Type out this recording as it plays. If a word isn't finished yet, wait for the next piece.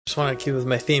Just want to keep with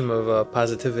my theme of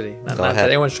positivity. Not Go that ahead.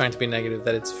 anyone's trying to be negative,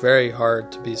 that it's very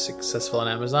hard to be successful on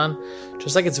Amazon.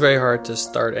 Just like it's very hard to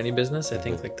start any business. I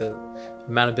think like the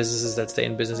amount of businesses that stay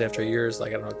in business after years,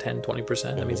 like, I don't know, 10,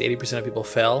 20%. That means 80% of people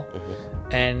fail.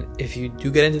 And if you do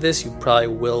get into this, you probably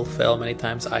will fail many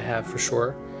times. I have for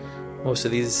sure. Most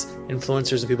of these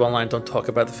influencers and people online don't talk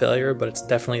about the failure, but it's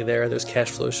definitely there. There's cash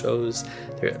flow shows,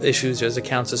 there are issues, there's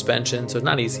account suspension, so it's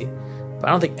not easy. But I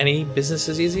don't think any business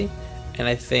is easy. And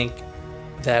I think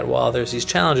that while there's these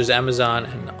challenges, Amazon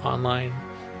and online,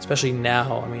 especially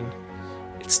now, I mean,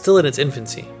 it's still in its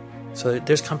infancy. So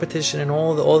there's competition and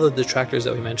all the detractors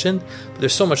that we mentioned, but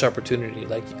there's so much opportunity.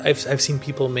 Like I've seen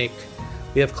people we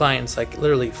have clients like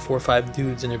literally 4 or 5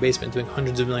 dudes in their basement doing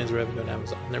hundreds of millions of revenue on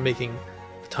Amazon. And they're making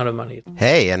a ton of money.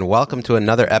 Hey, and welcome to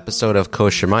another episode of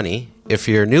Kosher Money. If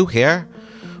you're new here,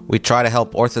 we try to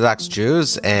help Orthodox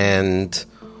Jews and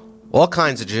all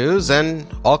kinds of Jews and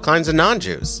all kinds of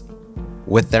non-Jews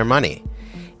with their money.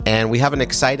 And we have an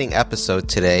exciting episode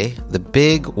today, the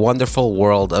big, wonderful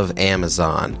world of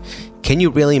Amazon. Can you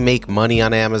really make money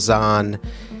on Amazon?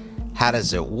 How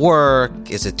does it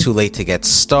work? Is it too late to get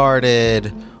started?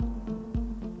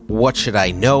 What should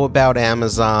I know about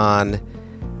Amazon?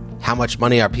 How much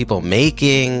money are people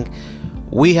making?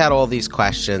 We had all these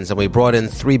questions, and we brought in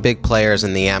 3 big players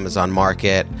in the Amazon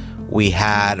market. We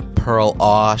had Pearl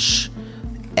Osh,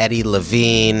 Eddie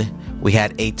Levine, we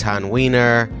had Eitan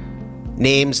Weiner,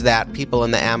 names that people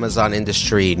in the Amazon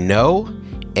industry know,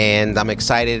 and I'm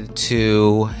excited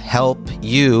to help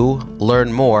you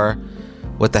learn more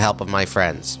with the help of my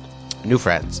friends, new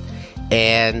friends.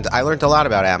 And I learned a lot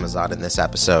about Amazon in this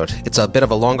episode. It's a bit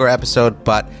of a longer episode,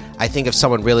 but I think if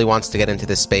someone really wants to get into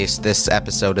this space, this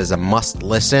episode is a must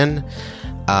listen.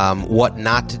 What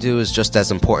not to do is just as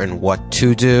important what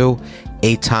to do.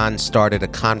 Eitan started a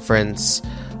conference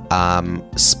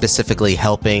specifically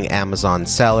helping Amazon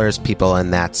sellers, people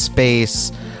in that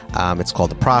space. It's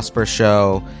called the Prosper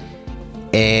Show.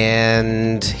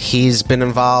 And he's been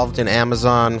involved in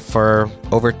Amazon for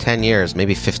over 10 years,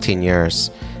 maybe 15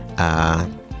 years.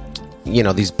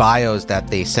 These bios that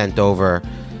they sent over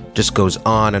just goes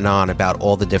on and on about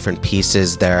all the different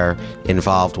pieces they're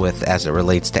involved with as it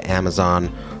relates to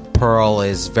Amazon. Pearl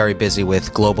is very busy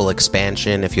with global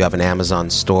expansion. If you have an Amazon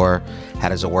store, how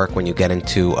does it work when you get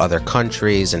into other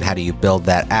countries and how do you build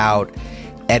that out?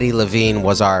 Eddie Levine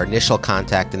was our initial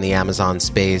contact in the Amazon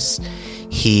space.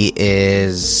 I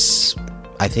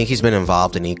think he's been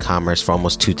involved in e-commerce for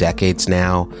almost 2 decades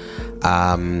now.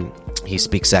 He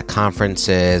speaks at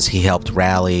conferences. He helped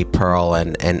rally Pearl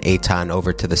and Eitan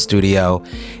over to the studio,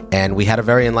 and we had a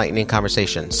very enlightening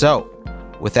conversation. So,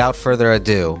 without further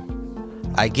ado,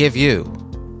 I give you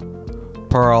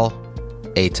Pearl,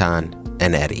 Eitan,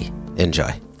 and Eddie.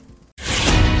 Enjoy.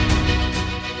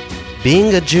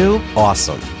 Being a Jew,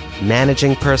 awesome.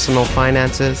 Managing personal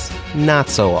finances, not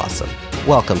so awesome.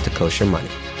 Welcome to Kosher Money.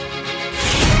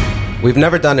 We've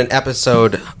never done an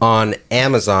episode on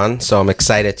Amazon, so I'm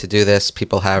excited to do this.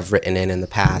 People have written in the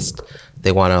past.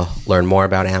 They want to learn more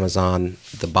about Amazon,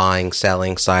 the buying,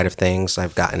 selling side of things.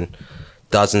 I've gotten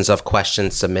dozens of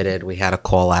questions submitted. We had a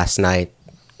call last night,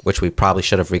 which we probably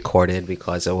should have recorded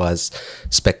because it was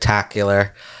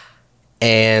spectacular.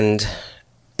 And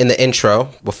in the intro,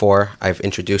 before I've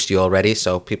introduced you already,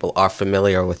 so people are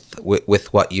familiar with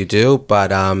what you do.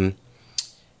 But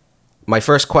my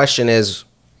first question is,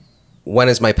 when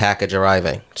is my package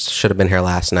arriving? Should have been here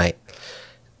last night.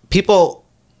 People,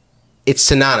 it's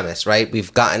synonymous, right?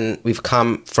 We've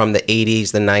come from the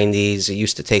 80s, the 90s. It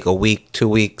used to take a week, 2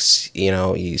 weeks.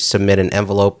 You submit an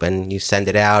envelope and you send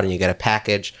it out and you get a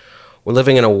package. We're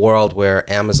living in a world where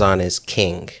Amazon is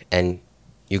king, and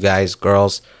you guys,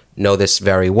 girls, know this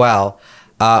very well.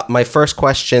 My first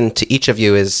question to each of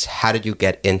you is, how did you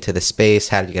get into the space?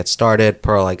 How did you get started?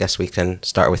 Pearl, I guess we can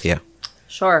start with you.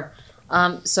 Sure.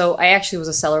 So I actually was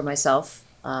a seller myself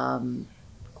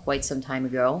quite some time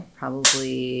ago,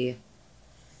 probably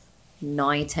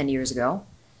 9-10 years ago.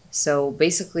 So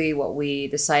basically what we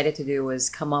decided to do was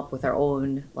come up with our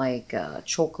own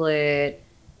chocolate,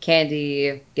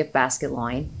 candy, gift basket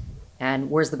line.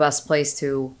 And where's the best place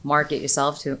to market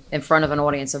yourself to in front of an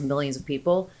audience of millions of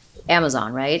people?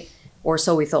 Amazon, right? Or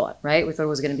so we thought, right? We thought it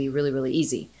was going to be really, really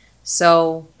easy.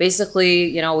 So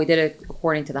basically, we did it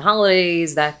according to the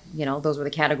holidays. That those were the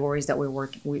categories that we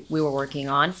were working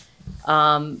on.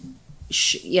 Bottom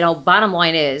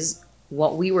line is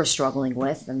what we were struggling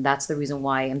with, and that's the reason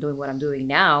why I'm doing what I'm doing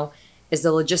now, is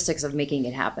the logistics of making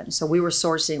it happen. So we were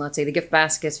sourcing, let's say, the gift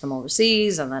baskets from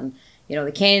overseas, and then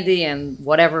the candy and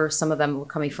whatever. Some of them were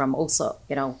coming from also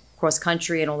cross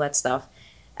country and all that stuff.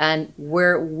 And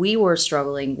where we were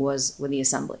struggling was with the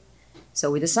assembly. So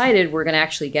we decided we're going to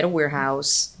actually get a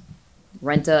warehouse,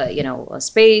 rent a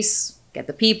space, get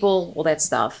the people, all that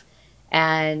stuff.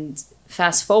 And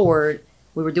fast forward,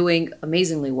 we were doing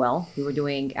amazingly well. We were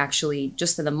doing actually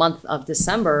just in the month of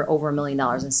December over $1 million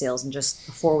in sales in just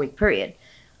a 4-week period.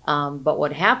 But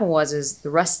what happened is the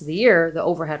rest of the year, the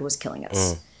overhead was killing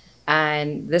us.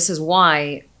 And this is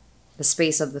why the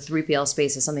space of the 3PL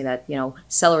space is something that,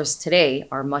 sellers today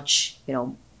are much,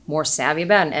 more savvy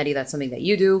about. And Eddie, that's something that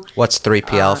you do. What's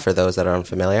 3PL for those that are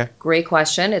unfamiliar? Great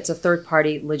question. It's a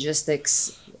third-party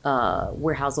logistics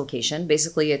warehouse location.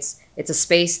 Basically, it's a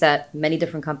space that many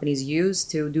different companies use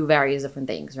to do various different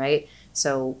things, right?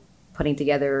 So putting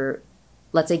together,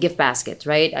 let's say, gift baskets,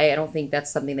 right? I don't think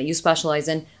that's something that you specialize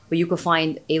in, but you could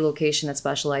find a location that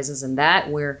specializes in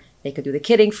that where they could do the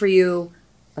kitting for you,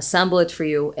 assemble it for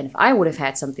you. And if I would have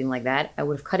had something like that, I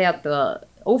would have cut out the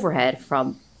overhead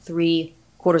from 3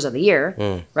 quarters of the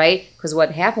year, right? Because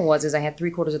what happened is I had 3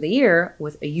 quarters of the year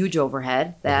with a huge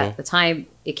overhead that the time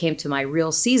it came to my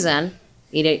real season,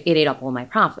 it ate up all my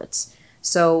profits.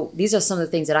 So these are some of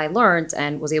the things that I learned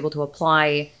and was able to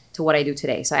apply to what I do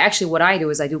today. So actually what I do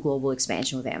is I do global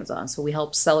expansion with Amazon. So we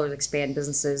help sellers expand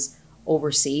businesses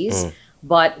overseas.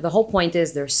 But the whole point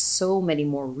is there's so many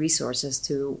more resources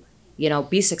to,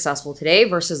 be successful today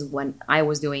versus when I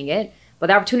was doing it. But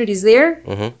the opportunity is there,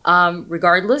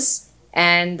 regardless.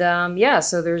 And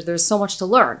so there's so much to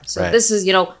learn. So this is,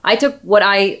 I took what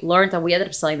I learned and we ended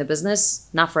up selling the business,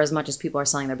 not for as much as people are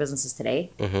selling their businesses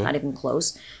today, not even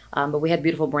close. But we had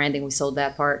beautiful branding. We sold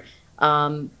that part. We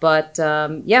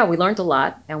learned a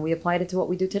lot and we applied it to what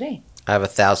we do today. I have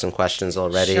 1,000 questions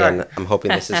already, and I'm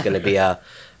hoping this is going to be a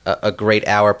great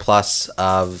hour plus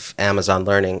of Amazon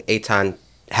learning. Eitan,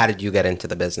 how did you get into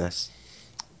the business?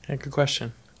 Yeah, good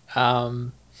question.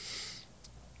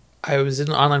 I was in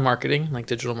online marketing, like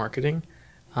digital marketing.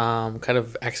 Kind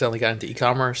of accidentally got into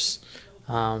e-commerce.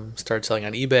 Started selling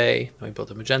on eBay. Then we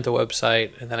built a Magento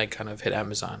website, and then I kind of hit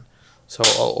Amazon. So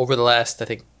over the last, I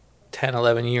think, 10,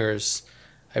 11 years,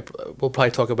 we'll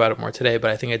probably talk about it more today,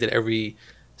 but I think I did every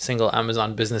single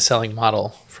Amazon business selling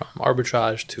model, from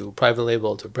arbitrage to private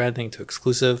label to branding to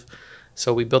exclusive.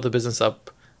 So we built the business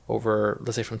up over,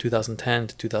 let's say, from 2010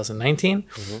 to 2019,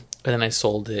 and then I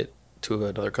sold it to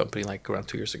another company like around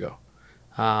 2 years ago.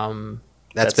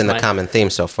 That's been the common theme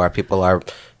so far. People are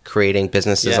creating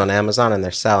businesses on Amazon and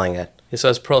they're selling it. Yeah, so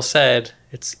as Pearl said,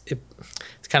 it's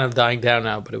kind of dying down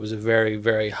now, but it was a very,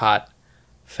 very hot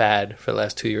fad for the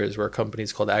last 2 years where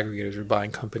companies called aggregators were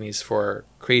buying companies for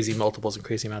crazy multiples and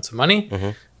crazy amounts of money.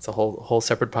 It's a whole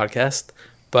separate podcast.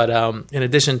 But in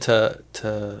addition to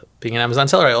being an Amazon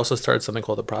seller, I also started something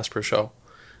called the Prosper Show,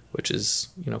 which is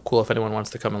cool if anyone wants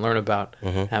to come and learn about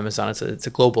Amazon. It's a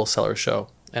global seller show.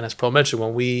 And as Pearl mentioned,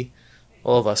 when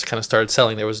all of us kind of started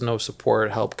selling, there was no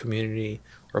support, help, community,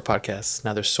 or podcasts.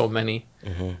 Now there's so many,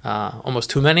 almost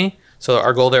too many. So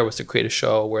our goal there was to create a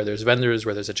show where there's vendors,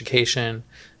 where there's education,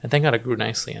 and thank God it grew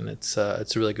nicely, and it's a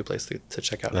really good place to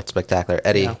check out. That's spectacular.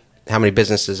 Eddie, how many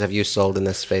businesses have you sold in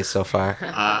this space so far?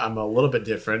 I'm a little bit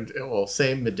different. Well,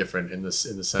 same but different in the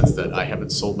sense that I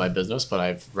haven't sold my business, but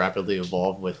I've rapidly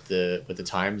evolved with the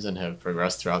times and have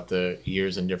progressed throughout the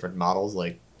years in different models,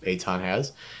 like Eitan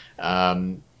has.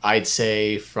 I'd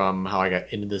say from how I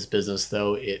got into this business,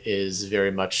 though, it is very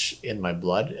much in my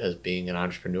blood as being an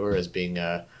entrepreneur, as being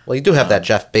a... Well, you do have that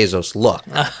Jeff Bezos look.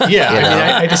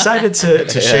 I decided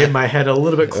to shave my head a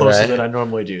little bit closer than I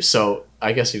normally do. So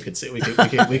I guess you could say we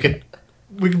could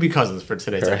be cousins for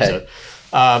today's episode.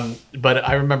 But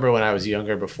I remember when I was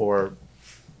younger,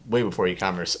 way before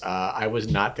e-commerce, I was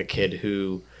not the kid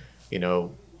who,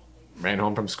 ran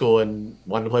home from school and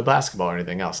wanted to play basketball or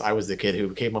anything else. I was the kid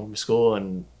who came home from school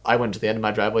and I went to the end of my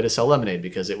driveway to sell lemonade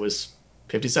because it was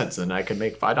 50 cents and I could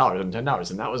make $5 and $10.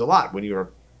 And that was a lot when you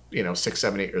were, 6,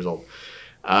 7, 8 years old.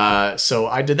 So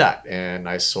I did that and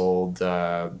I sold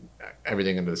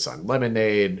everything under the sun.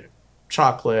 Lemonade,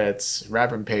 chocolates,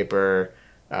 wrapping paper,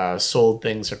 sold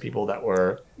things for people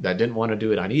that didn't want to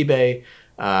do it on eBay.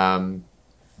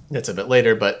 That's a bit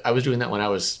later, but I was doing that when I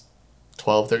was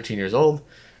 12, 13 years old.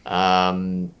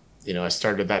 I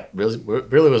started that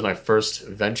really was my first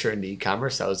venture into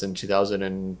e-commerce. That was in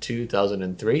 2002,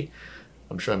 2003.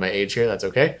 I'm showing my age here. That's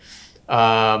okay.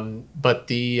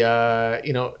 But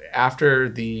after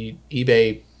the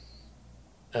eBay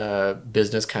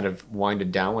business kind of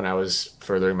winded down when I was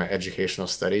furthering my educational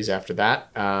studies after that,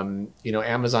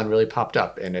 Amazon really popped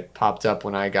up, and it popped up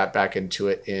when I got back into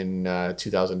it in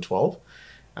 2012.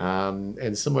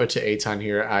 And similar to Eitan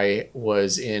here, I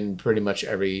was in pretty much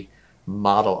every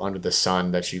model under the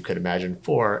sun that you could imagine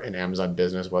for an Amazon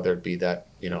business, whether it be that,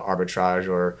 arbitrage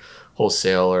or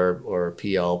wholesale or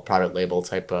PL, private label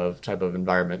type of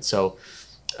environment. So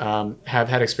have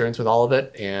had experience with all of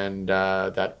it, and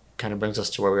that kind of brings us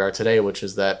to where we are today, which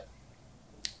is that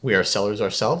we are sellers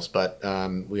ourselves, but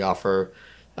we offer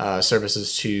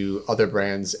services to other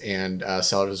brands and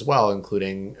sellers as well,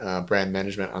 including brand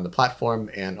management on the platform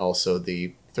and also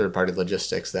the third-party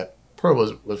logistics that Pearl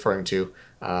was referring to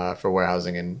for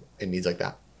warehousing and needs like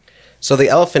that. So the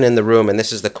elephant in the room, and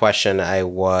this is the question I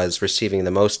was receiving the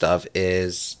most of,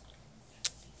 is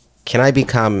can I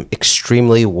become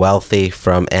extremely wealthy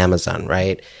from Amazon,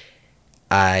 right?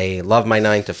 I love my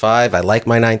 9-to-5. I like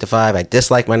my 9-to-5. I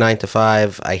dislike my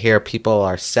 9-to-5. I hear people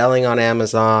are selling on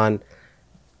Amazon.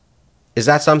 Is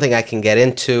that something I can get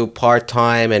into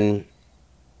part-time and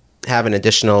have an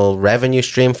additional revenue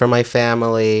stream for my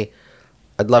family?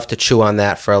 I'd love to chew on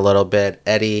that for a little bit.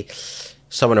 Eddie,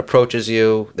 someone approaches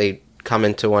you. They come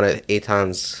into one of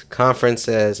Eitan's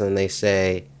conferences and they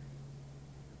say,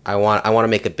 I want to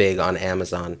make it big on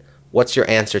Amazon. What's your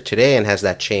answer today, and has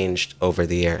that changed over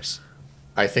the years?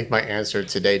 I think my answer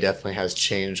today definitely has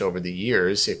changed over the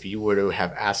years. If you were to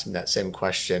have asked me that same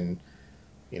question,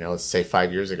 let's say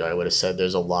 5 years ago, I would have said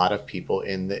there's a lot of people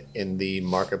in the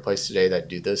marketplace today that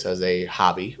do this as a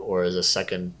hobby or as a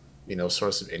second,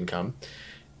 source of income.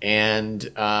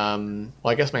 And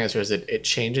I guess my answer is that it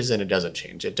changes and it doesn't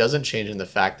change. It doesn't change in the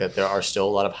fact that there are still a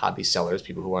lot of hobby sellers,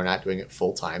 people who are not doing it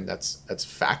full time. That's a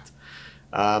fact.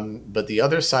 But the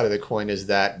other side of the coin is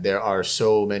that there are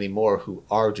so many more who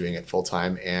are doing it full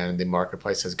time, and the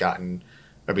marketplace has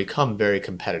become very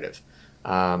competitive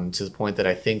to the point that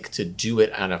I think to do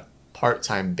it on a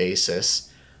part-time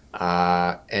basis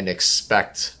and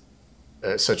expect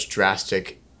such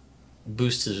drastic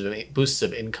boosts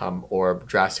of income or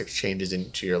drastic changes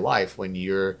into your life when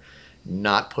you're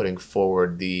not putting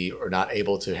forward or not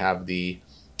able to have the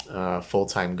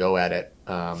full-time go at it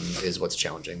is what's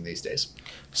challenging these days.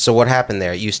 So what happened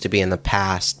there? It used to be in the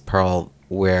past, Pearl,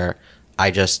 where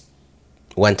I just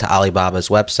went to Alibaba's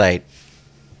website,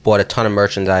 bought a ton of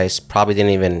merchandise, probably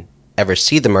didn't even ever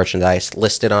see the merchandise,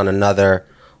 listed on another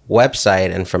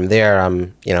website, and from there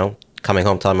I'm, coming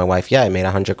home telling my wife, yeah, I made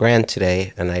 $100,000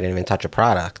 today and I didn't even touch a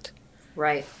product.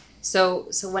 Right. So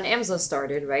when Amazon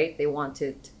started, right, they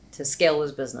wanted to scale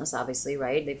this business, obviously,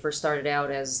 right? They first started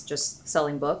out as just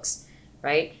selling books,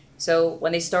 right? So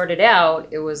when they started out,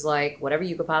 it was like whatever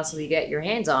you could possibly get your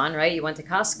hands on, right? You went to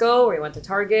Costco or you went to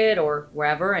Target or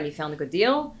wherever and you found a good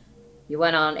deal. You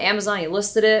went on Amazon, you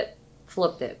listed it,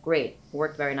 flipped it. Great.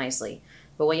 Worked very nicely.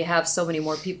 But when you have so many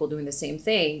more people doing the same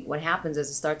thing, what happens is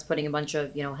it starts putting a bunch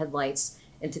of, headlights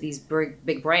into these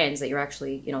big brands that you're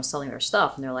actually, selling their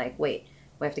stuff. And they're like, wait,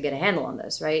 we have to get a handle on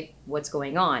this, right? What's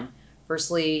going on?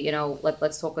 Firstly,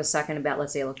 let's talk a second about,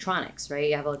 let's say, electronics, right?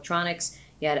 You have electronics.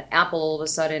 You had Apple all of a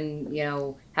sudden,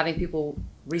 having people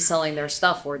reselling their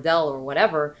stuff, or Dell or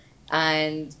whatever.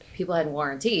 And people had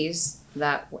warranties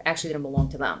that actually didn't belong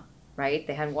to them. Right?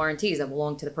 They had warranties that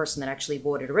belonged to the person that actually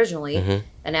bought it originally. Mm-hmm.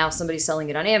 And now somebody's selling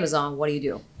it on Amazon. What do you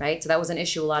do? Right? So that was an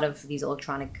issue a lot of these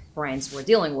electronic brands were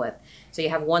dealing with. So you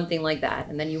have one thing like that.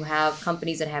 And then you have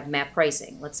companies that have map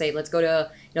pricing. Let's go to,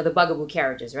 the Bugaboo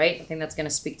carriages, right? I think that's going to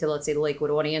speak to, let's say, the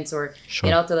Lakewood audience or, sure,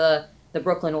 to the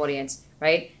Brooklyn audience,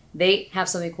 right? They have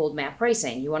something called map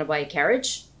pricing. You want to buy a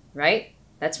carriage, right?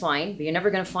 That's fine. But you're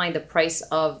never going to find the price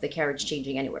of the carriage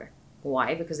changing anywhere.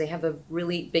 Why? Because they have a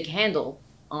really big handle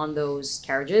on those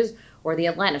carriages, or the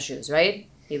Atlanta shoes, right?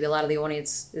 Maybe a lot of the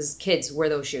audience is kids wear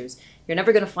those shoes. You're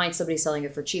never going to find somebody selling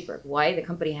it for cheaper. Why? The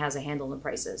company has a handle on the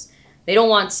prices. They don't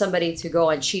want somebody to go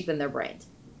and cheapen their brand,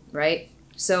 right?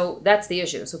 So that's the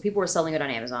issue. So people were selling it on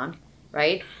Amazon,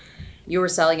 right? You were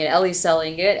selling it, Ellie's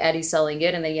selling it, Eddie's selling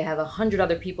it, and then you have 100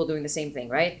 other people doing the same thing,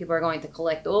 right? People are going to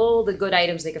collect all the good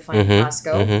items they could find in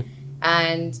Costco,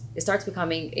 and it starts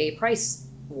becoming a price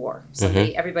war.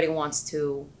 Everybody wants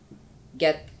to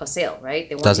get a sale, right?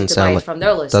 They want you to buy it from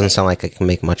their list. Doesn't sound like I can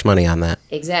make much money on that.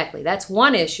 Exactly. That's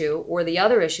one issue. Or the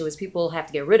other issue is people have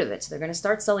to get rid of it. So they're going to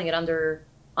start selling it under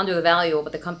the value of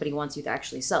what the company wants you to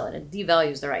actually sell it. It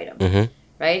devalues their item,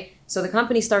 right? So the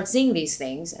company starts seeing these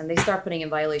things and they start putting in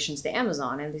violations to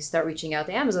Amazon, and they start reaching out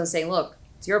to Amazon saying, look,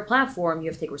 it's your platform. You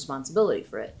have to take responsibility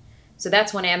for it. So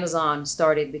that's when Amazon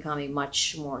started becoming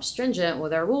much more stringent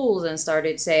with their rules and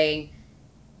started saying,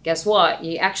 guess what?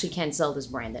 You actually can't sell this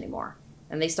brand anymore.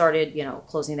 And they started,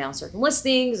 closing down certain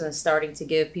listings and starting to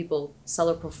give people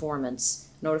seller performance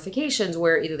notifications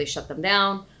where either they shut them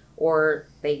down or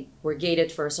they were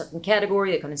gated for a certain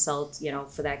category. They couldn't sell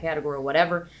it, for that category or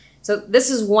whatever. So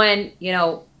this is when,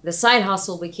 the side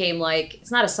hustle became like, it's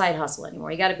not a side hustle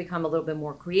anymore. You got to become a little bit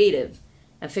more creative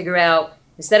and figure out,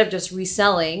 instead of just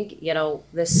reselling,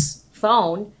 this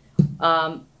phone,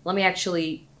 let me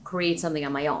actually create something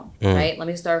on my own, right? Let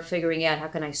me start figuring out how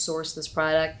can I source this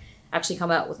product, actually come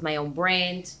out with my own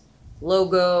brand,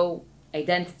 logo,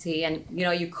 identity. And,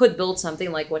 you could build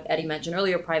something like what Eddie mentioned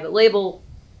earlier, private label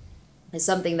is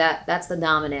something that's the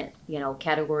dominant,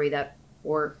 category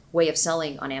or way of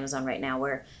selling on Amazon right now,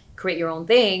 where create your own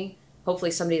thing.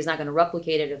 Hopefully somebody is not going to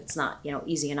replicate it if it's not,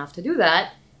 easy enough to do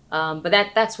that. But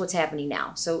that's what's happening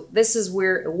now. So this is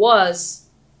where it was,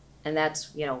 and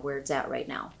that's, where it's at right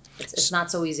now. It's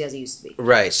not so easy as it used to be.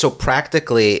 Right. So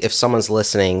practically, if someone's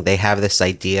listening, they have this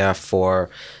idea for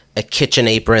a kitchen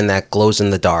apron that glows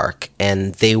in the dark,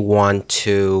 and they want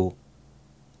to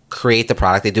create the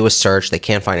product. They do a search. They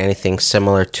can't find anything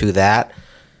similar to that.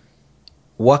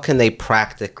 What can they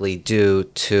practically do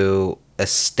to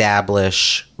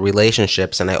establish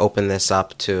relationships? And I open this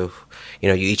up to,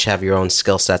 you each have your own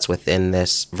skill sets within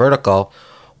this vertical.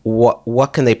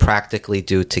 What can they practically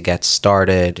do to get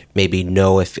started? Maybe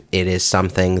know if it is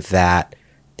something that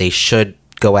they should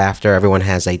go after. Everyone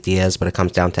has ideas, but it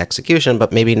comes down to execution.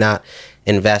 But maybe not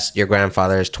invest your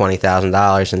grandfather's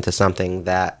 $20,000 into something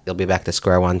that you'll be back to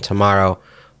square one tomorrow.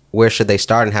 Where should they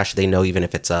start, and how should they know even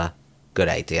if it's a good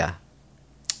idea?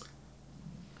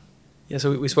 Yeah,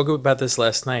 so we spoke about this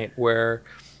last night,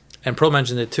 and Pearl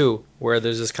mentioned it too, where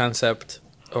there's this concept,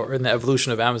 or in the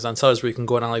evolution of Amazon sellers, where you can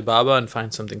go on Alibaba and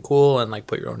find something cool and like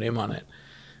put your own name on it.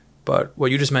 But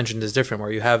what you just mentioned is different,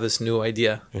 where you have this new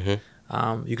idea.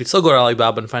 You could still go to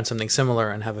Alibaba and find something similar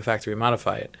and have a factory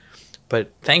modify it.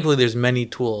 But thankfully, there's many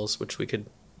tools, which we could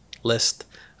list,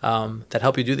 that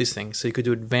help you do these things. So you could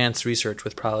do advanced research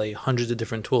with probably hundreds of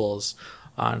different tools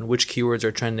on which keywords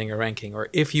are trending or ranking. Or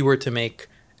if you were to make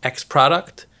X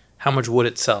product, how much would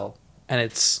it sell? And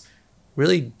it's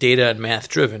really data and math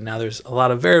driven. Now there's a lot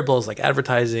of variables like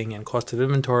advertising and cost of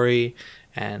inventory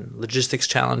and logistics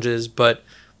challenges, but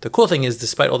the cool thing is,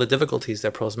 despite all the difficulties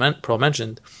that Pearl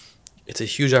mentioned, it's a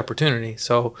huge opportunity.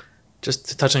 So just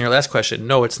to touch on your last question,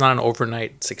 no, it's not an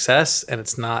overnight success, and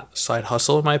it's not side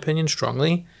hustle, in my opinion,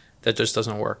 strongly. That just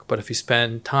doesn't work. But if you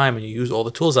spend time and you use all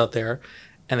the tools out there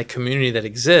and the community that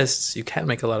exists, you can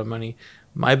make a lot of money.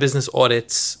 My business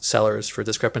audits sellers for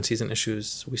discrepancies and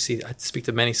issues. I speak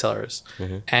to many sellers,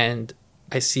 and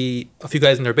I see a few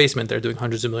guys in their basement that are doing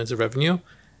hundreds of millions of revenue,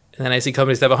 and then I see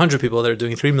companies that have 100 people that are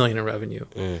doing 3 million in revenue.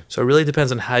 So it really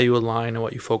depends on how you align and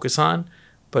what you focus on.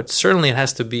 But certainly it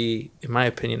has to be, in my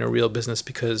opinion, a real business,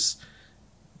 because,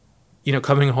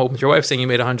 coming home with your wife saying you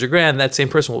made $100,000, that same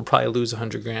person will probably lose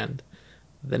 $100,000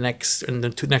 in the next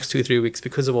 2-3 weeks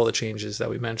because of all the changes that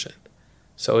we mentioned.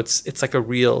 So it's like a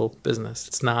real business.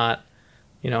 It's not,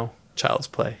 child's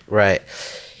play. Right.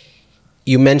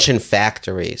 You mentioned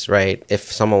factories, right?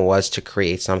 If someone was to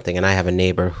create something, and I have a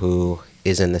neighbor who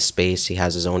is in the space, he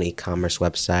has his own e-commerce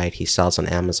website. He sells on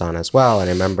Amazon as well. And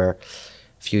I remember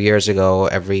a few years ago,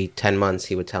 every 10 months,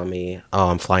 he would tell me, oh,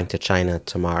 I'm flying to China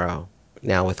tomorrow.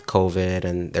 Now with COVID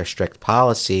and their strict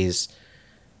policies,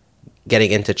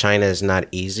 getting into China is not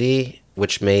easy,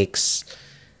 which makes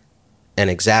and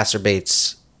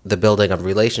exacerbates the building of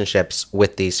relationships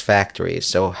with these factories.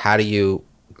 So how do you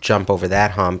jump over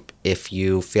that hump if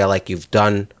you feel like you've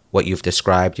done what you've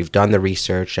described, you've done the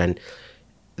research, and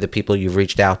the people you've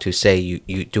reached out to say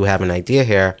you do have an idea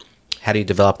here? How do you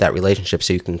develop that relationship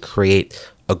so you can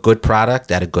create a good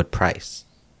product at a good price?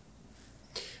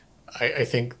 I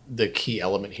think the key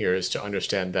element here is to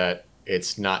understand that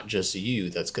it's not just you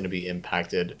that's going to be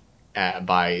impacted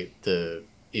by the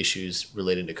issues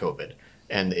related to COVID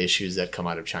and the issues that come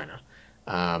out of China.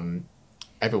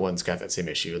 Everyone's got that same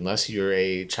issue. Unless you're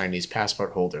a Chinese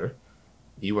passport holder,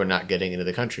 you are not getting into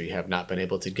the country, have not been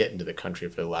able to get into the country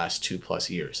for the last 2+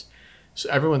 years. So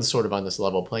everyone's sort of on this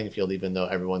level playing field, even though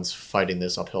everyone's fighting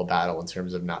this uphill battle in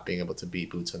terms of not being able to be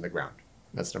boots on the ground.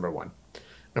 That's number one.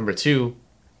 Number two,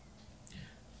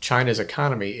 China's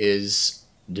economy is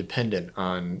dependent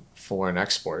on foreign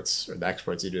exports, or the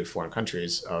exports they do to foreign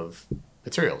countries, of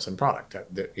materials and product.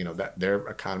 That their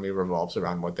economy revolves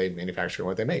around what they manufacture and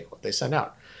what they make, what they send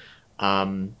out.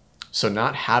 So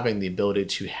not having the ability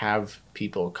to have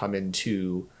people come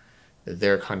into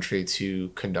their country to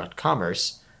conduct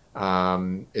commerce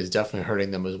is definitely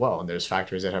hurting them as well. And there's many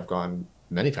factories that have gone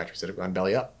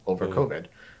belly up over COVID.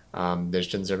 They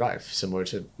just didn't survive, similar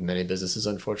to many businesses,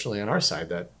 unfortunately, on our side,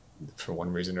 that for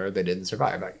one reason or they didn't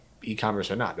survive. Like, e-commerce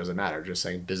or not, doesn't matter, just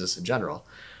saying business in general.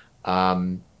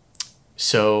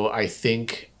 So I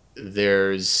think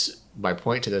my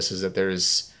point to this is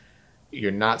that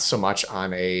you're not so much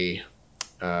on a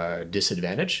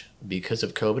disadvantage because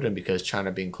of COVID and because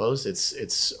China being closed.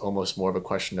 It's almost more of a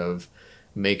question of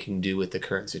making do with the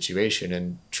current situation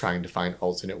and trying to find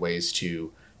alternate ways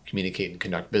to communicate and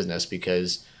conduct business,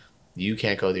 because you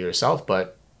can't go there yourself,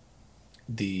 but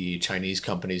the Chinese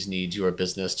companies need your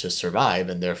business to survive,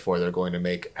 and therefore they're going to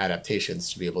make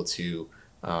adaptations to be able to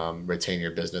retain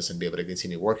your business and be able to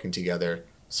continue working together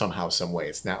somehow, some way.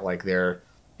 It's not like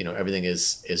everything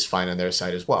is fine on their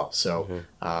side as well. So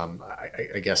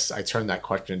I guess I turn that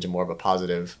question into more of a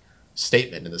positive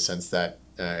statement in the sense that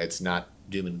it's not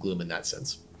doom and gloom in that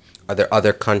sense. Are there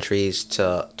other countries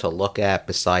to look at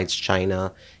besides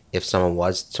China if someone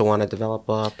was to want to develop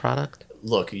a product?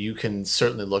 Look, you can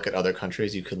certainly look at other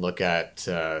countries. You can look at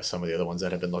some of the other ones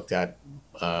that have been looked at.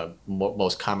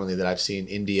 Most commonly that I've seen,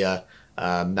 India,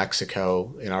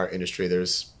 Mexico. In our industry,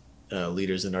 there's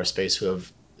leaders in our space who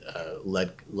have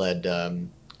led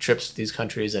trips to these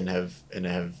countries and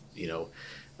have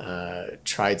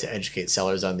tried to educate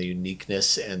sellers on the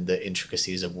uniqueness and the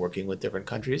intricacies of working with different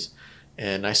countries.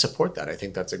 And I support that. I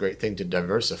think that's a great thing to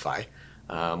diversify.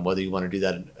 Whether you want to do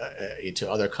that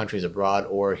to other countries abroad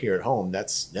or here at home,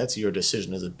 that's your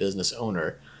decision as a business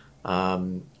owner.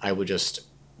 I would just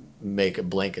make a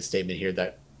blanket statement here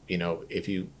that, if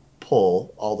you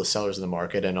pull all the sellers in the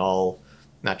market and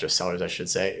not just sellers, I should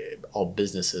say, all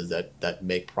businesses that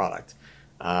make product,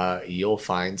 you'll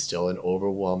find still an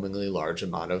overwhelmingly large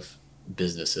amount of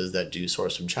businesses that do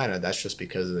source from China. That's just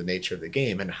because of the nature of the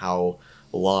game and how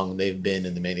long they've been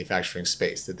in the manufacturing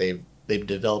space, that they've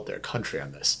developed their country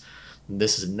on this. And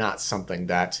this is not something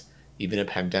that even a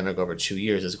pandemic over 2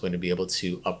 years is going to be able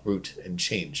to uproot and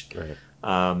change. Right.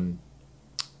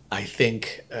 I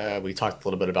think we talked a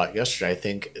little bit about yesterday. I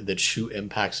think the true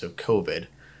impacts of COVID,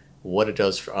 what it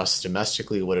does for us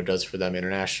domestically, what it does for them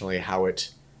internationally, how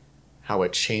it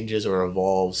changes or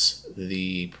evolves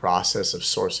the process of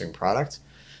sourcing product.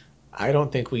 I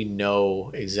don't think we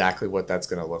know exactly what that's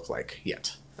going to look like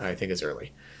yet. I think it's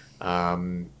early.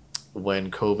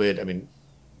 When COVID,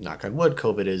 knock on wood,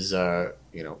 COVID is on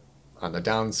the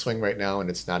downswing right now, and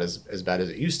it's not as bad as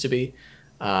it used to be.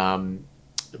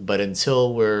 But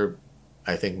until we're,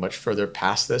 I think, much further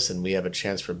past this and we have a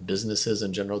chance for businesses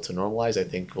in general to normalize, I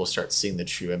think we'll start seeing the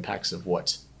true impacts of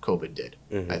what COVID did.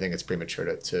 Mm-hmm. I think it's premature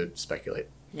to speculate.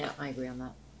 Yeah, I agree on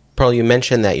that. Pearl, you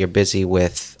mentioned that you're busy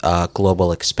with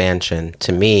global expansion.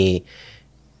 To me,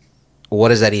 what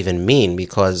does that even mean?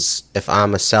 Because if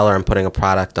I'm a seller and putting a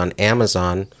product on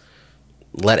Amazon,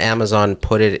 let Amazon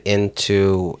put it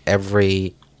into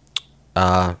every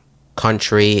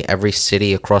country, every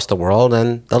city across the world,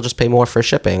 and they'll just pay more for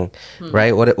shipping,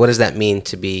 right? What does that mean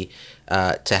to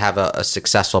have a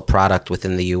successful product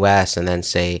within the U.S. and then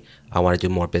say, I want to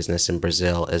do more business in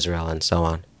Brazil, Israel, and so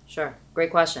on? Sure.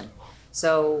 Great question.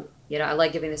 So, I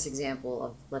like giving this example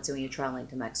of, let's say when you're traveling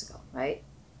to Mexico, right?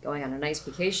 Going on a nice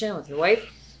vacation with your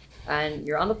wife, and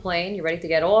you're on the plane, you're ready to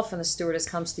get off, and the stewardess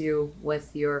comes to you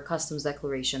with your customs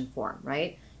declaration form,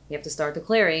 right? You have to start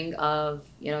declaring of,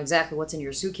 exactly what's in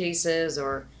your suitcases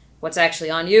or what's actually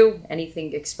on you,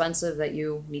 anything expensive that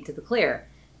you need to declare.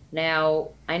 Now,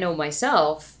 I know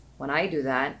myself, when I do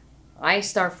that, I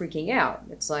start freaking out.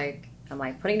 It's like, am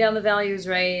I putting down the values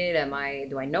right?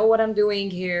 Do I know what I'm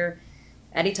doing here?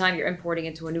 Anytime you're importing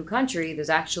into a new country, there's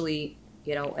actually,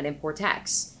 an import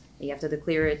tax. You have to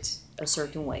declare it a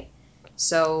certain way.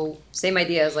 So same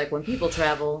idea as like when people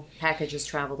travel, packages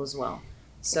travel as well.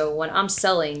 So when I'm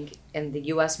selling in the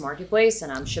U.S. marketplace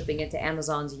and I'm shipping into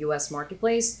Amazon's U.S.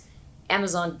 marketplace,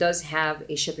 Amazon does have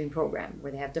a shipping program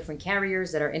where they have different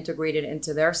carriers that are integrated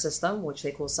into their system, which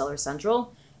they call Seller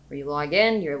Central, where you log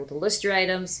in, you're able to list your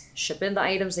items, ship in the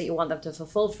items that you want them to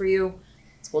fulfill for you.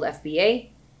 It's called FBA.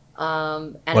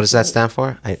 And what does that stand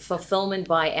for? Fulfillment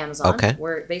by Amazon. Okay.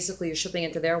 Where basically you're shipping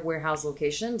into their warehouse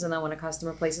locations, and then when a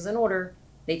customer places an order,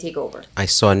 they take over. I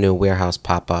saw a new warehouse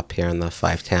pop up here in the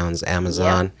Five Towns,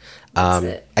 Amazon.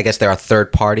 Yeah, I guess there are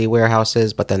third-party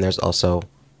warehouses, but then there's also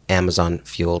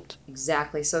Amazon-fueled.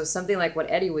 Exactly. So something like what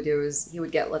Eddie would do is he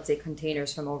would get, let's say,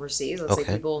 containers from overseas. Let's say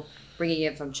people bringing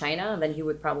in from China, and then he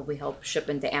would probably help ship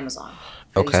into Amazon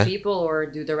for these people or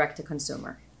do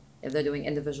direct-to-consumer if they're doing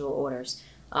individual orders.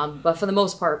 But for the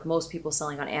most part, most people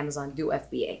selling on Amazon do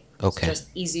FBA. It's just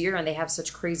easier, and they have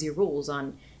such crazy rules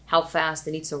on how fast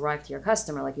it needs to arrive to your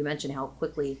customer. Like you mentioned, how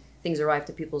quickly things arrive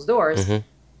to people's doors. Mm-hmm.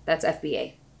 That's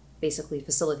FBA, basically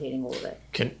facilitating all of it.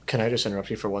 Can I just interrupt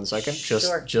you for 1 second?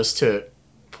 Sure. Just to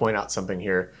point out something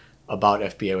here about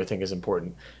FBA I think is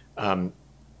important.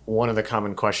 One of the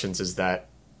common questions is that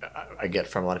I get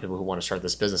from a lot of people who want to start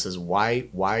this business is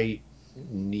why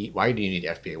why do you need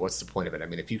FBA? What's the point of it? I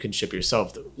mean, if you can ship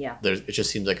yourself, Yeah. it just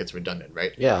seems like it's redundant,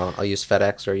 right? Yeah, I'll use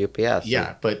FedEx or UPS.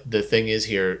 Yeah, but the thing is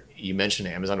here, you mentioned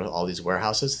Amazon with all these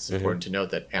warehouses. It's important to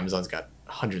note that Amazon's got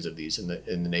hundreds of these in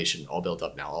the nation, all built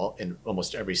up now, all in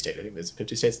almost every state. I think there's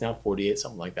 50 states now, 48,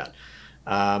 something like that.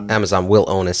 Amazon will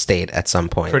own a state at some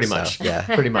point. Pretty so, much, yeah.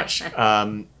 pretty much.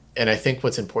 And I think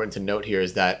what's important to note here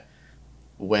is that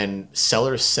when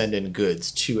sellers send in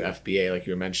goods to FBA, like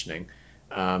you were mentioning,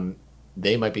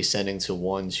 they might be sending to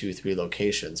 1, 2, 3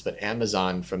 locations, but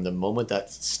Amazon, from the moment that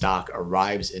stock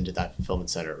arrives into that fulfillment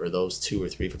center or those 2 or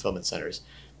 3 fulfillment centers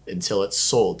until it's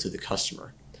sold to the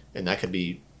customer, and that could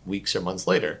be weeks or months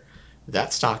later,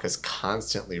 that stock is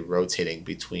constantly rotating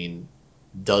between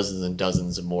dozens and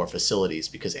dozens of more facilities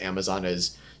because Amazon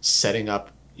is setting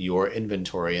up your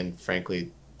inventory and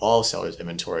frankly all sellers'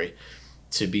 inventory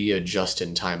to be a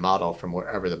just-in-time model from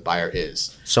wherever the buyer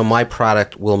is. So my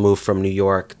product will move from New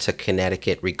York to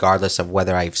Connecticut regardless of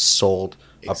whether I've sold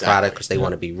a product because they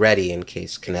want to be ready in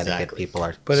case Connecticut people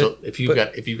are. So if you've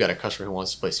got a customer who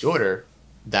wants to place the order,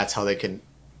 that's how they can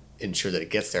ensure that it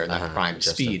gets there in that prime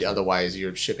speed. Otherwise,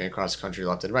 you're shipping across the country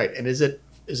left and right. And is it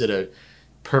a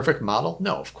perfect model?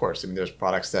 No, of course. I mean, there's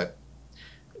products that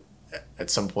at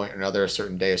some point or another, a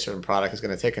certain day, a certain product is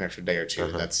going to take an extra day or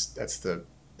two.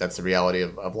 That's the reality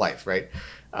of life, right?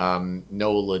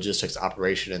 No logistics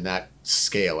operation in that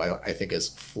scale, I think, is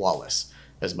flawless.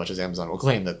 As much as Amazon will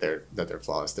claim that they're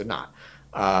flawless, they're not.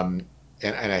 And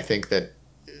I think that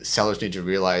sellers need to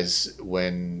realize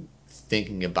when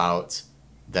thinking about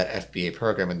that FBA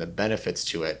program and the benefits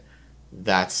to it,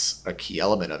 that's a key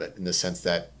element of it in the sense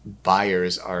that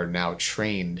buyers are now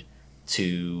trained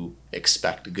to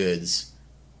expect goods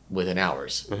within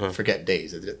hours. Forget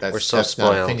days. That's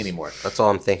not a thing anymore. That's all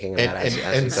I'm thinking about as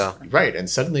you go. Right. And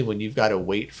suddenly when you've got to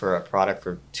wait for a product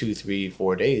for 2, 3,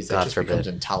 4 days, that just becomes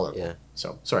intolerable. Yeah.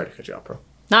 So sorry to cut you off, Pro.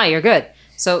 No, you're good.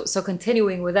 So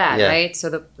continuing with that, Yeah. right? So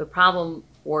the problem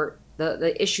or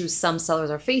the issues some sellers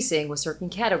are facing with certain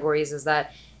categories is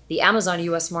that the Amazon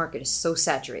US market is so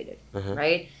saturated,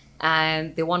 right?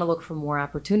 And they want to look for more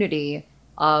opportunity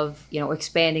of,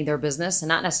 expanding their business and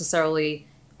not necessarily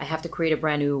I have to create a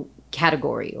brand new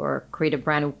category or create a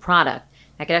brand new product.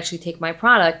 I could actually take my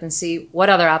product and see what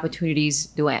other opportunities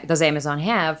does Amazon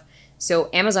have. So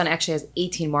Amazon actually has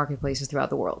 18 marketplaces throughout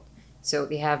the world. So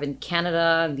they have in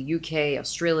Canada, in the UK,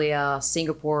 Australia,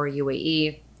 Singapore,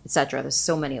 UAE, etc. There's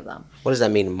so many of them. What does that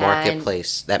mean,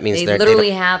 marketplace? That means they literally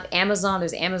have Amazon.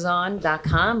 There's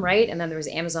Amazon.com, right? And then there's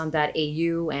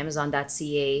Amazon.au,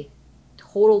 Amazon.ca,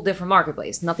 total different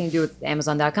marketplace. Nothing to do with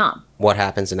Amazon.com. What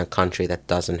happens in a country that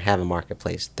doesn't have a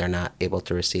marketplace? They're not able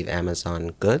to receive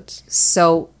Amazon goods?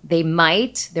 So there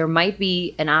might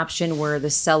be an option where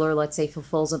the seller, let's say,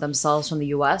 fulfills it themselves from the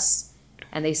US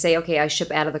and they say, okay, I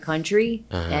ship out of the country,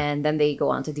 and then they go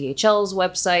onto DHL's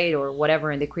website or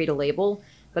whatever and they create a label.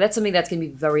 But that's something that's going to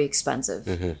be very expensive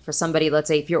for somebody. Let's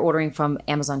say if you're ordering from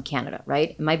Amazon Canada,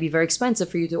 right? It might be very expensive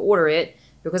for you to order it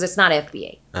because it's not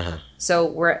FBA. So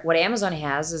what Amazon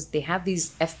has is they have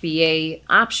these FBA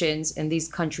options in these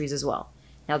countries as well.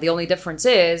 Now, the only difference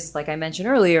is, like I mentioned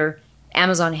earlier,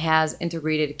 Amazon has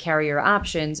integrated carrier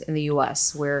options in the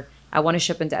US where I want to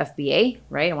ship into FBA,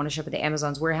 right? I want to ship into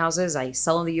Amazon's warehouses. I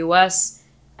sell in the US.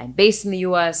 I'm based in the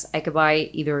US. I could buy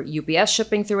either UPS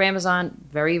shipping through Amazon,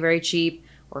 very, very cheap,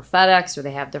 or FedEx, or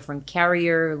they have different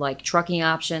carrier like trucking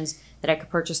options that I could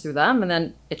purchase through them, and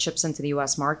then it ships into the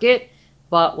US market.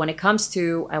 But when it comes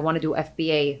to I want to do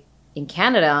FBA in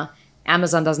Canada,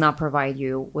 Amazon does not provide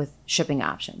you with shipping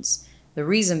options. The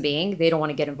reason being, they don't want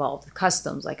to get involved with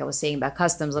customs. Like I was saying about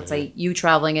customs, let's say you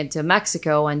traveling into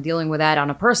Mexico and dealing with that on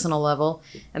a personal level,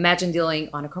 imagine dealing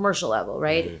on a commercial level,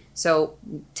 right? So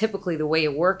typically the way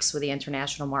it works with the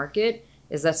international market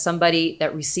is that somebody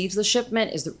that receives the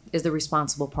shipment is the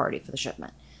responsible party for the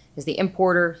shipment, is the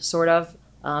importer, sort of,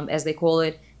 as they call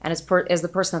it, and is the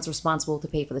person that's responsible to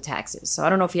pay for the taxes. So I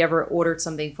don't know if you ever ordered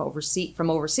something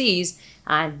from overseas,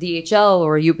 and DHL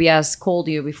or UPS called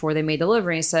you before they made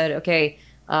delivery and said, okay,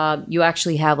 you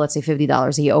actually have, let's say,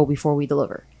 $50 that you owe before we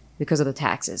deliver because of the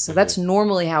taxes. So that's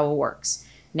normally how it works.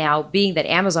 Now, being that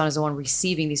Amazon is the one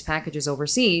receiving these packages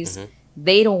overseas,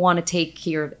 they don't want to take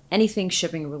care of anything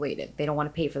shipping related. They don't want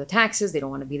to pay for the taxes. They don't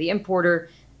want to be the importer.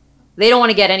 They don't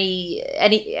want to get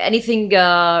anything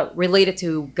related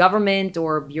to government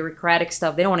or bureaucratic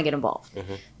stuff. They don't want to get involved.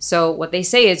 So what they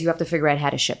say is you have to figure out how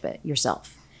to ship it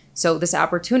yourself. So this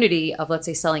opportunity of, let's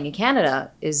say, selling in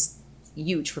Canada is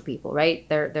huge for people, right?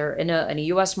 They're in a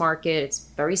U.S. market. It's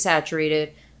very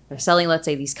saturated. They're selling, let's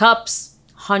say, these cups.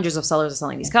 Hundreds of sellers are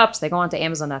selling these cups. They go onto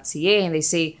Amazon.ca and they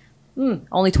see,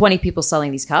 only 20 people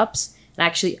selling these cups. And And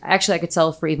actually, I could sell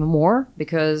it for even more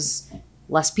because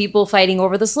less people fighting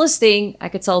over this listing. I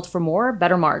could sell it for more,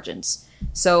 better margins.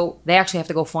 So they actually have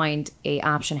to go find a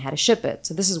option how to ship it.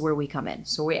 So this is where we come in.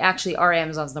 So we actually are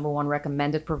Amazon's #1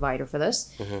 recommended provider for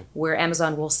this, where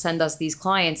Amazon will send us these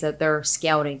clients that they're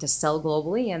scouting to sell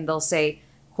globally, and they'll say,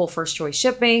 "Cool, first choice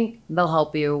shipping." They'll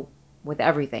help you with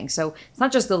everything. So it's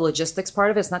not just the logistics part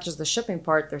of it. It's not just the shipping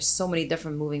part. There's so many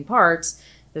different moving parts.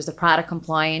 There's the product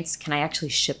compliance. Can I actually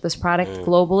ship this product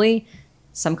globally?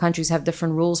 Some countries have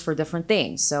different rules for different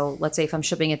things. So let's say if I'm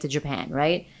shipping it to Japan,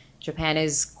 right? Japan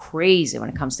is crazy when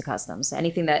it comes to customs.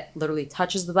 Anything that literally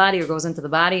touches the body or goes into the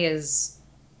body is,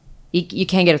 you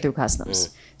can't get it through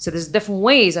customs. So there's different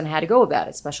ways on how to go about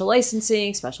it. Special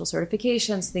licensing, special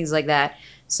certifications, things like that.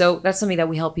 So that's something that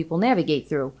we help people navigate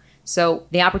through. So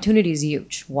the opportunity is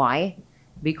huge. Why?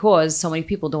 Because so many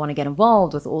people don't want to get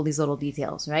involved with all these little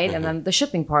details, right? And then the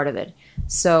shipping part of it.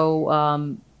 So,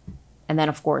 and then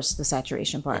of course the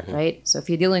saturation part, right? So if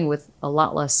you're dealing with a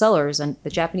lot less sellers, and the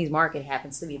Japanese market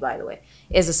happens to be, by the way,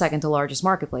 is the second to largest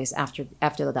marketplace after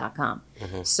the .com.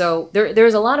 So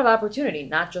there's a lot of opportunity,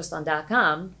 not just on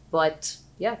 .com, but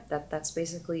yeah, that's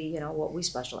basically what we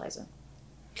specialize in.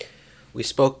 We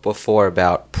spoke before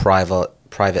about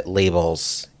private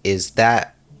labels. Is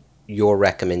that your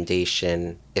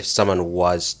recommendation if someone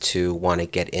was to want to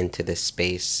get into this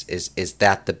space? Is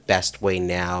that the best way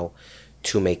now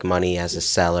to make money as a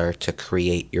seller, to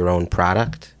create your own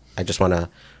product? I just want to,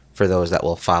 for those that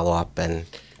will follow up and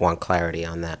want clarity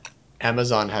on that.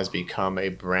 Amazon has become a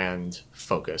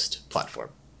brand-focused platform.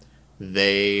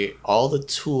 All the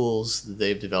tools that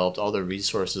they've developed, all the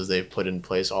resources they've put in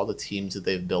place, all the teams that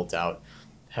they've built out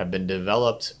have been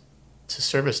developed to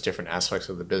service different aspects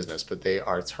of the business, but they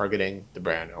are targeting the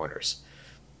brand owners.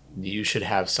 You should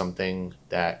have something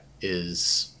that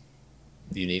is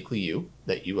uniquely you,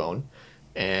 that you own.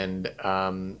 And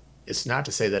it's not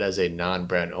to say that as a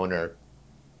non-brand owner,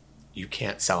 you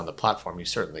can't sell on the platform. You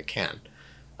certainly can.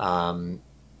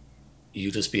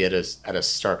 You just be at a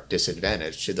stark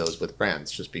disadvantage to those with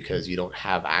brands, just because you don't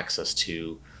have access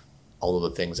to all of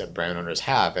the things that brand owners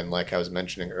have. And like I was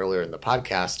mentioning earlier in the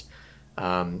podcast,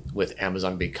 with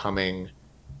Amazon becoming,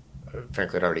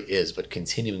 frankly it already is, but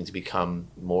continuing to become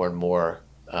more and more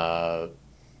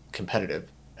competitive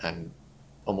in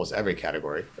almost every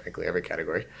category, frankly every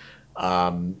category,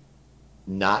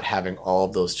 not having all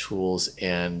of those tools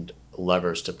and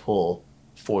levers to pull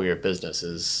for your business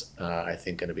is, I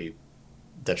think, going to be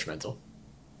detrimental.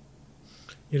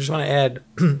 You just want to add,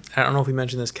 I don't know if we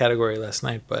mentioned this category last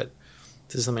night, but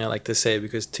this is something I like to say,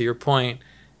 because to your point,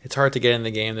 it's hard to get in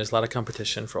the game. There's a lot of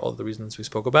competition for all the reasons we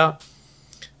spoke about.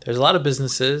 There's a lot of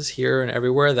businesses here and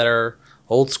everywhere that are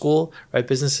old school, right?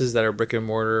 Businesses that are brick and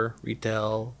mortar,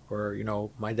 retail, or,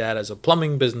 my dad has a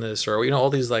plumbing business, or, all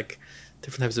these like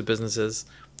different types of businesses,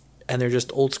 and they're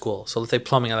just old school. So let's say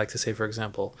plumbing, I like to say, for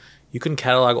example, you can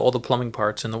catalog all the plumbing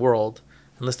parts in the world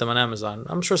and list them on Amazon.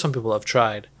 I'm sure some people have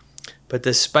tried. But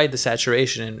despite the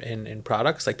saturation in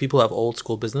products, like people have old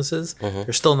school businesses,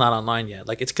 they're still not online yet.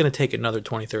 Like it's going to take another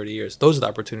 20, 30 years. Those are the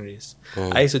opportunities.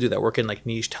 I used to do that, work in like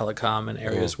niche telecom and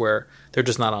areas where they're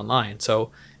just not online. So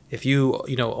if you,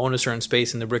 own a certain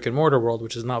space in the brick and mortar world,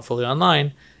 which is not fully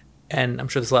online, and I'm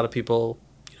sure there's a lot of people,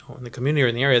 in the community or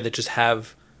in the area that just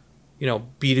have,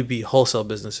 B2B wholesale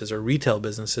businesses or retail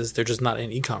businesses, they're just not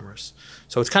in e-commerce.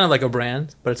 So it's kind of like a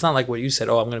brand, but it's not like what you said,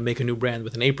 I'm going to make a new brand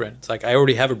with an apron. It's like, I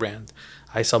already have a brand.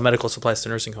 I sell medical supplies to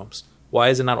nursing homes. Why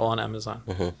is it not all on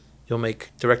Amazon? You'll make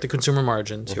direct-to-consumer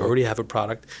margins. You already have a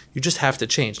product. You just have to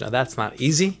change. Now, that's not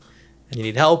easy, and you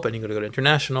need help, and you got to go to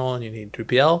international, and you need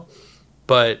 3PL,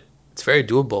 but it's very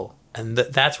doable. And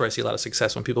that's where I see a lot of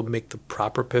success, when people make the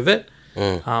proper pivot.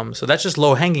 So that's just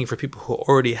low-hanging for people who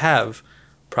already have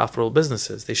profitable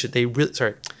businesses.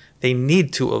 They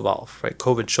need to evolve, right?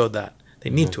 COVID showed that. They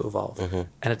need to evolve.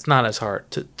 And it's not as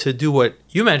hard. To do what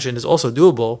you mentioned is also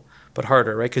doable, but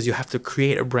harder, right? Because you have to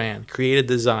create a brand, create a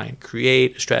design,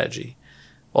 create a strategy.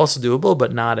 Also doable,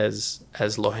 but not as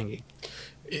low-hanging.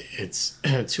 It's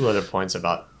two other points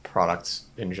about products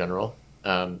in general.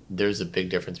 There's a big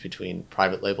difference between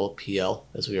private label, PL,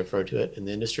 as we refer to it in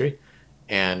the industry,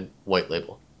 and white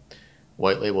label.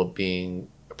 White label being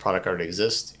a product already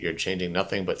exists, you're changing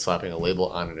nothing but slapping a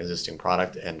label on an existing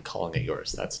product and calling it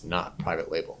yours. That's not private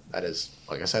label. That is,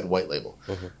 like I said, white label.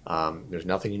 There's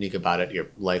nothing unique about it. You're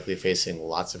likely facing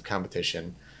lots of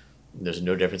competition. There's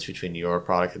no difference between your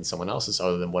product and someone else's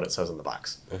other than what it says on the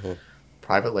box.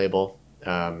 Private label,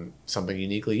 something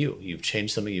uniquely you. You've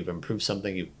changed something, you've improved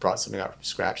something, you've brought something out from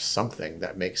scratch, something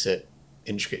that makes it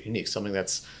intricate, unique, something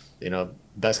that's,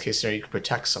 best case scenario you can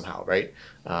protect somehow, right?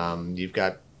 You've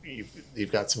got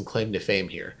you've got some claim to fame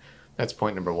here. That's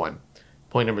point number one.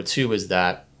 Point number two is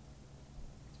that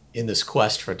in this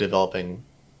quest for developing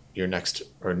your next,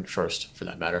 or first for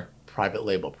that matter, private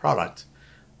label product,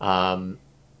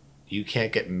 you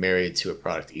can't get married to a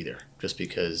product either just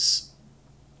because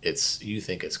you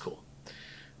think it's cool.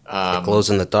 It glows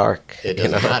in the dark. It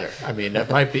doesn't matter. I mean,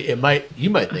 you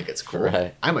might think it's cool.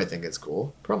 Right. I might think it's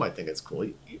cool. Pro might think it's cool.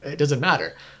 It doesn't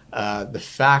matter. The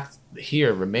fact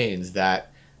here remains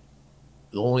that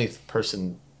the only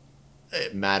person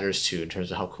it matters to in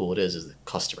terms of how cool it is the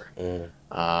customer.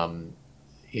 I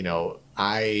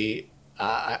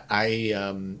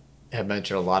have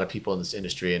mentored a lot of people in this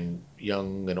industry, and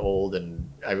young and old and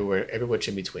everywhere, every which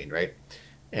in between, right?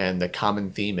 And the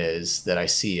common theme is that I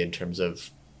see in terms of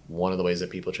one of the ways that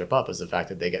people trip up is the fact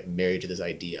that they get married to this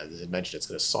idea. As I mentioned, it's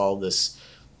going to solve this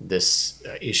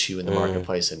issue in the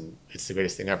marketplace, and it's the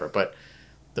greatest thing ever. But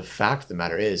the fact of the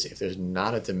matter is, if there's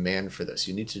not a demand for this,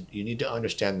 you need to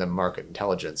understand the market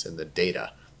intelligence and the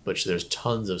data, which there's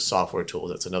tons of software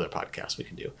tools. That's another podcast we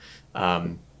can do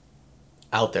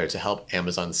out there to help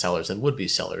Amazon sellers and would-be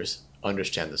sellers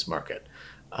understand this market.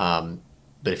 But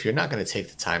if you're not going to take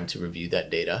the time to review that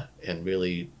data and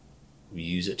really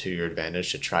use it to your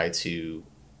advantage to try to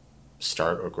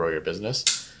start or grow your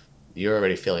business, you're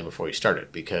already failing before you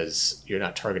started because you're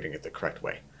not targeting it the correct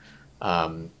way.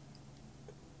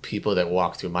 People that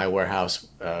walk through my warehouse,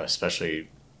 especially,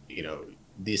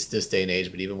 this day and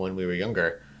age, but even when we were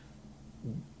younger,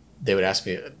 they would ask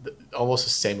me almost the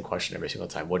same question every single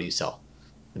time. What do you sell?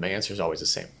 And my answer is always the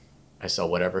same. I sell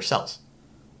whatever sells.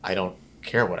 I don't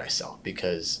care what I sell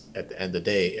because at the end of the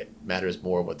day, it matters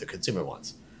more what the consumer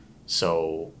wants.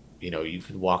 So, you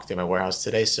can walk through my warehouse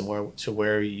today similar to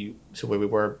where we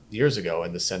were years ago,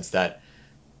 in the sense that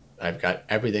I've got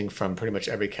everything from pretty much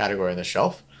every category on the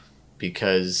shelf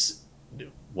because,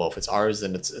 well, if it's ours,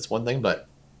 then it's one thing, but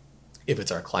if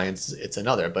it's our clients, it's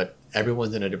another, but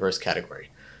everyone's in a diverse category.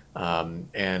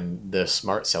 And the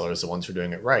smart sellers, the ones who are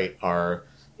doing it right,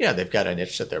 they've got a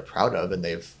niche that they're proud of, and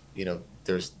they've,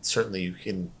 there's certainly you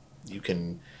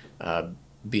can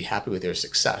be happy with their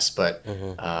success, but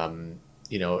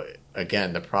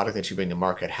again, the product that you bring to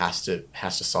market has to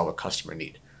solve a customer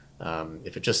need.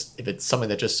 If it's something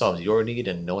that just solves your need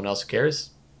and no one else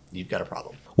cares, you've got a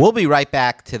problem. We'll be right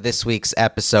back to this week's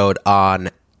episode on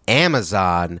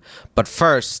Amazon, but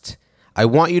first, I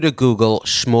want you to Google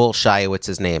Shmuel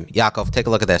Shayewitz's name. Yaakov, take a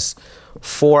look at this.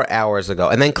 4 hours ago,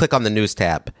 and then click on the news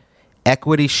tab.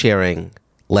 Equity sharing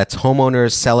lets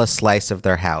homeowners sell a slice of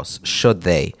their house, should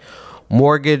they?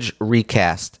 Mortgage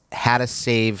recast, how to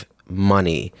save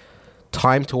money.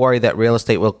 Time to worry that real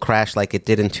estate will crash like it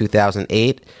did in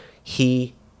 2008.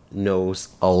 He knows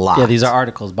a lot. Yeah, these are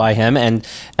articles by him, and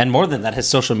more than that, his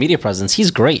social media presence.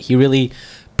 He's great. He really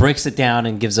breaks it down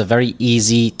and gives a very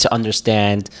easy to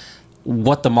understand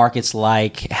what the market's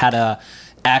like, how to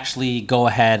actually go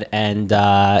ahead and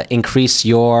increase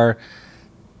your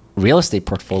real estate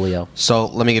portfolio. So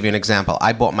let me give you an example.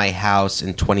 I bought my house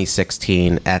in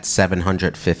 2016 at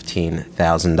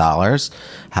 $715,000,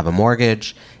 have a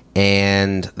mortgage,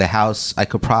 and the house I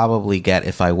could probably get,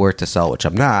 if I were to sell, which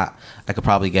I'm not, I could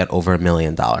probably get over $1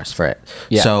 million for it.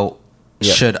 Yeah. So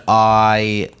should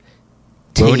I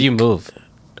take... Where would you move?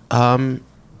 Down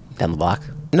the block?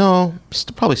 No,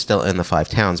 probably still in the 5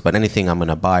 towns, but anything I'm going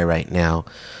to buy right now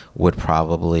would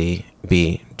probably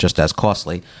be just as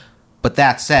costly. But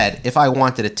that said, if I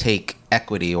wanted to take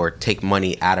equity or take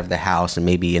money out of the house and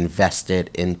maybe invest it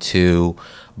into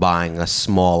buying a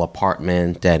small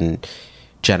apartment and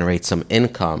generate some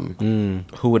income,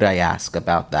 who would I ask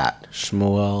about that?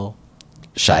 Shmuel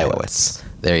Shayewitz.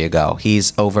 There you go.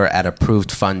 He's over at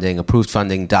Approved Funding,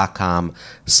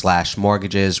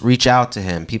 approvedfunding.com/mortgages. Reach out to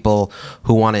him. People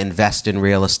who want to invest in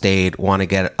real estate, want to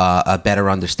get a better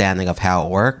understanding of how it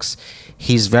works.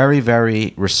 He's very,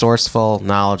 very resourceful,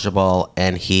 knowledgeable,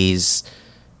 and he's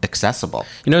accessible.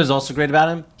 You know what's also great about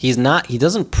him? He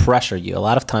doesn't pressure you. A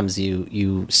lot of times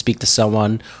you speak to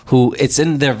someone who it's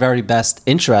in their very best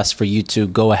interest for you to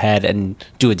go ahead and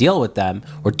do a deal with them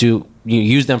or you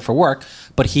use them for work,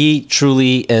 but he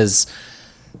truly is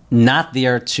not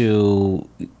there to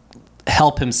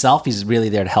help himself. He's really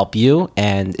there to help you,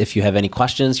 and if you have any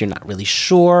questions, you're not really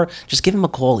sure, just give him a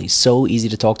call. He's so easy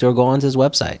to talk to, or go onto his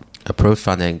website.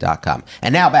 ApprovedFunding.com.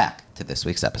 And now back to this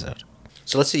week's episode.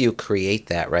 So let's say you create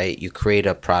that, right? You create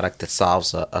a product that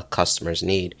solves a customer's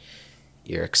need.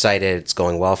 You're excited. It's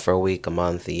going well for a week, a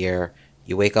month, a year.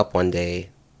 You wake up one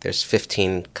day, there's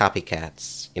 15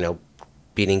 copycats,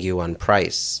 beating you on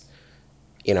price.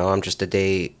 I'm just a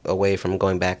day away from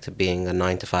going back to being a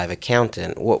 9-to-5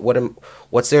 accountant.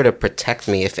 What's there to protect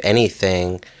me, if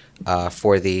anything,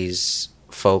 for these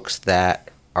folks that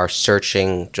are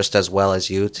searching just as well as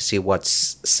you to see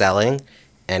what's selling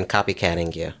and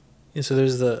copycatting you? Yeah,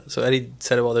 so Eddie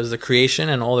said it well. There's the creation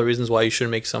and all the reasons why you should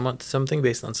make something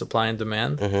based on supply and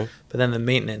demand. Mm-hmm. But then the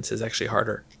maintenance is actually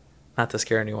harder. Not to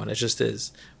scare anyone, it just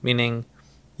is. Meaning,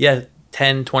 yeah,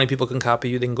 10, 20 people can copy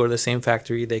you. They can go to the same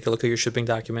factory. They can look at your shipping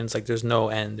documents. Like, there's no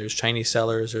end. There's Chinese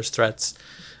sellers. There's threats.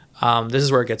 This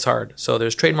is where it gets hard. So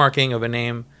there's trademarking of a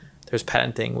name. There's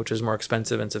patenting, which is more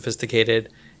expensive and sophisticated.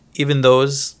 Even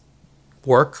those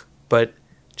work, but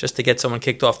just to get someone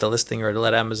kicked off the listing or to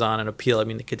let Amazon an appeal, I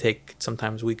mean, it could take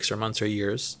sometimes weeks or months or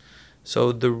years.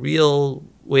 So the real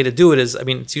way to do it is, I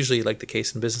mean, it's usually like the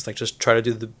case in business, like just try to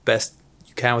do the best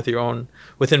you can with your own,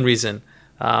 within reason.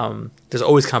 There's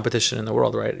always competition in the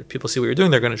world, right? If people see what you're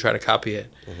doing, they're going to try to copy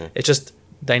it. Mm-hmm. It's just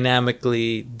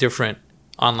dynamically different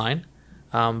online.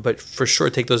 But for sure,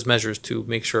 take those measures to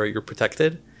make sure you're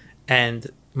protected. And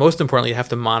most importantly, you have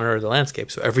to monitor the landscape.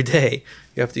 So every day,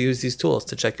 you have to use these tools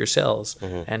to check your sales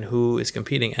and who is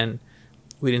competing. And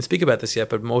we didn't speak about this yet,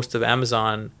 but most of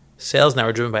Amazon sales now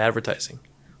are driven by advertising,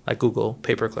 like Google,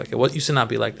 pay-per-click. What used to not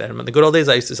be like that. In the good old days,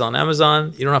 I used to sell on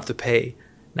Amazon. You don't have to pay.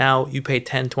 Now you pay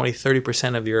 10, 20,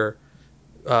 30% of your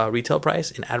retail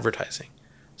price in advertising.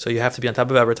 So you have to be on top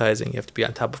of advertising. You have to be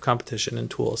on top of competition and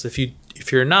tools.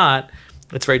 If you're not,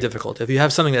 it's very difficult. If you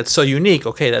have something that's so unique,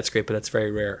 okay, that's great, but it's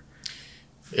very rare.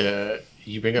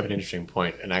 You bring up an interesting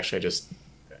point, and actually,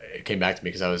 it came back to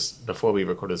me because before we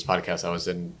recorded this podcast, I was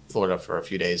in Florida for a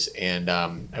few days, and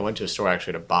I went to a store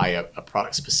actually to buy a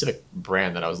product, specific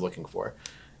brand that I was looking for,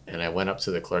 and I went up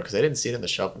to the clerk because I didn't see it on the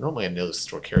shelf. Normally, I know the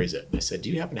store carries it. And I said, "Do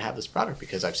you happen to have this product?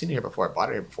 Because I've seen it here before. I bought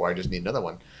it here before. I just need another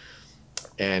one."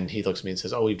 And he looks at me and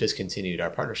says, "Oh, we've discontinued our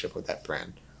partnership with that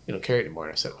brand. We don't carry it anymore."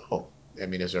 And I said, "Oh, I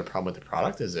mean, is there a problem with the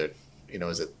product? Is it,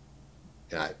 is it?"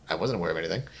 And I wasn't aware of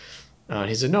anything.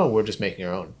 He said, "No, we're just making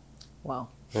our own." Wow.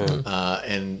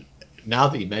 And now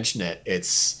that you mention it,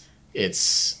 it's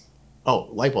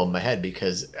light bulb in my head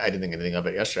because I didn't think anything of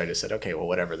it yesterday. I just said, okay, well,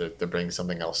 whatever. They're bringing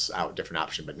something else out, different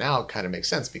option. But now it kind of makes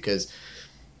sense because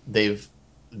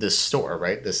this store,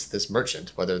 right, this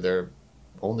merchant, whether they're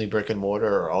only brick and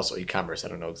mortar or also e-commerce, I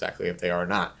don't know exactly if they are or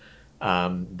not,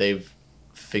 they've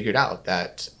figured out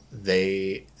that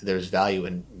there's value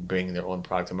in bringing their own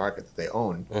product to market that they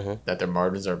own, that their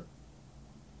margins are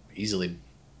easily,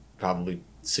 probably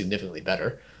significantly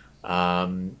better.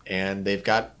 And they've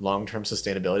got long-term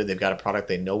sustainability. They've got a product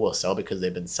they know will sell because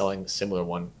they've been selling a similar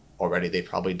one already. They've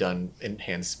probably done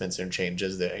enhancements and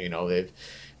changes that, he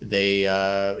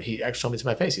actually told me to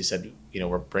my face. He said,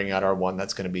 we're bringing out our one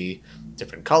that's going to be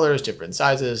different colors, different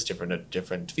sizes,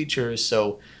 different features.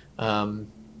 So,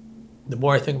 the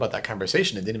more I think about that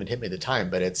conversation, it didn't even hit me at the time,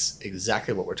 but it's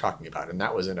exactly what we're talking about. And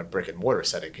that was in a brick and mortar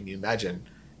setting. Can you imagine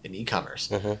in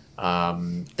e-commerce?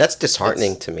 That's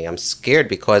disheartening to me. I'm scared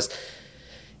because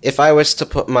if I was to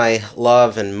put my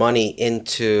love and money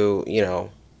into,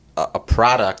 a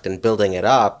product and building it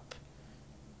up,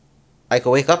 I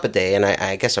could wake up a day, and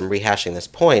I guess I'm rehashing this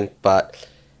point, but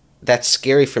that's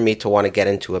scary for me to want to get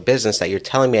into a business that you're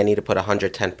telling me I need to put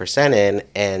 110% in,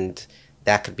 and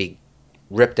that could be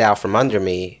ripped out from under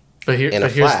me in a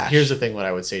flash. Here's the thing, what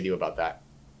I would say to you about that.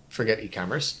 Forget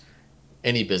e-commerce.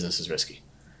 Any business is risky.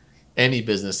 Any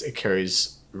business, it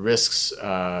carries risks,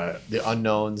 the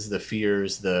unknowns, the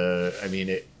fears, to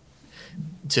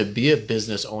be a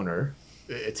business owner,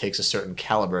 it takes a certain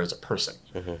caliber as a person.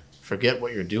 Forget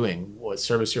what you're doing, what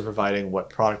service you're providing, what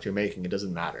product you're making, it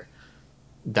doesn't matter.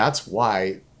 That's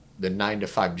why the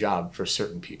 9-to-5 job for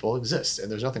certain people exists, and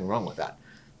there's nothing wrong with that.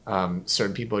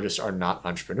 Certain people just are not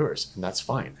entrepreneurs, and that's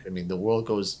fine. I mean, the world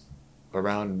goes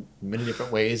around many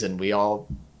different ways, and we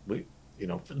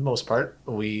for the most part,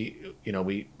 we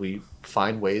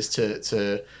find ways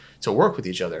to work with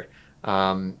each other.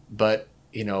 But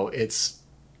it's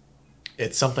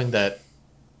something that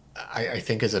I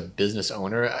think as a business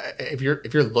owner, if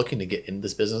you're looking to get into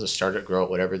this business or start it, grow it,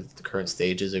 whatever the current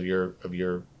stages of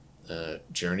your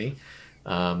journey,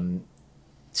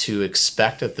 to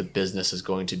expect that the business is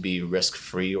going to be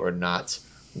risk-free or not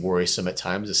worrisome at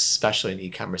times, especially in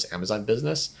e-commerce Amazon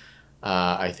business,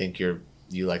 I think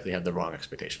you likely have the wrong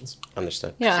expectations.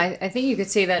 Understood. Yeah, I think you could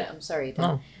say that. I'm sorry,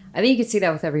 Tom. I think you could say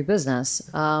that with every business.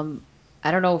 I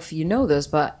don't know if you know this,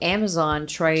 but Amazon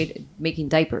tried making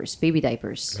diapers, baby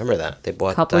diapers. Remember that? They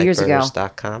bought a couple of years ago.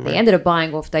 Diapers.com. They ended up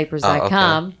buying off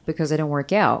diapers.com because it didn't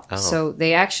work out. Oh. So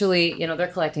they actually, they're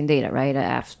collecting data, right?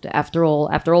 After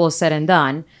all is said and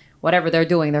done, whatever they're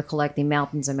doing, they're collecting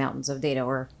mountains and mountains of data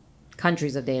or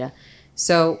countries of data.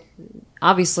 So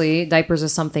obviously, diapers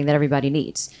is something that everybody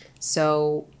needs.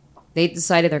 So they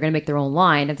decided they're going to make their own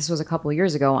line, and this was a couple of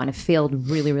years ago, and it failed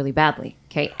really, really badly.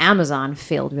 Okay, Amazon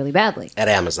failed really badly. At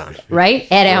Amazon. Right?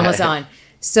 At Amazon.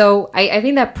 So I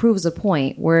think that proves a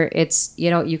point where it's,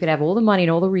 you could have all the money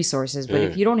and all the resources, but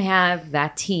if you don't have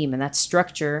that team and that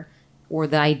structure or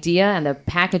the idea and the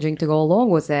packaging to go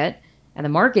along with it and the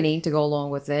marketing to go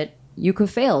along with it, you could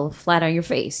fail flat on your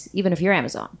face, even if you're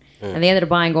Amazon. And they ended up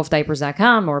buying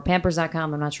golfdiapers.com or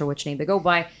pampers.com. I'm not sure which name they go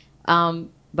by.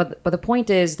 But the point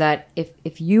is that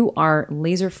if you are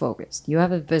laser focused, you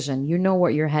have a vision, you know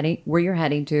where you're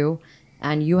heading to,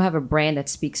 and you have a brand that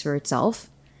speaks for itself,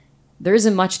 there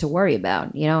isn't much to worry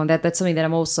about. And that's something that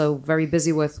I'm also very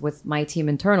busy with my team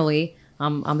internally.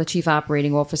 I'm the chief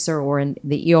operating officer, or in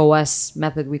the EOS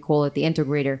method, we call it the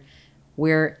integrator,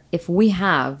 where if we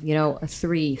have, a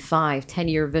 3, 5,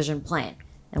 10-year vision plan,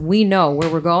 and we know where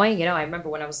we're going. I remember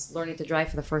when I was learning to drive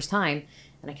for the first time,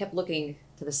 and I kept looking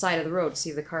to the side of the road to see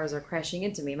if the cars are crashing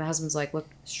into me. My husband's like, look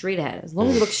straight ahead. As long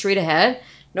as you look straight ahead,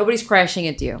 nobody's crashing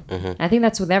into you. And I think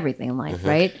that's with everything in life,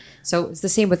 right? So it's the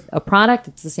same with a product.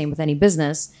 It's the same with any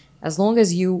business. As long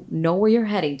as you know where you're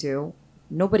heading to,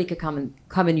 nobody could come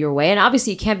in your way. And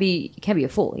obviously, you can't be a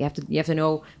fool. You have to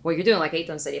know what you're doing. Like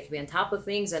Eitan said, you have to be on top of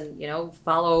things and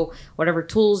follow whatever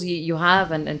tools you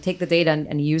have and take the data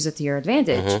and use it to your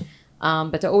advantage.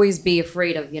 But to always be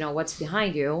afraid of what's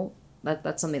behind you,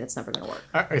 that's something that's never going to work.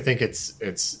 I think it's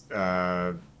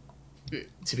to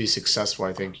be successful.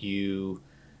 I think you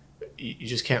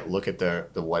just can't look at the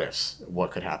what ifs,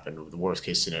 what could happen, the worst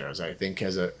case scenarios. I think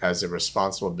as a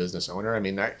responsible business owner,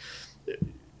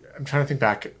 I'm trying to think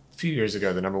back a few years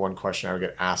ago. The number one question I would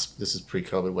get asked, this is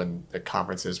pre-COVID when the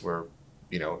conferences were,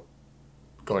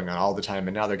 going on all the time,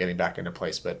 and now they're getting back into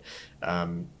place. But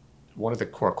one of the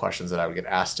core questions that I would get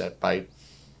asked by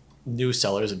new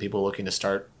sellers and people looking to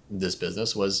start this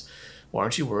business was, well,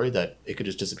 aren't you worried that it could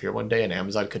just disappear one day and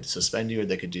Amazon could suspend you, or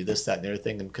they could do this, that, and the other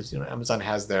thing? And because Amazon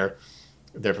has their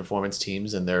performance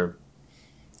teams and their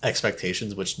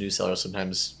expectations, which new sellers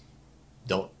sometimes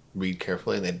don't read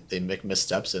carefully, and they make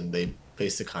missteps and they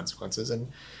face the consequences. And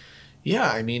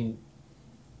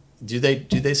do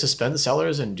they suspend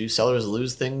sellers, and do sellers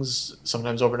lose things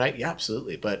sometimes overnight? Yeah,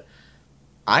 absolutely. But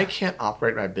I can't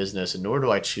operate my business, and nor do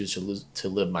I choose to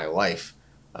live my life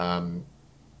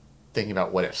thinking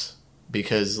about what ifs,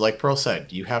 because like Pearl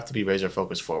said, you have to be razor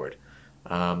focused forward.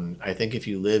 I think if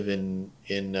you live in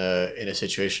a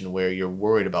situation where you're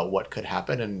worried about what could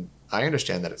happen, and I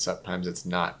understand that sometimes it's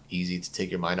not easy to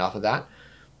take your mind off of that,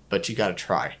 but you got to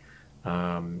try.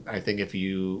 I think if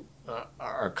you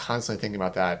are constantly thinking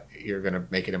about that, you're going to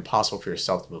make it impossible for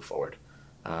yourself to move forward.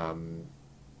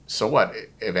 So what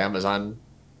if Amazon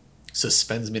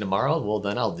suspends me tomorrow? Well,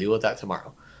 then I'll deal with that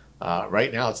tomorrow.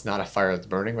 Right now, it's not a fire that's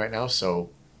burning right now, so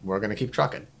we're going to keep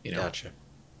trucking. Gotcha.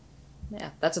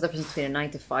 Yeah, that's the difference between a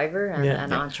 9-to-5er and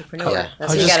an entrepreneur. Yeah.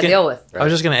 That's what you got to deal with. I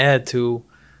was just going to add to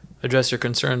address your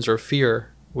concerns or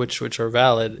fear, which are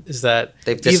valid, is that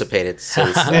they've dissipated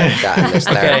since I've gotten this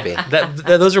therapy.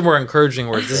 Those are more encouraging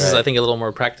words. This is, I think, a little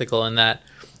more practical in that,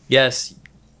 yes,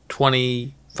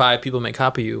 25 people may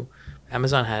copy you.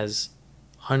 Amazon has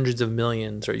hundreds of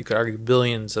millions, or you could argue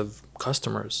billions of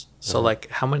customers. So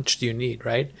how much do you need,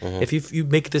 right? If you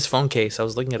make this phone case, I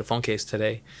was looking at a phone case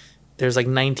today, there's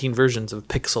 19 versions of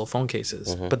Pixel phone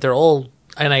cases, but they're all,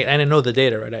 and I know the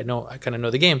data, right? I kind of know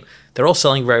the game. They're all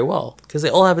selling very well because they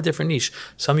all have a different niche.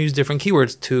 Some use different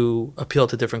keywords to appeal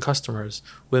to different customers,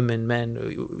 women, men,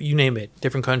 you name it,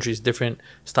 different countries, different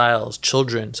styles,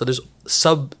 children. So there's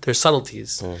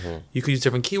subtleties. You could use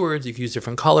different keywords, you could use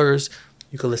different colors.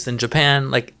 You could list in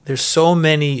Japan. There's so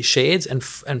many shades, and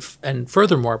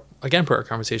furthermore, again, per our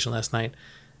conversation last night,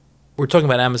 we're talking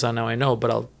about Amazon now, I know, but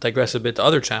I'll digress a bit to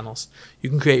other channels. You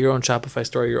can create your own Shopify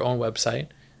store, your own website,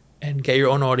 and get your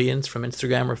own audience from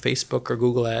Instagram or Facebook or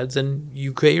Google Ads, and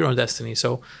you create your own destiny.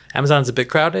 So Amazon's a bit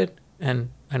crowded,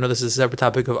 and I know this is a separate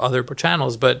topic of other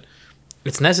channels, but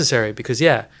it's necessary because,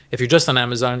 if you're just on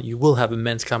Amazon, you will have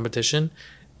immense competition,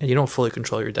 and you don't fully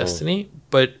control your destiny,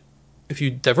 but if you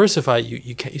diversify,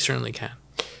 you certainly can.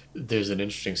 There's an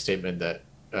interesting statement that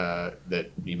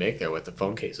you make there with the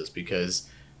phone cases, because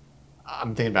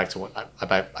I'm thinking back to when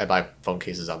I buy phone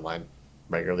cases online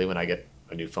regularly when I get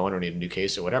a new phone or need a new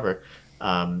case or whatever.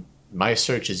 My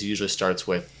search usually starts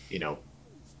with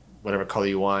whatever color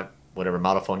you want, whatever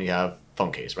model phone you have,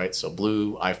 phone case, right? So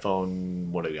blue,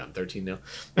 iPhone, what are we on, 13 now?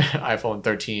 iPhone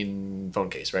 13 phone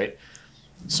case, right?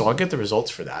 So I'll get the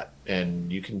results for that, and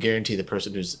you can guarantee the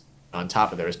person who's on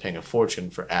top of there is paying a fortune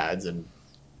for ads and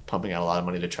pumping out a lot of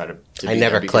money to try to I be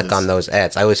never there click because on those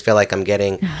ads. I always feel like I'm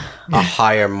getting a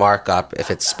higher markup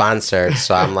if it's sponsored.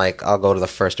 So I'm like, I'll go to the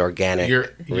first organic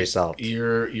result.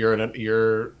 You're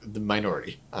the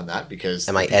minority on that because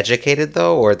Am I educated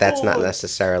though, or that's not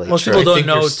necessarily Most true? people don't think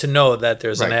know you're to know that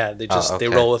there's an Right. ad. They just they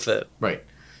okay. roll with it. Right.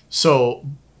 So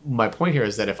my point here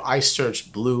is that if I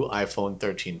search blue iPhone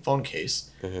 13 phone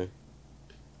case,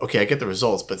 okay, I get the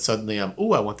results, but suddenly I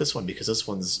want this one because this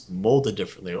one's molded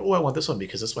differently, or I want this one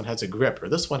because this one has a grip, or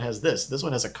this one has this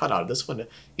one has a cutout, this one,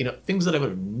 things that I would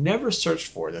have never searched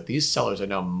for, that these sellers are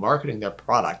now marketing their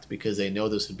product because they know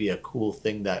this would be a cool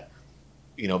thing that,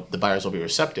 the buyers will be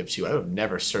receptive to. I would have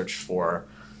never searched for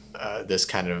this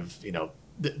kind of,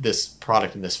 this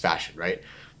product in this fashion, right?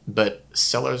 But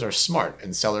sellers are smart,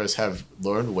 and sellers have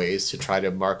learned ways to try to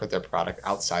market their product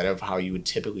outside of how you would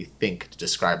typically think to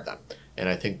describe them. And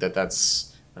I think that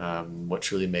that's what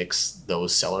truly makes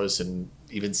those sellers, and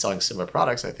even selling similar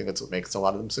products, I think that's what makes a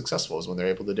lot of them successful, is when they're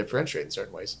able to differentiate in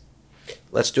certain ways.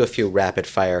 Let's do a few rapid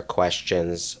fire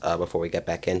questions before we get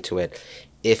back into it.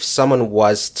 If someone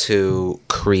was to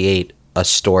create a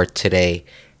store today,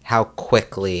 how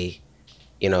quickly,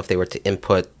 if they were to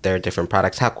input their different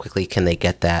products, how quickly can they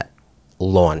get that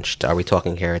launched? Are we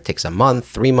talking here it takes a month,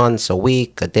 3 months, a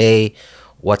week, a day?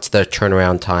 What's the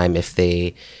turnaround time if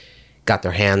they got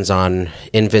their hands on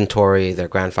inventory, their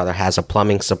grandfather has a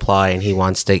plumbing supply and he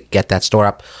wants to get that store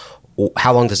up?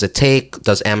 How long does it take?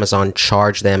 Does Amazon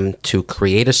charge them to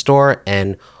create a store?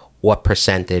 And what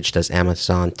percentage does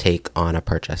Amazon take on a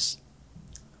purchase?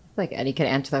 Like Eddie could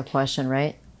answer that question,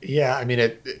 right? Yeah, I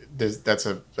mean, that's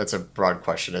a broad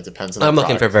question. It depends on the I'm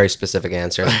looking for product. very specific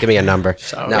answers. Give me a number.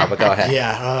 No, but go ahead.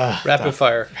 Yeah. Rapid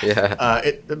fire. Yeah.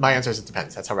 My answer is it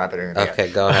depends. That's how rapid I'm going to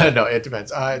Okay, go ahead. No, it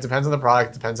depends. It depends on the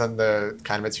product. It depends on the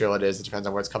kind of material it is. It depends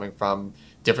on where it's coming from.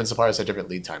 Different suppliers have different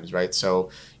lead times, right? So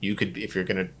you could, if you're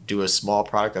going to do a small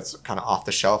product that's kind of off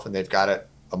the shelf and they've got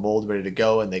a mold ready to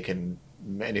go and they can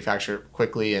manufacture it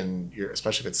quickly, and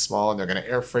especially if it's small and they're going to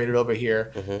air freight it over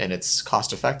here and it's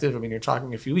cost effective, I mean, you're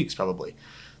talking a few weeks probably.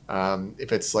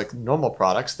 If it's like normal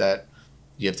products that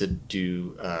you have to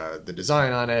do the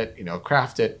design on it,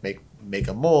 craft it, make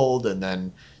a mold, and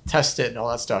then test it and all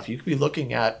that stuff, you could be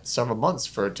looking at several months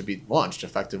for it to be launched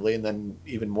effectively, and then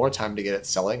even more time to get it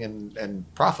selling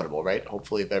and profitable, right?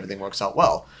 Hopefully, if everything works out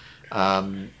well.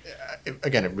 Again,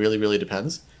 it really, really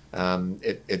depends.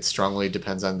 It strongly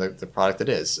depends on the product it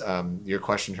is. Your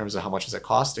question in terms of how much does it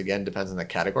cost, again, depends on the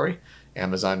category.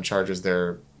 Amazon charges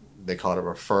they call it a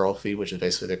referral fee, which is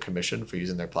basically their commission for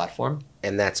using their platform.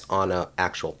 And that's on an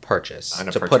actual purchase. On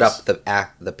a to purchase. put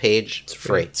up the page, it's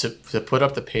free. To put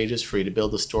up the page is free. To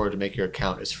build the store, to make your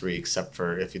account is free, except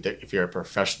for if you're a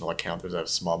professional account, there's a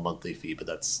small monthly fee, but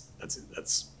that's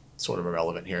sort of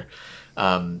irrelevant here.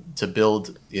 To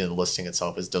build the listing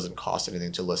itself doesn't cost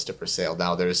anything to list it for sale.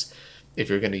 Now if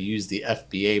you're going to use the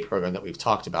FBA program that we've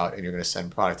talked about and you're going to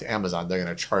send product to Amazon, they're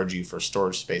going to charge you for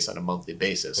storage space on a monthly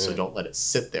basis. So don't let it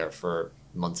sit there for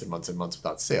months and months and months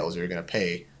without sales. You're going to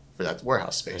pay for that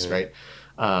warehouse space, right?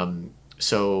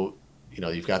 So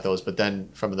you've got those, but then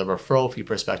from the referral fee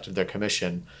perspective, their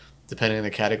commission, depending on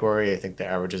the category, I think the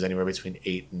average is anywhere between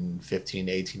 8 and 15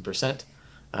 to 18%.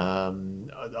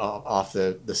 Off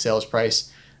the sales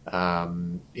price, but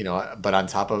on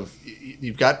top of,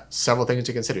 you've got several things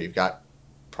to consider. You've got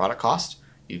product cost,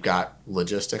 you've got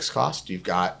logistics cost, you've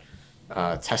got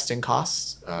testing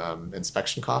costs,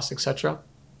 inspection costs, etc.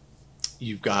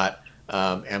 You've got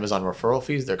Amazon referral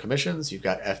fees, their commissions, you've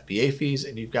got FBA fees,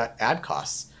 and you've got ad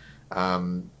costs.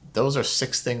 Those are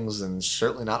 6 things, and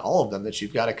certainly not all of them, that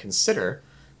you've got to consider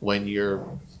when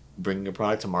you're bringing a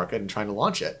product to market and trying to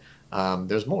launch it.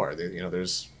 There's more.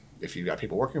 There's, if you've got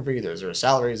people working for you, there's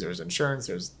salaries, there's insurance,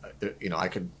 I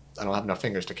don't have enough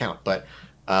fingers to count, but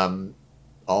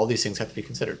all these things have to be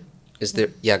considered. Is there?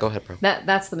 Yeah, go ahead, bro.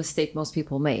 That's the mistake most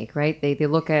people make, right? They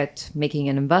look at making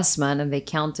an investment and they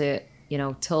count it,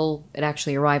 till it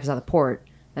actually arrives at the port,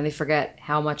 and they forget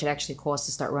how much it actually costs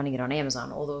to start running it on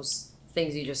Amazon. All those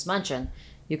things you just mentioned,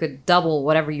 you could double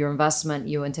whatever your investment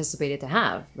you anticipated to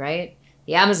have, right?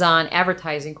 The Amazon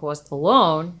advertising cost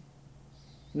alone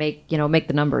make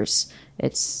the numbers.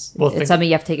 It's something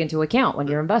you have to take into account when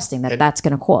you're investing, that's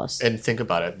going to cost. And think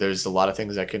about it. There's a lot of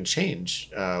things that can change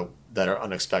that are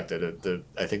unexpected.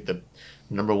 I think the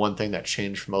number one thing that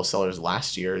changed for most sellers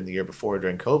last year and the year before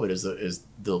during COVID is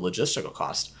the logistical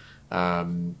cost.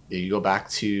 You go back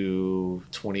to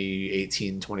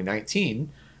 2018,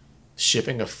 2019,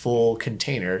 shipping a full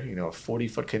container, a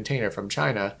 40-foot container from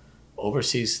China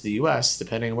overseas to the U.S.,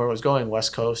 depending on where it was going,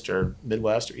 West Coast or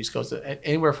Midwest or East Coast,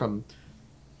 anywhere from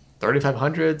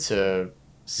 $3,500 to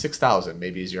 $6,000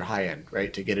 maybe is your high end,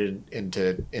 right? To get it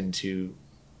into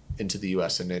the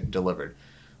U.S. and it delivered.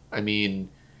 I mean,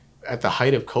 at the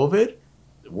height of COVID,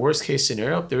 worst case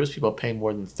scenario, there was people paying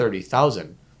more than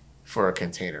 $30,000 for a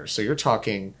container. So you're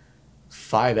talking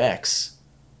 5x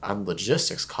on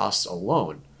logistics costs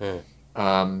alone.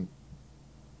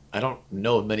 I don't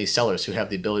know of many sellers who have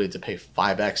the ability to pay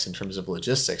 5x in terms of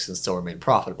logistics and still remain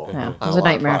profitable. Yeah, on it was a lot of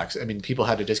nightmare. products. I mean, people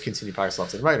had to discontinue products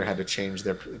left and right, or had to change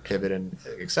their pivot and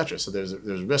et cetera. So there's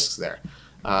risks there.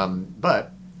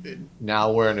 But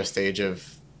now we're in a stage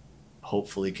of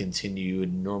hopefully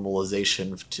continued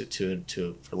normalization,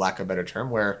 to for lack of a better term,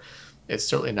 where it's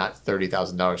certainly not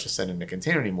 $30,000 to send in a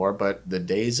container anymore. But the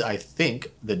days of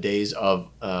 $3,000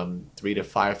 to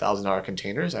 $5,000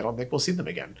 containers, I don't think we'll see them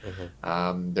again.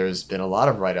 There's been a lot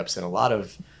of write-ups and a lot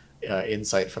of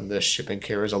insight from the shipping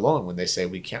carriers alone when they say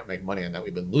we can't make money on that.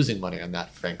 We've been losing money on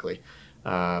that, frankly.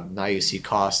 Now you see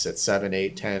costs at 7,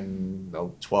 8, 10,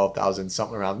 12,000,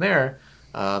 something around there,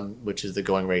 which is the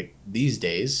going rate these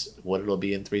days. What it'll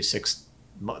be in 6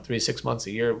 months,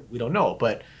 a year, we don't know.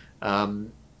 But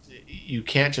you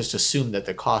can't just assume that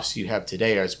the costs you have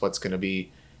today is what's going to be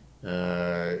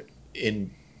what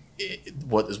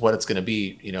it's going to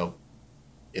be,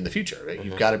 in the future. Right?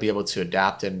 You've got to be able to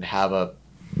adapt and have a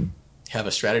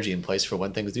strategy in place for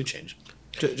when things do change.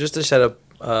 Just to shed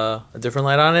a different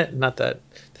light on it, not that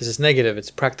this is negative,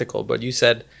 it's practical, but you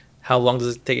said, how long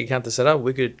does it take an account to set up?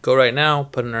 We could go right now,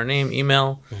 put in our name,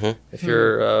 email. If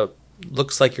you're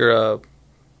looks like you're a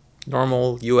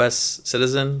normal U.S.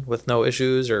 citizen with no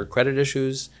issues or credit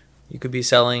issues, you could be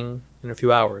selling in a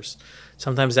few hours.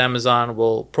 Sometimes Amazon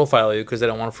will profile you because they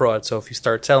don't want fraud. So if you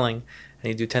start selling and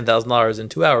you do $10,000 in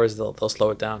 2 hours, they'll slow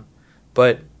it down.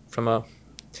 But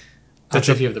That's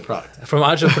if you have the product. From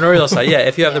entrepreneurial side, yeah,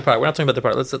 if you have the product, we're not talking about the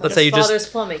product. Let's say you just father's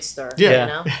plumbing store.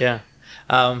 Yeah. Yeah.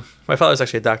 My father's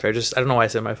actually a doctor. I don't know why I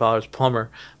said my father's plumber,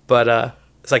 but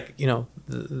it's like,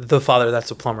 the father that's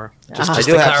a plumber. I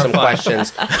do have some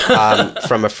questions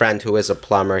from a friend who is a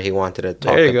plumber. He wanted to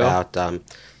talk about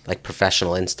like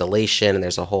professional installation, and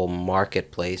there's a whole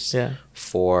marketplace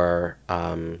for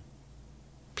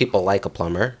people like a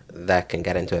plumber that can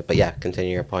get into it. But yeah,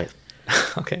 continue your point.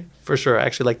 Okay, for sure. I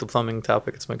actually like the plumbing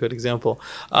topic. It's my good example.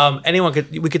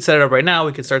 We could set it up right now.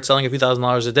 We could start selling a few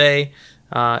 $1,000s a day.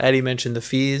 Eddie mentioned the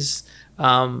fees.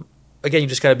 Again, you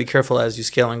just got to be careful as you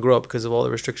scale and grow because of all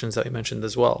the restrictions that we mentioned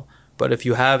as well. But if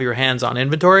you have your hands on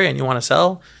inventory and you want to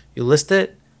sell, you list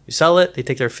it, you sell it, they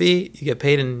take their fee, you get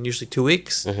paid in usually 2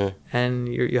 weeks,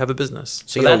 and you have a business.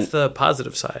 So that's the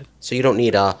positive side. So you don't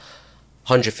need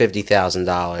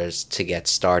 $150,000 to get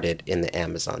started in the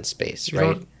Amazon space,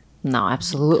 right? No,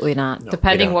 absolutely not. No,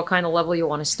 Depending what kind of level you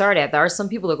want to start at. There are some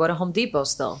people that go to Home Depot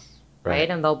still, right?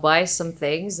 And they'll buy some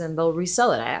things and they'll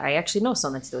resell it. I actually know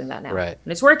someone that's doing that now. Right.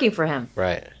 And it's working for him.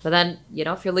 Right. But then,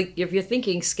 if you're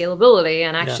thinking scalability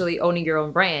and actually owning your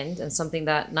own brand and something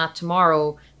that not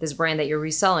tomorrow this brand that you're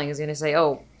reselling is going to say,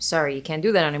 oh, sorry, you can't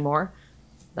do that anymore,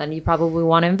 then you probably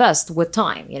want to invest with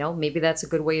time. Maybe that's a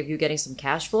good way of you getting some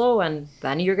cash flow and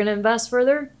then you're going to invest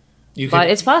further. But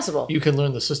it's possible. You can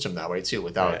learn the system that way too,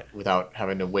 without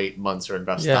having to wait months or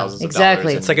invest thousands of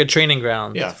exactly. dollars. It's like a training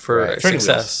ground for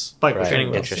success.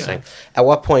 Training wheels. Interesting. At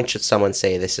what point should someone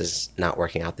say, this is not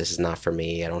working out, this is not for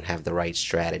me, I don't have the right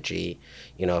strategy?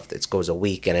 If it goes a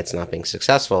week and it's not being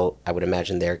successful, I would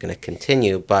imagine they're going to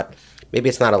continue, but maybe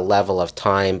it's not a level of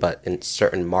time, but in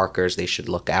certain markers they should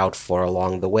look out for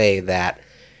along the way that,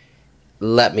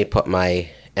 let me put my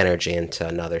energy into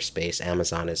another space.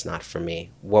 Amazon is not for me.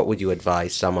 What would you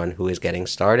advise someone who is getting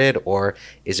started, or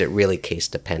is it really case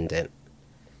dependent?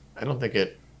 I don't think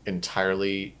it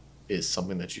entirely is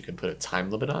something that you can put a time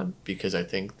limit on, because I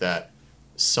think that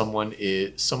someone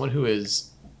who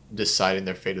is deciding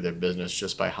their fate of their business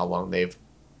just by how long they've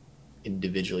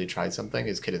individually tried something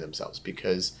is kidding themselves,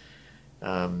 because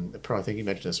I think you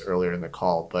mentioned this earlier in the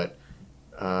call, but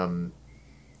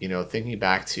thinking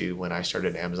back to when I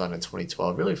started Amazon in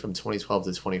 2012, really from 2012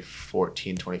 to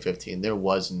 2014, 2015, there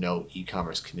was no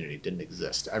e-commerce community. It didn't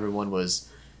exist. Everyone was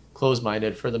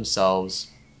closed-minded for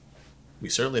themselves. We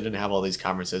certainly didn't have all these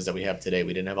conferences that we have today.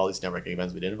 We didn't have all these networking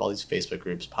events. We didn't have all these Facebook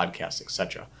groups, podcasts,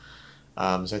 etc.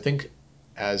 So I think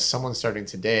as someone starting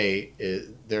today,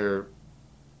 they're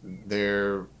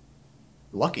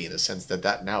lucky in the sense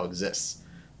that now exists.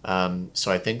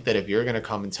 So I think that if you're going to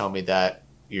come and tell me that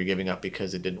you're giving up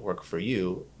because it didn't work for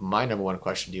you, my number one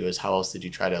question to you is, how else did you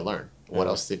try to learn? Who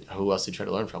else did you try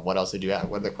to learn from? What else did you ask?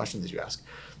 What other questions did you ask?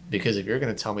 Because if you're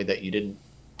going to tell me that you didn't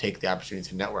take the opportunity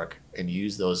to network and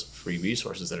use those free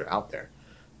resources that are out there,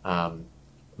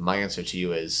 my answer to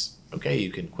you is, okay,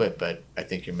 you can quit, but I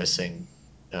think you're missing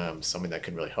something that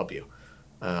can really help you.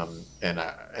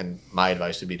 And my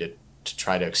advice would be to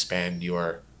try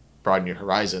to broaden your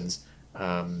horizons,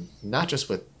 not just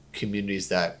with communities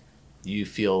that you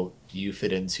feel you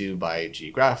fit into by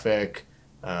geographic,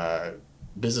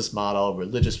 business model,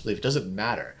 religious belief. It doesn't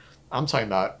matter. I'm talking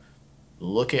about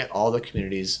look at all the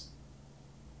communities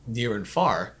near and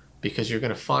far, because you're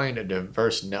going to find a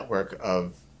diverse network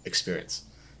of experience.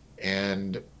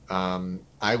 And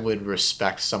I would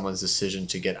respect someone's decision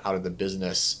to get out of the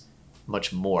business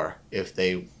much more if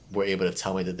they were able to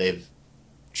tell me that they've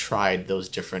tried those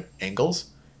different angles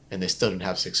and they still didn't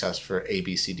have success for A,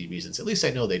 B, C, D reasons. At least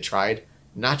I know they tried,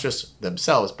 not just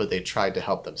themselves, but they tried to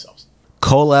help themselves.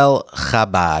 Kollel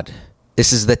Chabad.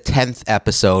 This is the 10th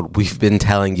episode we've been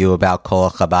telling you about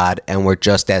Kollel Chabad, and we're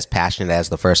just as passionate as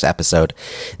the first episode.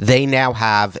 They now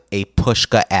have a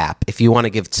Pushka app if you want to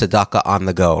give tzedakah on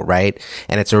the go, right?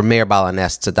 And it's a Rameir Baal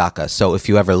HaNes tzedakah. So if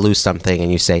you ever lose something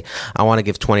and you say, I want to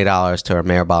give $20 to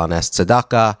Rameir Baal HaNes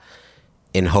tzedakah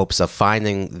in hopes of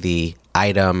finding the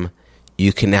item,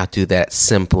 you can now do that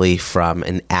simply from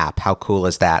an app. How cool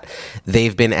is that?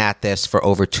 They've been at this for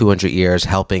over 200 years,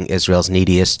 helping Israel's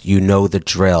neediest. You know the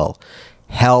drill.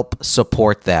 Help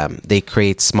support them. They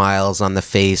create smiles on the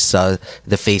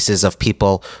faces of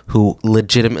people who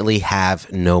legitimately have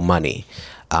no money.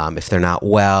 If they're not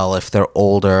well, if they're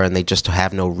older and they just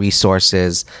have no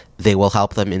resources, they will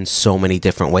help them in so many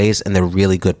different ways, and they're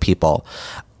really good people.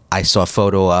 I saw a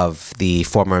photo of the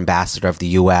former ambassador of the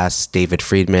U.S., David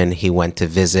Friedman. He went to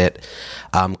visit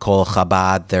Kollel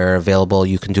Chabad. They're available.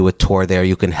 You can do a tour there.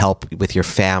 You can help with your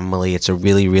family. It's a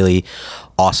really, really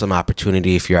awesome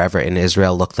opportunity. If you're ever in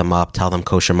Israel, look them up. Tell them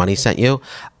Kosher Money sent you.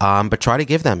 But try to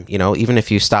give them, even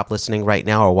if you stop listening right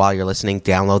now or while you're listening,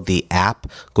 download the app.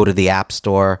 Go to the App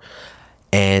Store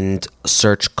and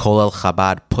search Kollel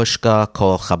Chabad Pushka,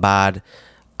 Kollel Chabad.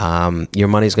 Your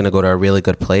money's going to go to a really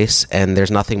good place, and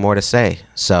there's nothing more to say.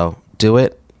 So do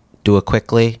it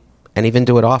quickly, and even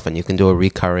do it often. You can do a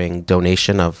recurring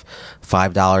donation of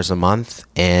 $5 a month,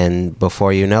 and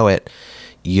before you know it,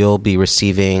 you'll be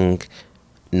receiving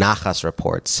nachas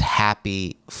reports,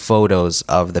 happy photos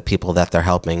of the people that they're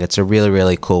helping. It's a really,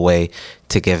 really cool way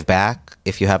to give back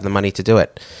if you have the money to do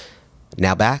it.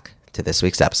 Now back to this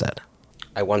week's episode.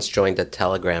 I once joined a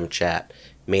Telegram chat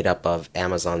made up of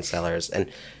Amazon sellers, and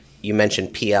you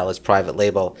mentioned PL as private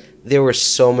label. There were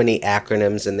so many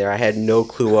acronyms in there. I had no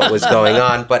clue what was going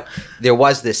on, but there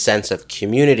was this sense of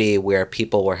community where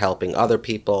people were helping other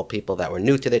people that were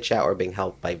new to the chat were being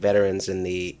helped by veterans in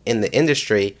the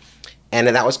industry, and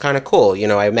that was kind of cool.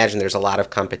 I imagine there's a lot of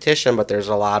competition, but there's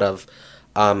a lot of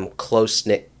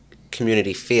close-knit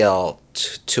community feel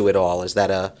to it all. Is that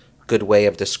a good way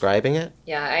of describing it?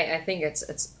 Yeah, I think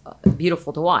it's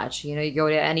beautiful to watch. You go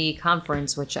to any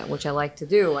conference, which I like to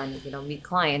do, and meet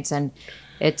clients, and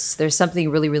there's something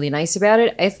really, really nice about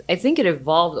it. I think it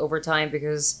evolved over time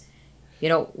because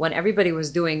when everybody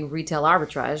was doing retail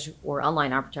arbitrage or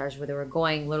online arbitrage, where they were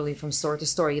going literally from store to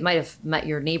store, you might have met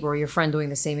your neighbor or your friend doing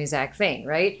the same exact thing,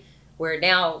 right? Where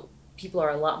now people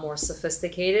are a lot more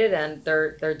sophisticated and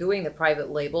they're doing the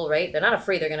private label, right? They're not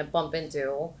afraid they're going to bump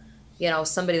into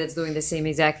somebody that's doing the same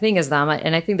exact thing as them.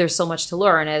 And I think there's so much to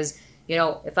learn as,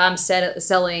 if I'm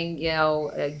selling,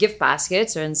 gift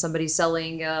baskets and somebody's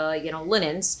selling,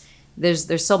 linens,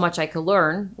 there's so much I could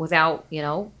learn without,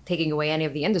 taking away any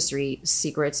of the industry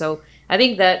secrets. So I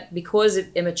think that because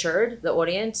it immatured the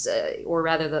audience, or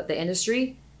rather the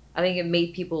industry, I think it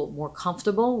made people more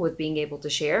comfortable with being able to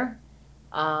share.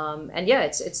 And yeah,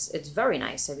 it's very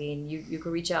nice. I mean, you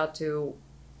could reach out to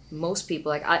most people.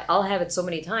 Like I'll have it so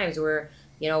many times where,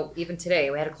 even today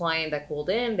we had a client that called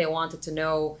in. They wanted to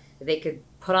know if they could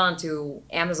put onto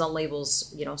Amazon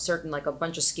labels, certain, like a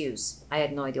bunch of SKUs. I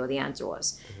had no idea what the answer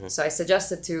was. Mm-hmm. So I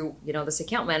suggested to, this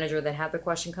account manager that had the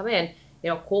question come in,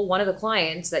 call one of the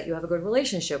clients that you have a good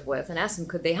relationship with and ask them,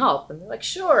 could they help? And they're like,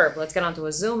 sure, let's get onto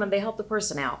a Zoom, and they help the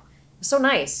person out. It's so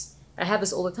nice. I have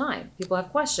this all the time. People have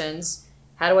questions.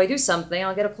 How do I do something?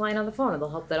 I'll get a client on the phone and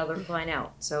they'll help that other client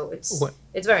out. So it's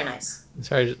very nice.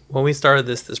 Sorry, when we started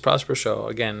this Prosper show,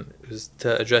 again, it was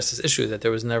to address this issue that there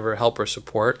was never help or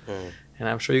support. And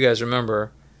I'm sure you guys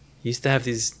remember, you used to have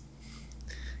these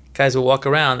guys who walk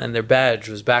around and their badge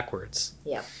was backwards.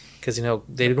 Yeah. Because,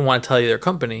 they didn't want to tell you their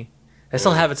company. I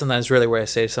still have it sometimes really where I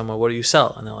say to someone, what do you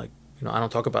sell? And they're like, I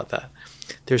don't talk about that.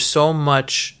 There's so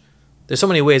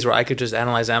many ways where I could just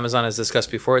analyze Amazon as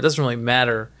discussed before. It doesn't really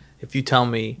matter if you tell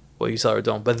me what you sell or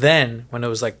don't. But then when it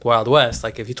was like Wild West,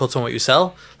 like if you told someone what you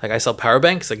sell, like I sell power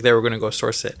banks, like they were going to go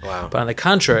source it. Wow. But on the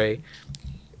contrary,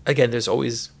 again, there's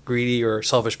always greedy or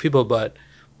selfish people. But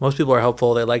Most people are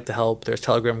helpful. They like to help. There's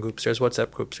Telegram groups, there's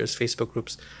WhatsApp groups, there's Facebook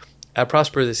groups. At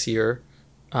Prosper this year,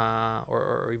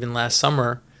 or even last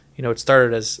summer, it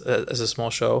started as a small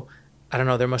show. I don't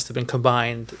know, there must have been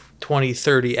combined 20,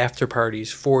 30 after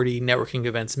parties, 40 networking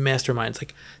events, masterminds,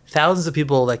 like thousands of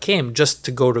people that came just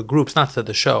to go to groups, not to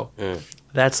the show.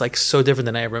 That's like so different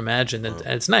than I ever imagined. And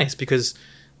it's nice because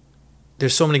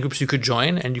there's so many groups you could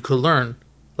join and you could learn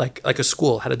like a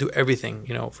school how to do everything,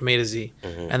 from A to Z.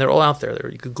 And they're all out there.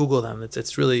 You could Google them.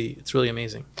 It's really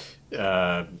amazing.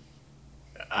 I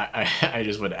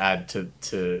just would add to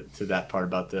that part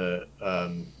about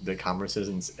the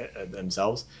conferences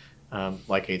themselves.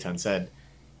 Like Eitan said,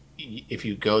 if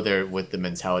you go there with the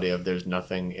mentality of there's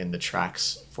nothing in the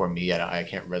tracks for me, I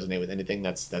can't resonate with anything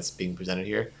that's being presented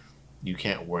here, you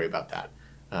can't worry about that.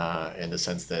 In the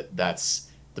sense that that's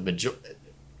the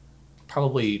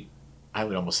probably, I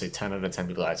would almost say 10 out of 10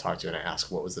 people that I talk to and I ask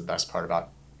what was the best part about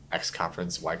X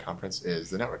conference, Y conference, is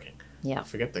the networking. Yeah.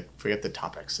 Forget the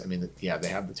topics. I mean, they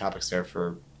have the topics there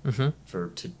to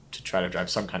try to drive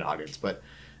some kind of audience, but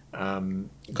you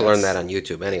can learn that on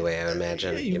YouTube anyway. I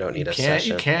imagine you don't need a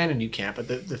session. You can and you can't, but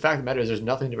the fact of the matter is, there's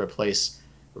nothing to replace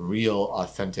real,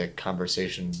 authentic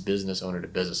conversation, business owner to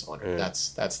business owner.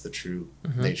 That's the true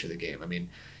nature of the game. I mean,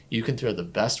 you can throw the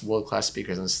best world class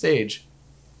speakers on stage,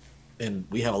 and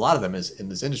we have a lot of them in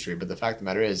this industry. But the fact of the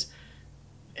matter is,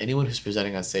 anyone who's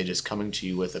presenting on stage is coming to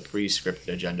you with a pre-scripted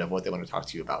agenda of what they want to talk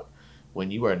to you about.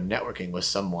 When you are networking with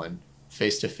someone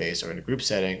face to face or in a group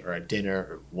setting or a dinner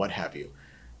or what have you,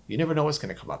 you never know what's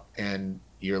going to come up, and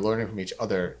you're learning from each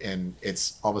other, and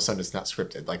it's all of a sudden it's not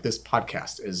scripted. Like this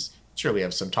podcast is, sure, we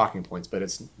have some talking points, but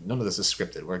none of this is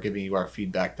scripted. We're giving you our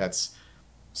feedback that's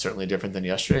certainly different than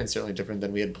yesterday and certainly different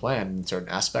than we had planned in certain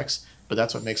aspects, but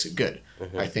that's what makes it good.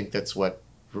 I think that's what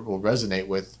will resonate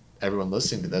with everyone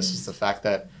listening to this, is the fact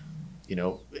that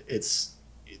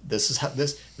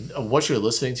what you're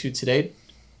listening to today,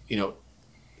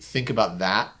 think about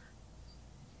that,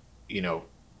 100x,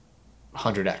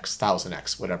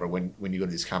 1000x, whatever, when you go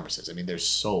to these conferences. I mean, there's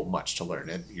so much to learn,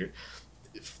 and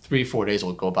 3-4 days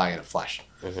will go by in a flash.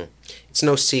 It's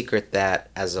no secret that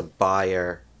as a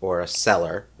buyer, or a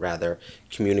seller rather,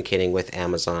 communicating with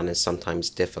Amazon is sometimes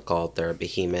difficult. They're a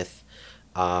behemoth.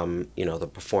 The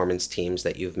performance teams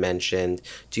that you've mentioned.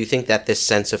 Do you think that this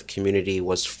sense of community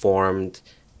was formed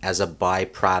as a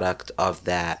byproduct of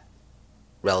that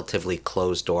relatively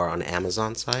closed door on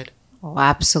Amazon side? Oh,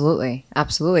 absolutely.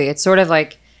 Absolutely. It's sort of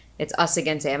like it's us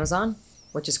against Amazon,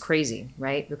 which is crazy,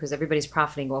 right? Because everybody's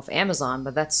profiting off Amazon,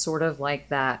 but that's sort of like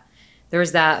that.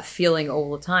 There's that feeling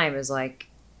all the time is like,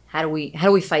 how do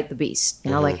we fight the beast?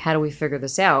 Like, how do we figure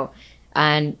this out?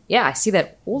 And yeah, I see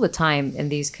that all the time in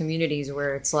these communities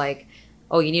where it's like,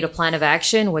 oh, you need a plan of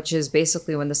action, which is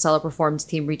basically when the seller performance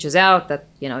team reaches out that,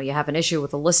 you have an issue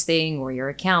with a listing or your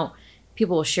account.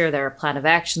 People will share their plan of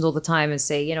actions all the time and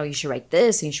say, you should write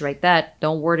this and you should write that.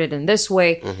 Don't word it in this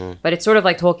way. But it's sort of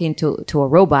like talking to a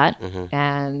robot.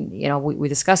 And, we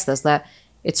discussed this, that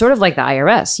it's sort of like the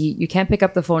IRS. You can't pick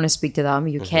up the phone and speak to them.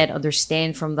 You can't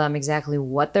understand from them exactly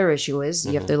what their issue is.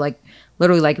 You have to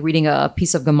literally like reading a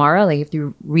piece of Gemara. Like you have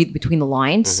to read between the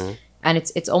lines. And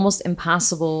it's almost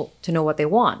impossible to know what they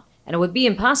want. And it would be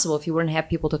impossible if you wouldn't have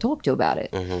people to talk to about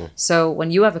it. So when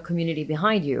you have a community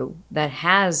behind you that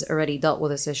has already dealt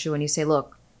with this issue and you say,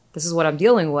 look, this is what I'm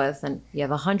dealing with, and you have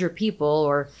 100 people,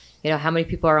 or how many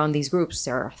people are on these groups?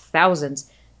 There are thousands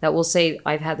that will say,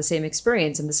 I've had the same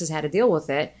experience and this is how to deal with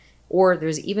it. Or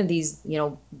there's even these,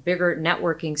 bigger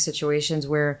networking situations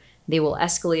where they will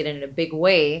escalate it in a big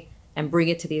way and bring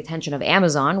it to the attention of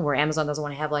Amazon, where Amazon doesn't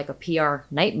want to have like a PR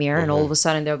nightmare. And all of a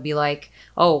sudden they'll be like,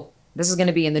 oh, this is going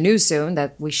to be in the news soon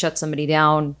that we shut somebody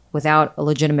down without a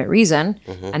legitimate reason.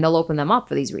 And they'll open them up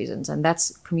for these reasons. And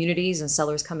that's communities and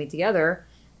sellers coming together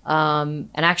and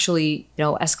actually,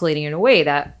 escalating in a way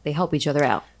that they help each other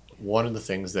out. One of the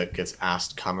things that gets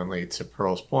asked commonly, to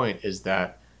Pearl's point, is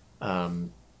that,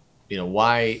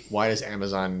 why does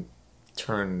Amazon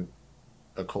turn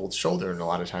a cold shoulder in a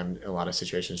lot of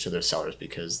situations to their sellers?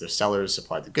 Because their sellers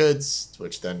supply the goods,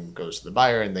 which then goes to the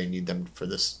buyer, and they need them for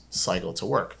this cycle to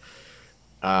work.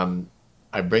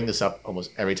 I bring this up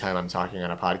almost every time I'm talking on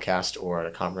a podcast or at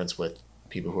a conference with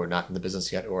people who are not in the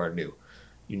business yet or are new.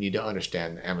 You need to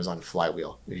understand the Amazon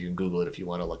flywheel. You can Google it if you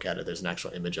want to look at it. There's an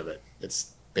actual image of it.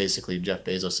 It's basically Jeff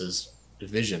Bezos's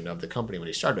vision of the company when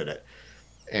he started it.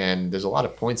 And there's a lot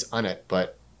of points on it,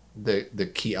 but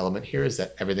the key element here is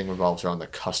that everything revolves around the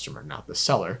customer, not the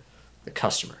seller, the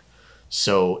customer.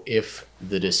 So if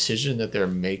the decision that they're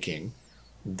making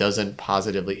doesn't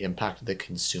positively impact the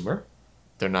consumer,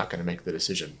 they're not going to make the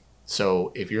decision.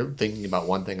 So if you're thinking about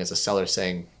one thing as a seller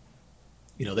saying,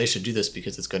 they should do this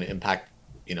because it's going to impact,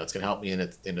 it's going to help me and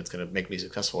it's going to make me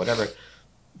successful, whatever.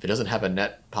 If it doesn't have a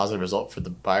net positive result for the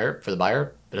buyer,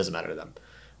 it doesn't matter to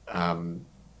them.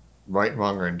 Right,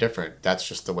 wrong, or indifferent, that's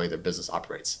just the way their business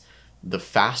operates. The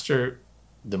faster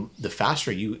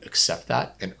you accept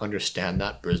that and understand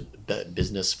that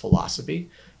business philosophy,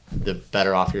 the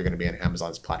better off you're going to be on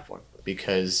Amazon's platform.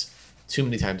 Because too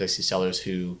many times I see sellers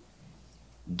who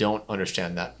don't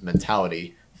understand that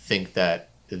mentality, think that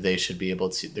they should be able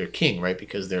to, they're king, right?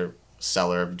 Because they're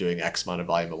seller doing X amount of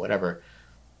volume or whatever.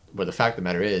 But the fact of the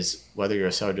matter is, whether you're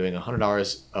a seller doing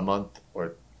 $100 a month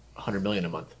or $100 million a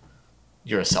month,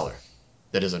 you're a seller.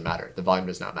 That doesn't matter. The volume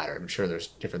does not matter. I'm sure there's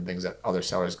different things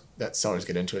that sellers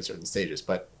get into at certain stages,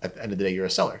 but at the end of the day, you're a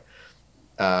seller.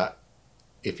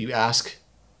 If you ask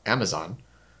Amazon,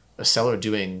 a seller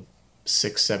doing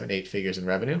 6, 7, 8 figures in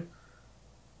revenue,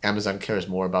 Amazon cares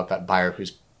more about that buyer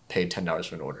who's paid $10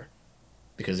 for an order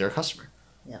because they're a customer.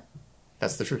 Yeah,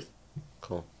 that's the truth.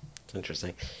 Cool. It's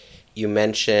interesting. You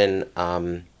mentioned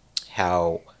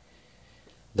how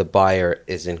the buyer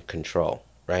is in control,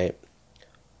 right?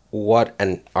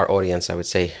 And our audience, I would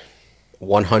say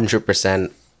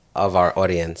 100% of our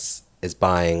audience is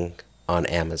buying on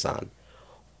Amazon.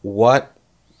 What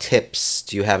tips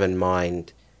do you have in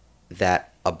mind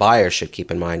that a buyer should keep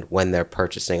in mind when they're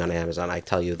purchasing on Amazon? I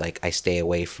tell you, I stay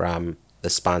away from the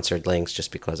sponsored links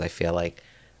just because I feel like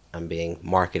I'm being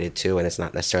marketed to and it's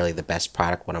not necessarily the best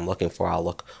product what I'm looking for. I'll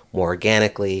look more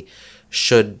organically.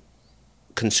 Should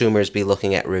consumers be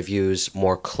looking at reviews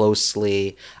more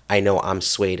closely? I know I'm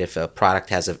swayed. If a product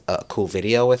has a cool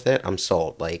video with it, I'm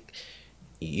sold.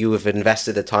 You have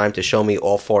invested the time to show me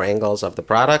all 4 angles of the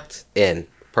product,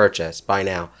 purchase, buy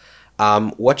now.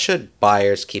 What should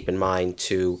buyers keep in mind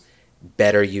to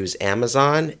better use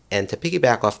Amazon? And to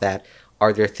piggyback off that,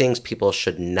 are there things people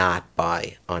should not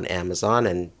buy on Amazon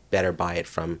and better buy it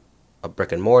from a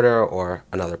brick and mortar or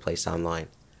another place online?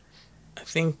 I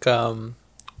think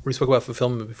we spoke about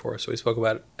fulfillment before. So we spoke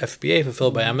about FBA,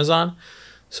 fulfilled by Amazon.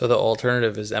 So the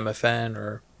alternative is MFN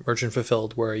or merchant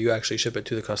fulfilled, where you actually ship it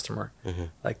to the customer.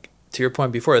 Mm-hmm. To your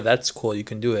point before, that's cool. You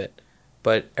can do it.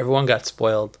 But everyone got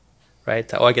spoiled,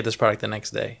 right? I get this product the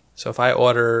next day. So if I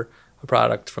order a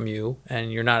product from you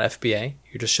and you're not FBA,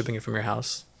 you're just shipping it from your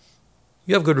house,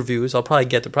 you have good reviews, I'll probably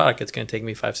get the product. It's going to take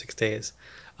me 5-6 days.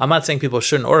 I'm not saying people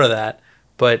shouldn't order that,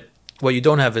 but what you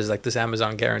don't have is this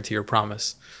Amazon guarantee or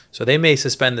promise. So they may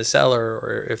suspend the seller,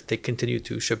 or if they continue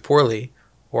to ship poorly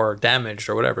or damaged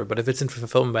or whatever. But if it's in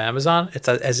fulfillment by Amazon, it's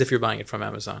as if you're buying it from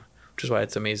Amazon, which is why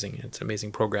it's amazing. It's an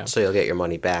amazing program. So you'll get your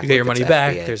money back. You get your money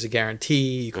back. FBA. There's a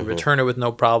guarantee. You can return it with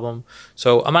no problem.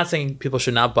 So I'm not saying people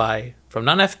should not buy from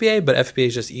non-FBA, but FBA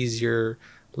is just easier,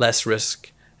 less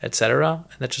risk, etc.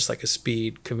 And that's just a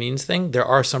speed, convenience thing. There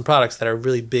are some products that are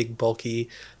really big, bulky,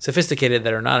 sophisticated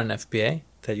that are not an FBA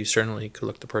that you certainly could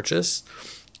look to purchase.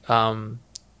 Then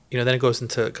it goes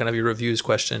into kind of your reviews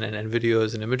question and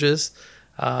videos and images.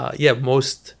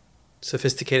 Most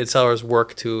sophisticated sellers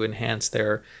work to enhance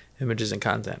their images and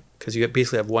content because you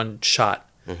basically have one shot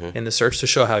in the search to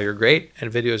show how you're great,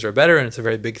 and videos are better, and it's a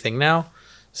very big thing now.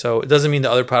 So it doesn't mean the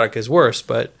other product is worse,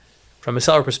 but from a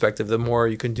seller perspective, the more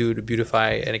you can do to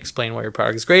beautify and explain why your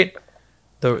product is great,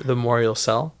 the more you'll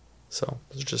sell. So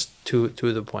those are just two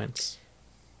of the points.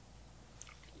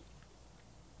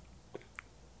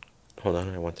 Hold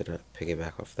on, I wanted to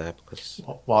piggyback off that because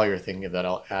while you're thinking of that,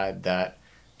 I'll add that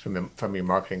from your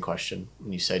marketing question,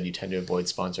 when you said you tend to avoid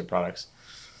sponsored products,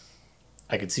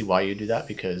 I could see why you do that,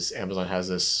 because Amazon has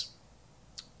this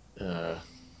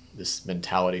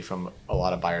mentality from a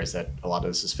lot of buyers that a lot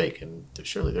of this is fake, and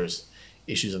surely there's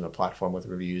issues on the platform with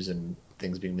reviews and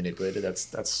things being manipulated.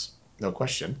 That's no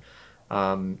question.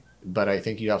 But I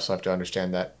think you also have to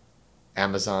understand that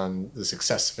the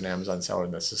success of an Amazon seller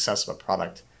and the success of a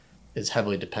product is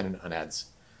heavily dependent on ads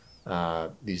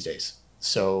these days.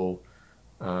 So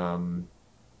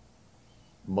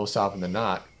most often than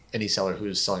not, any seller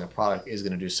who's selling a product is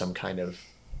going to do some kind of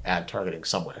ad targeting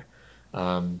somewhere.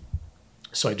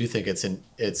 So I do think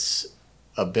it's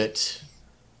a bit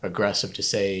aggressive to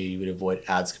say you would avoid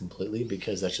ads completely,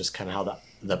 because that's just kind of how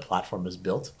the platform is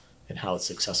built and how it's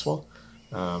successful.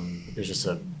 There's just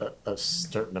a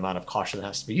certain amount of caution that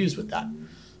has to be used with that.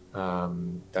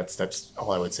 That's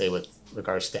all I would say with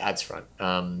regards to the ads front.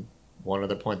 One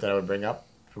other point that I would bring up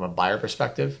from a buyer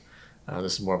perspective,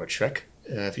 this is more of a trick.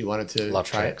 If you wanted to try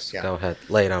tricks. it, yeah. Go ahead,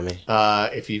 lay it on me.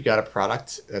 If you've got a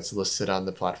product that's listed on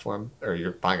the platform, or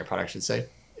you're buying a product, I should say,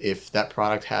 if that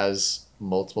product has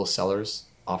multiple sellers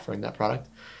offering that product,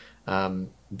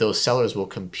 those sellers will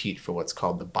compete for what's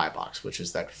called the buy box, which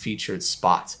is that featured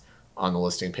spot on the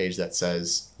listing page that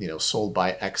says, sold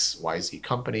by XYZ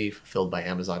company, fulfilled by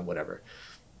Amazon, whatever.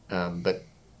 But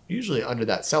usually under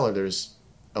that seller, there's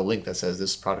a link that says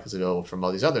this product is available from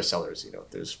all these other sellers.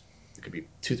 It could be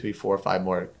 2, 3, 4, 5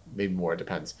 more, maybe more, it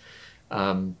depends.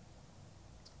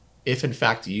 If in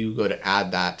fact you go to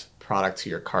add that product to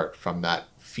your cart from that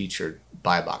featured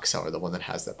buy box seller, the one that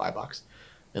has that buy box,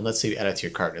 and let's say you add it to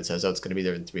your cart and it says, oh, it's going to be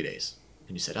there in 3 days.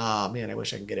 And you said, oh man, I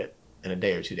wish I could get it in a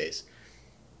day or 2 days.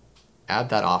 Add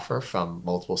that offer from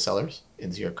multiple sellers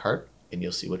into your cart and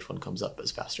you'll see which one comes up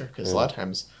as faster. Because a lot of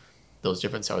times those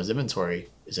different sellers' inventory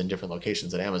is in different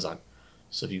locations at Amazon.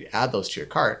 So if you add those to your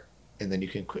cart and then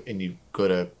you go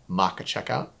to mock a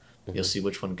checkout, you'll see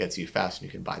which one gets you fast and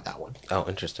you can buy that one. Oh,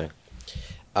 interesting.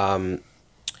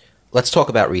 Let's talk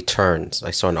about returns.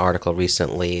 I saw an article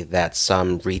recently that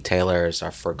some retailers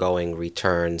are foregoing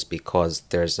returns because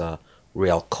there's a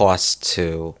real cost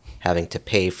to having to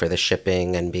pay for the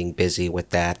shipping and being busy with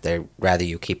that. They'd rather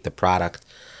you keep the product.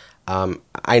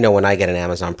 I know when I get an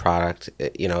Amazon product,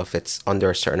 if it's under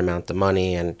a certain amount of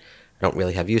money and I don't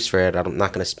really have use for it, I'm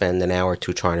not going to spend an hour or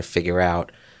two trying to figure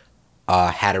out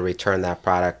how to return that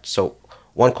product. So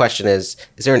one question is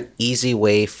there an easy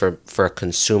way for a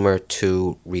consumer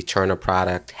to return a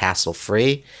product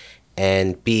hassle-free?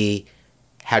 And B,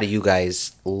 how do you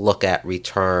guys look at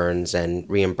returns and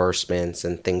reimbursements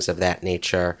and things of that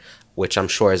nature, which I'm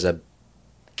sure is a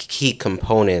key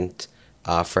component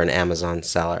for an Amazon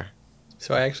seller?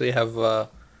 So I actually have a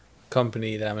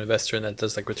company that I'm an investor in that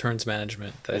does like returns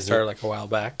management that I started like a while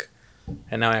back.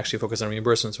 And now I actually focus on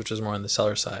reimbursements, which is more on the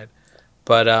seller side.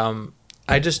 But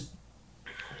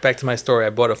back to my story, I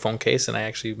bought a phone case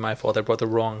and my fault, I bought the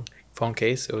wrong phone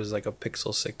case. It was like a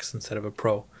Pixel 6 instead of a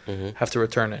Pro. Have to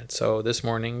return it. So this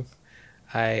morning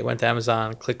I went to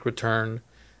Amazon, clicked return.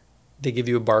 They give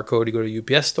you a barcode. You go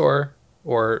to a UPS store,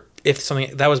 or if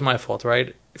something, that was my fault,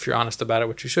 right? If you're honest about it,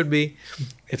 which you should be.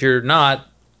 If you're not,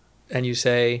 and you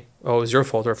say, oh, it was your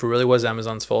fault, or if it really was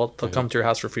Amazon's fault, they'll come to your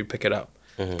house for free, pick it up.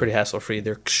 Pretty hassle-free.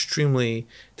 They're extremely,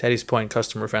 to Eddie's point,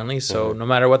 customer-friendly. So no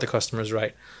matter what the customer's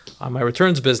right. On my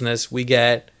returns business, we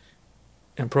get,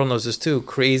 and Pearl knows this too,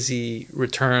 crazy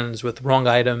returns with wrong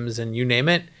items and you name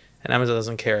it, and Amazon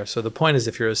doesn't care. So the point is,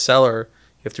 if you're a seller,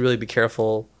 you have to really be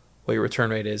careful what your return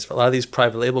rate is. For a lot of these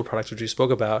private label products, which we spoke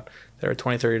about, that are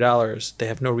 $20, $30, they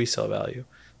have no resale value.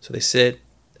 So they sit,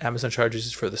 Amazon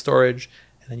charges for the storage,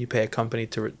 and then you pay a company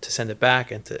to send it back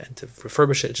and to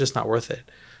refurbish it. It's just not worth it.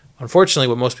 Unfortunately,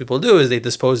 what most people do is they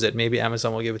dispose it. Maybe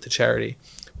Amazon will give it to charity.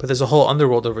 But there's a whole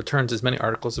underworld of returns. There's many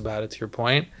articles about it, to your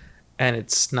point, and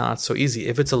it's not so easy.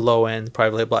 If it's a low-end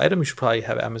private label item, you should probably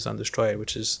have Amazon destroy it,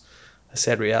 which is a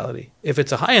sad reality. If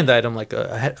it's a high-end item like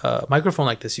a microphone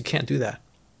like this, you can't do that.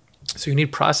 So you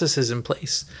need processes in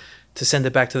place to send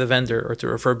it back to the vendor or to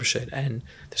refurbish it. And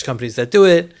there's companies that do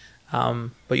it.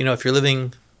 But if you're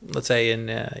living, let's say in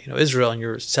Israel, and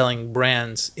you're selling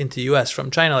brands into US from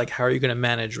China, like how are you going to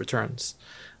manage returns?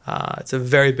 It's a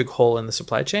very big hole in the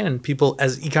supply chain. And people,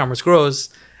 as e-commerce grows,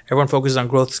 everyone focuses on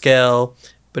growth scale,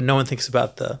 but no one thinks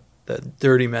about the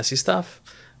dirty, messy stuff.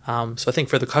 So I think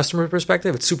for the customer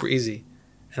perspective, it's super easy.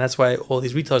 And that's why all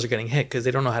these retailers are getting hit, because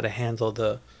they don't know how to handle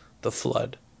the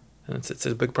flood. And it's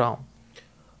a big problem.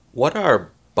 What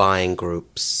are buying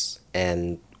groups,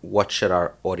 and what should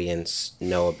our audience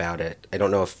know about it? I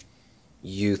don't know if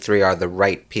you three are the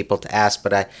right people to ask,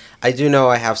 but I do know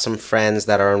I have some friends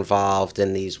that are involved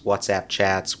in these WhatsApp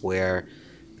chats where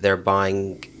they're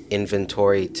buying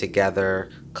inventory together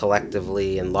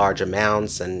collectively in large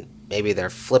amounts, and maybe they're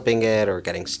flipping it or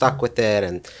getting stuck with it,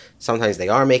 and sometimes they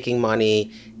are making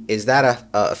money. Is that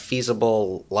a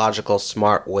feasible, logical,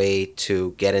 smart way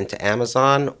to get into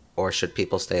Amazon, or should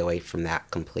people stay away from that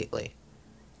completely?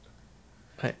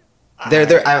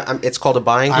 It's called a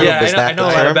buying group. Yeah, Is I know a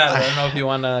lot term? about it. I don't know if you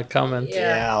want to comment.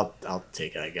 Yeah, I'll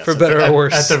take it, I guess. For better or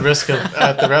worse. At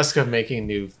the risk of making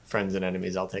new friends and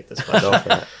enemies, I'll take this question. Go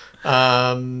for it.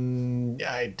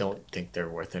 I don't think they're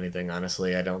worth anything,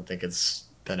 honestly. I don't think it's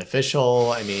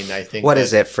beneficial. I mean, I think... What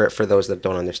is it for those that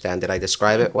don't understand? Did I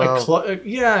describe it well?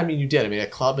 Yeah, I mean, you did. I mean, a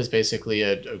club is basically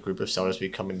a group of sellers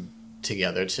becoming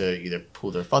together to either pool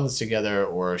their funds together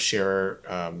or share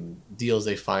deals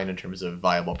they find in terms of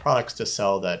viable products to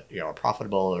sell that are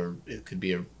profitable, or it could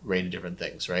be a range of different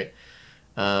things, right?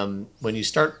 When you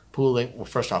start pooling, well,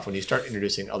 first off, when you start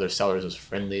introducing other sellers as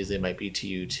friendly as they might be to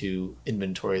you to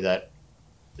inventory that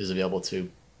is available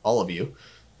to all of you,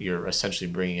 you're essentially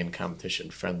bringing in competition,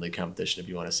 friendly competition, if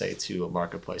you want to say, to a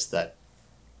marketplace that,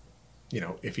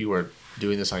 if you were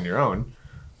doing this on your own,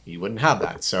 you wouldn't have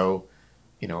that. So,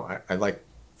 I like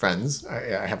friends.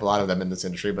 I have a lot of them in this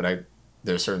industry, but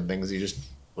there's certain things you just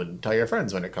wouldn't tell your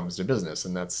friends when it comes to business,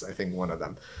 and that's, I think, one of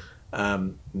them.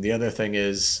 The other thing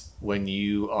is when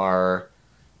you are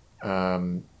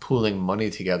pooling money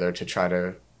together to try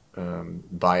to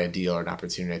buy a deal or an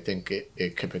opportunity, I think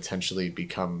it could potentially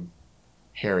become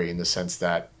hairy in the sense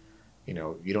that, you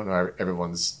know, you don't know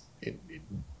everyone's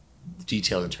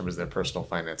details in terms of their personal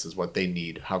finances, what they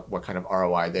need, what kind of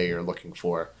ROI they are looking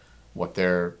for, what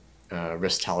their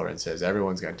risk tolerance is.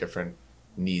 Everyone's got different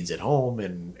needs at home,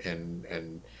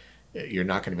 and you're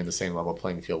not going to be in the same level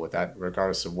playing field with that,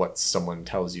 regardless of what someone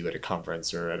tells you at a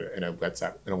conference or in a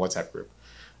WhatsApp group.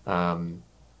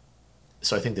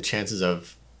 So I think the chances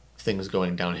of things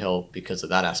going downhill because of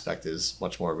that aspect is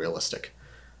much more realistic.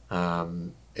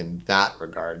 In that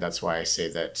regard, that's why I say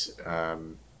that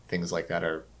things like that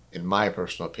are, in my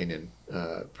personal opinion,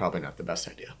 probably not the best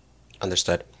idea.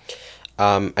 Understood.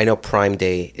 I know Prime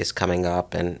Day is coming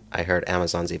up, and I heard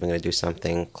Amazon's even going to do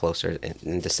something closer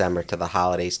in December to the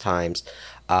holidays times.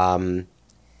 Piggybacking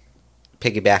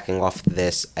off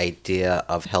this idea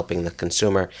of helping the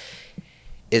consumer,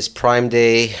 is Prime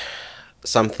Day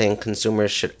something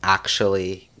consumers should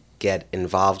actually get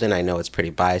involved in? I know it's pretty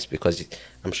biased because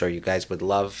I'm sure you guys would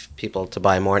love people to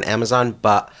buy more on Amazon,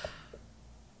 but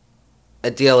a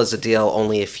deal is a deal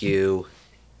only if you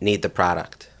need the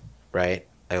product, right?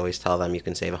 I always tell them you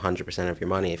can save 100% of your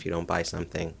money if you don't buy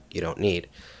something you don't need.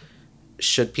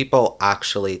 Should people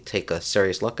actually take a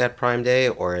serious look at Prime Day,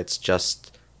 or it's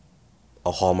just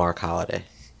a Hallmark holiday?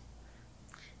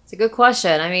 It's a good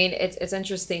question. I mean, it's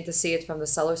interesting to see it from the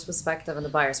seller's perspective and the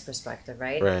buyer's perspective,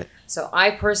 right? Right. So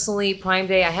I personally, Prime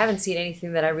Day, I haven't seen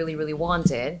anything that I really, really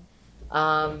wanted.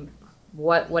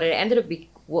 What it ended up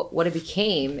what it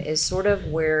became is sort of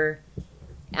where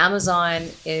Amazon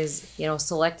is, you know,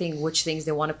 selecting which things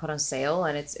they want to put on sale,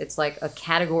 and it's like a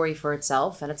category for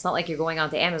itself. And it's not like you're going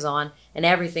onto Amazon and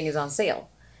everything is on sale.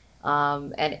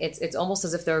 And it's almost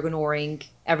as if they're ignoring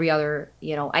every other,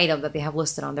 you know, item that they have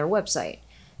listed on their website.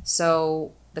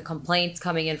 So the complaints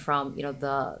coming in from, you know,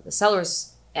 the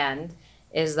seller's end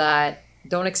is that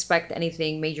don't expect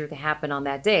anything major to happen on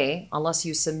that day unless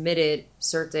you submitted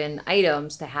certain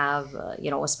items to have, you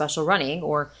know, a special running,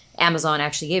 or Amazon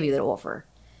actually gave you that offer.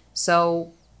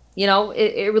 So, you know,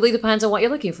 it really depends on what you're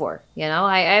looking for. You know,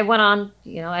 I went on,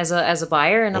 you know, as a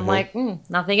buyer, and I'm like,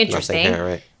 nothing interesting. Nothing here,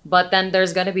 right? But then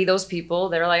there's going to be those people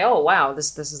that are like, oh, wow,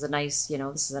 this is a nice, you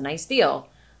know, this is a nice deal.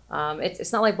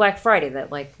 It's not like Black Friday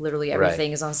that like literally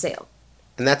everything is on sale.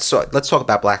 And let's talk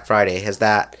about Black Friday.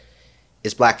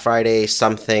 Is Black Friday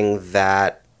something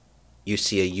that you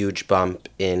see a huge bump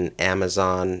in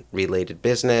Amazon related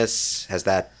business? Has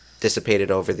that dissipated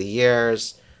over the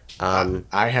years?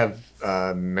 I have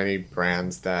many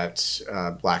brands that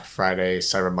Black Friday,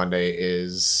 Cyber Monday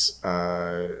is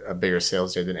a bigger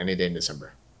sales day than any day in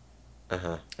December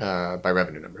by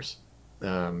revenue numbers.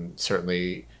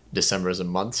 Certainly December as a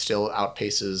month still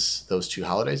outpaces those two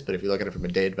holidays, but if you look at it from a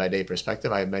day-by-day perspective,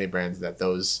 I have many brands that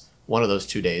one of those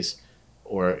 2 days,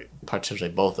 or potentially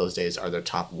both those days, are their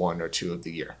top 1 or 2 of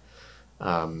the year.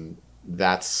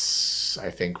 That's, I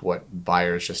think, what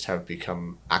buyers just have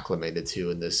become acclimated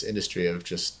to in this industry of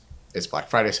just, it's Black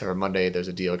Friday, Cyber Monday, there's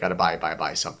a deal, got to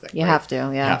buy something. You right? have to,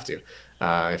 yeah. You have to.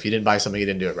 If you didn't buy something, you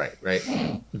didn't do it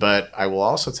right? But I will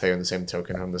also tell you on the same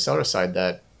token, on the seller side,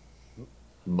 that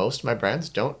most of my brands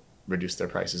don't reduce their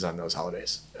prices on those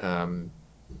holidays. You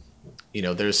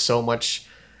know, there's something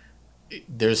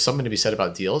to be said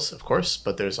about deals, of course,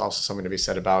 but there's also something to be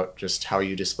said about just how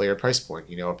you display your price point.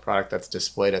 You know, a product that's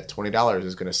displayed at $20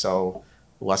 is going to sell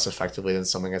less effectively than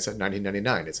something that's at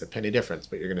 $19.99. It's a penny difference,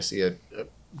 but you're going to see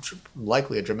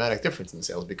likely a dramatic difference in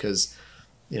sales because,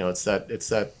 you know, it's that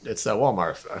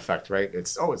Walmart effect, right?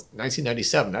 It's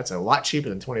 $19.97. That's a lot cheaper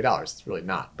than $20. It's really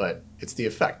not, but it's the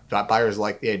effect. Buyers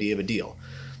like the idea of a deal.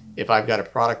 If I've got a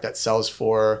product that sells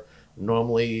for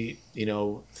normally, you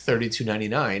know,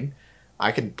 $32.99,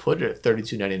 I can put it at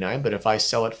 $32.99, but if I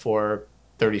sell it for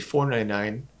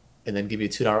 $34.99 and then give you a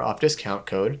 $2 off discount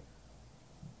code,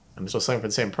 I'm still selling for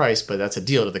the same price, but that's a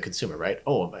deal to the consumer, right?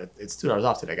 Oh, it's $2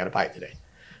 off today. I got to buy it today.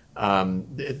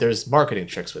 There's marketing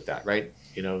tricks with that, right?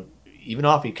 You know, even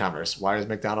off e-commerce, why is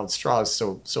McDonald's straws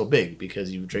so big?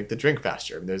 Because you drink the drink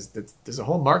faster. There's a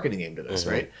whole marketing aim to this,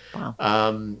 right?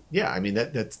 Wow. Yeah, I mean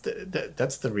that's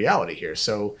the reality here.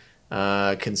 So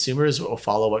consumers will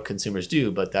follow what consumers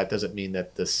do, but that doesn't mean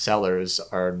that the sellers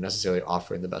are necessarily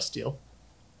offering the best deal.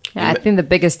 Yeah, I think the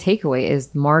biggest takeaway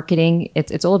is marketing.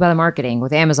 It's all about the marketing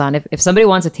with Amazon. If somebody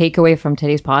wants a takeaway from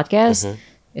today's podcast,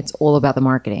 it's all about the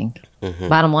marketing.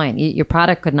 Bottom line, your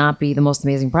product could not be the most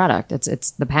amazing product.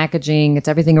 It's the packaging, it's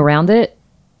everything around it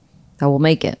that will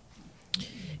make it.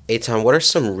 Eitan, what are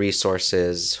some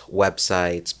resources,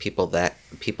 websites, people that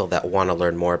want to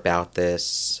learn more about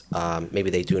this? Maybe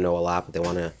they do know a lot, but they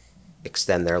want to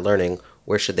extend their learning.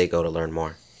 Where should they go to learn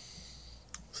more?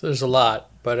 So there's a lot,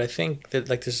 but I think that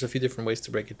there's a few different ways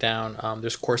to break it down.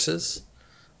 There's courses.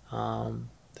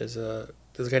 There's a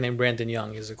guy named Brandon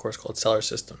Young. He has a course called Seller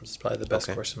Systems. It's probably the best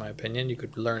course in my opinion. You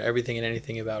could learn everything and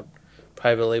anything about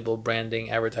private label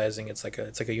branding, advertising. It's like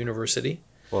a university.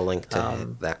 We'll link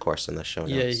to that course in the show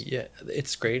notes. Yeah,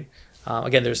 it's great.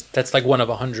 Again, that's like one of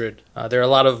 100. There are a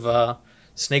lot of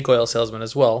snake oil salesmen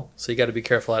as well, so you got to be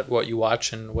careful at what you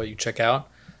watch and what you check out.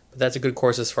 But that's a good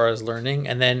course as far as learning.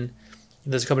 And then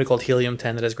there's a company called Helium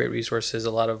 10 that has great resources.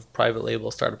 A lot of private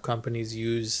label startup companies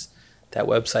use that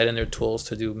website and their tools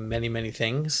to do many, many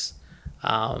things.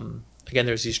 Again,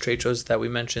 there's these trade shows that we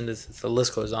mentioned. The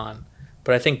list goes on.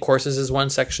 But I think courses is one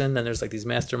section. Then there's like these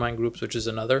mastermind groups, which is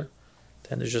another.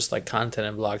 Then there's just like content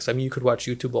and blogs. I mean, you could watch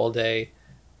YouTube all day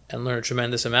and learn a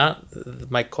tremendous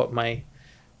amount. My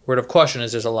word of caution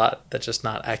is there's a lot that's just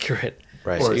not accurate.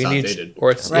 Right. Or it's outdated.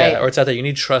 Or it's out there. You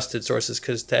need trusted sources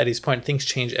because, to Eddie's point, things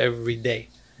change every day.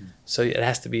 So it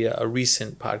has to be a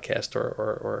recent podcast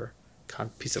or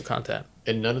piece of content.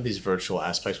 And none of these virtual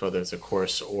aspects, whether it's a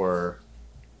course or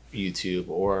YouTube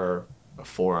or a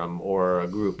forum or a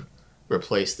group,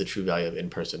 replace the true value of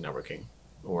in-person networking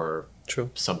or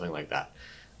something like that.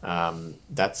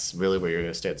 That's really where you're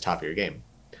going to stay at the top of your game.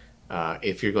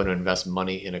 If you're going to invest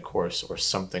money in a course or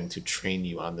something to train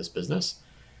you on this business,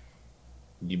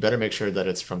 you better make sure that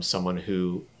it's from someone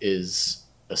who is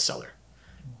a seller.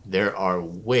 There are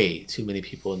way too many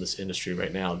people in this industry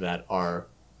right now that are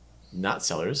not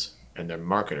sellers and they're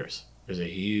marketers. There's a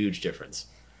huge difference.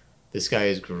 This guy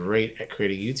is great at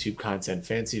creating YouTube content,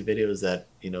 fancy videos that,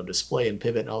 display and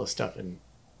pivot and all this stuff. And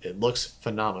it looks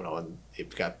phenomenal. And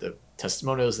you've got the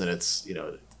testimonials and it's,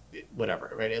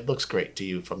 whatever, right? It looks great to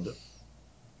you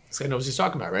this guy knows what he's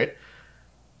talking about, right?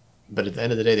 But at the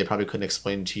end of the day, they probably couldn't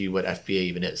explain to you what FBA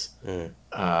even is.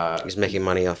 He's making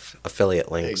money off affiliate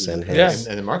links and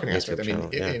the marketing aspect. channel,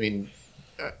 The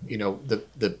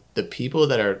people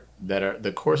that are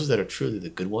the courses that are truly the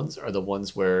good ones are the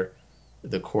ones where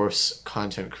the course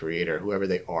content creator, whoever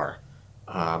they are,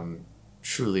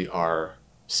 truly are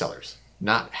sellers.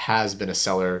 Not has been a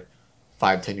seller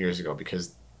 5-10 years ago,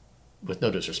 because with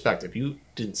no disrespect, if you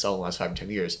didn't sell in the last 5-10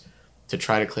 years, to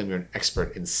try to claim you're an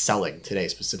expert in selling today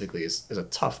specifically is a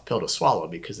tough pill to swallow,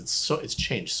 because it's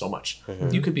changed so much. Mm-hmm.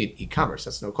 You could be in e-commerce,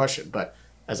 that's no question, but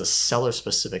as a seller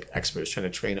specific expert who's trying to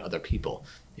train other people,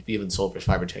 if you haven't sold for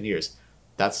 5 or 10 years,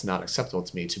 that's not acceptable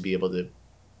to me to be able to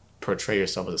portray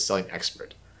yourself as a selling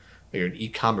expert. If you're an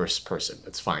e-commerce person,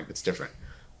 that's fine, it's different.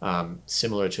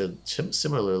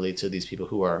 Similarly to these people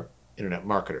who are internet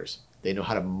marketers, they know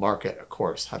how to market a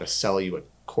course, how to sell you a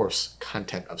course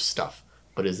content of stuff.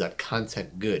 But is that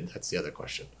content good? That's the other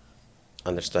question.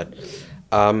 Understood.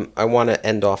 I want to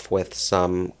end off with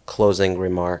some closing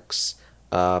remarks.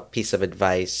 Piece of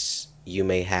advice you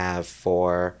may have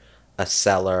for a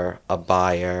seller, a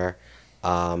buyer,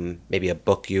 maybe a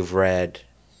book you've read.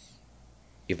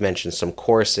 You've mentioned some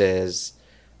courses,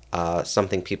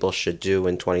 something people should do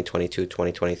in 2022,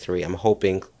 2023. I'm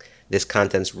hoping this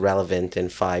content's relevant in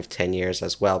 5-10 years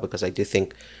as well, because I do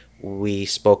think we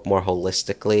spoke more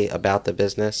holistically about the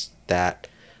business, that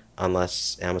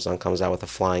unless Amazon comes out with a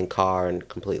flying car and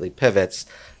completely pivots.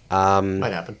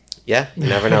 Might happen. Yeah, you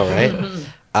never know, right?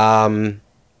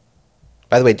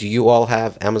 By the way, do you all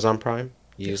have Amazon Prime?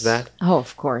 You use that? Oh,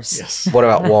 of course. Yes. What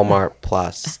about Walmart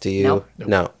Plus? Do you? Nope.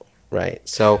 No. Right.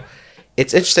 So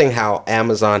it's interesting how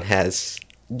Amazon has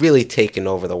really taken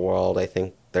over the world. I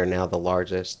think they're now the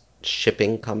largest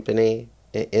shipping company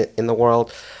in the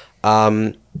world.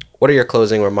 What are your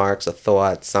closing remarks, a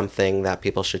thought, something that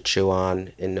people should chew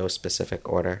on in no specific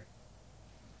order?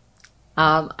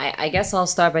 I guess I'll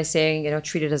start by saying,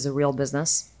 treat it as a real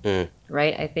business,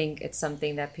 right? I think it's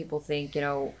something that people think,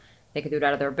 they could do it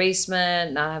out of their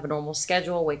basement, not have a normal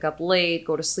schedule, wake up late,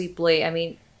 go to sleep late. I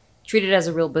mean, treat it as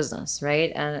a real business,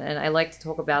 right? And I like to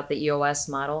talk about the EOS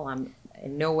model. I'm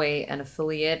in no way an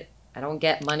affiliate. I don't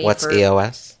get money. What's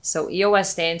EOS? So EOS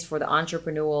stands for the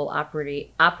Entrepreneurial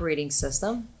Operating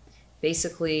System.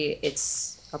 Basically,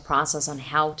 it's a process on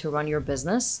how to run your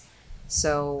business.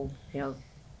 So,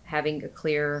 having a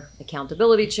clear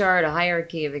accountability chart, a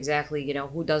hierarchy of exactly,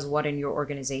 who does what in your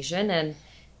organization, and,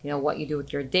 what you do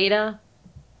with your data.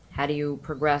 How do you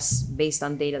progress based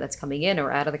on data that's coming in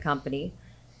or out of the company?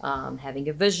 Having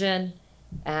a vision.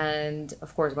 And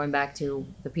of course, going back to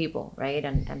the people, right?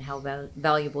 And how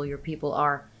valuable your people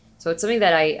are. So it's something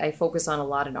that I focus on a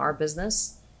lot in our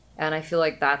business. And I feel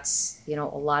like that's, a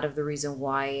lot of the reason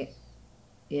why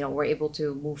we're able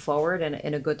to move forward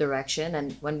in a good direction.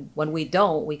 And when we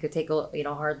don't, we could take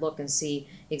a hard look and see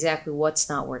exactly what's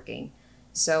not working.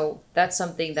 So that's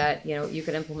something that you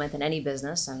can implement in any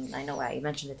business. And I know I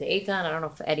mentioned it to Eitan. I don't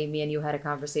know if Eddie, me and you had a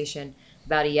conversation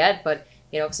about it yet, but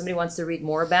if somebody wants to read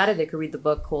more about it, they could read the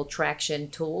book called Traction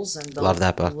Tools. And love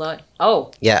that book.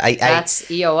 Yeah,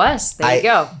 that's EOS. There you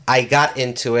go. I got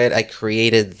into it. I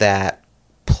created that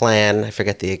plan. I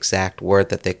forget the exact word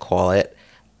that they call it,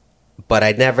 but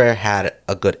I never had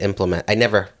a good implement. I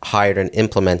never hired an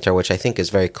implementer, which I think is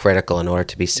very critical in order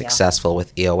to be successful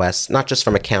with EOS, not just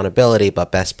from accountability,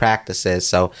 but best practices.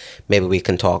 So maybe we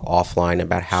can talk offline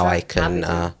about how I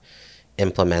can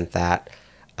implement that.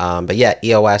 But yeah,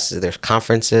 EOS, there's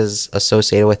conferences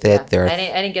associated with it. Yeah. I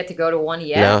didn't get to go to one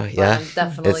yet. No, yeah. I'm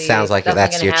definitely, it sounds like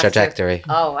that's your trajectory.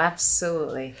 Oh,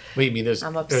 absolutely. Wait, you mean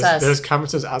I'm obsessed. there's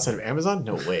conferences outside of Amazon?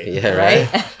 No way. Yeah, right?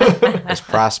 There's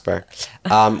Prosper.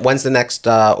 When's the next,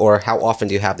 or how often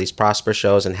do you have these Prosper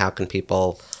shows, and how can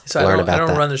people learn about that? I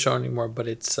don't run the show anymore, but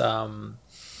it's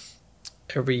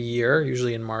every year,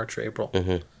 usually in March or April.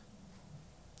 Mm-hmm.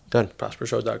 Good.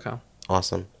 ProsperShow.com.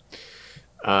 Awesome.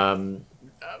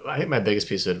 I think my biggest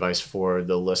piece of advice for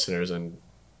the listeners and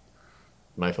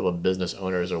my fellow business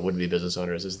owners or would-be business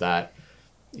owners is that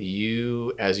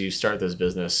you, as you start this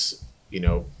business, let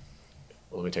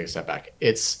me take a step back.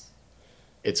 It's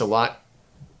a lot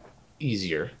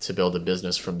easier to build a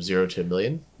business from 0 to $1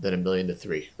 million than $1 million to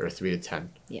 3 or 3 to 10.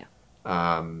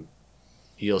 Yeah.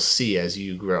 You'll see as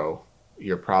you grow,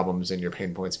 your problems and your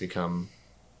pain points become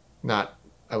not,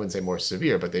 I wouldn't say more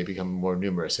severe, but they become more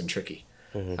numerous and tricky.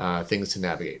 Mm-hmm. Things to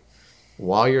navigate.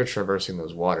 While you're traversing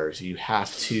those waters, you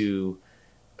have to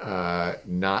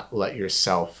not let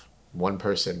yourself, one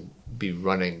person, be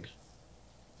running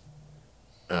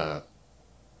in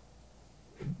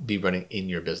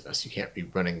your business. You can't be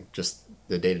running just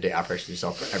the day-to-day operations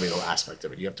yourself for every little aspect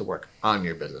of it. You have to work on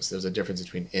your business. There's a difference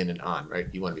between in and on, right?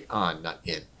 You want to be on, not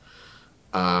in.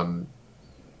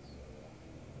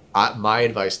 My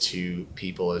advice to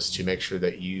people is to make sure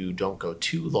that you don't go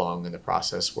too long in the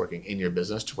process working in your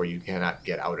business to where you cannot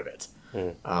get out of it.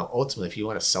 Ultimately, if you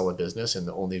want to sell a business and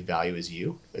the only value is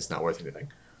you, it's not worth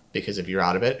anything. Because if you're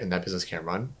out of it and that business can't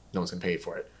run, no one's going to pay you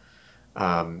for it.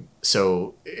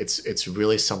 So it's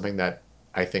really something that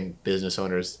I think business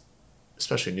owners,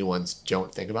 especially new ones,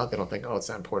 don't think about. They don't think, it's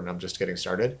not important, I'm just getting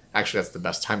started. Actually, that's the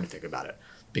best time to think about it,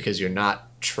 because you're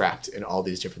not trapped in all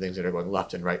these different things that are going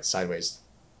left and right, sideways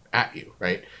at you,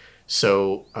 right?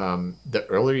 So the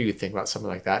earlier you think about something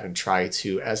like that and try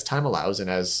to, as time allows and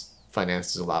as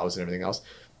finances allows and everything else,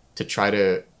 to try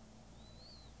to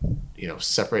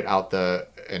separate out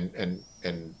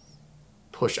and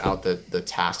push out the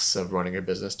tasks of running your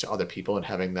business to other people and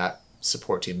having that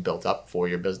support team built up for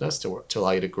your business to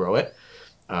allow you to grow it,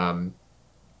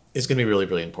 is going to be really,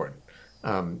 really important.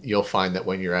 You'll find that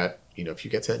when you're at, if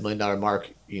you get to that $1 million mark,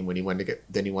 when you want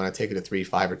to take it to 3,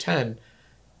 5, or 10,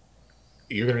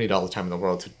 you're going to need all the time in the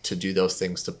world to do those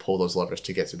things, to pull those levers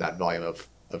to get to that volume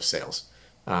of sales.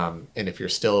 And if you're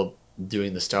still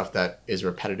doing the stuff that is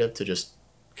repetitive to just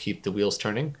keep the wheels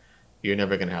turning, you're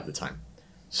never going to have the time.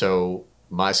 So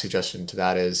my suggestion to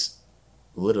that is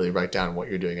literally write down what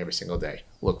you're doing every single day.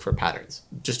 Look for patterns.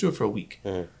 Just do it for a week.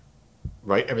 Mm-hmm.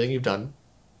 Write everything you've done,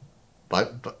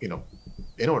 but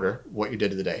in order, what you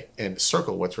did of the day, and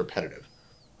circle what's repetitive.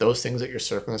 Those things that you're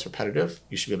circling as repetitive,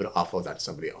 you should be able to offload that to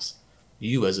somebody else.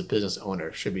 You as a business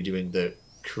owner should be doing the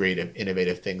creative,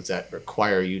 innovative things that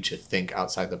require you to think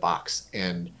outside the box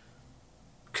and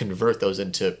convert those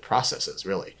into processes,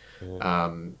 really.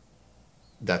 Mm-hmm.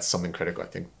 That's something critical, I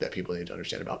think, that people need to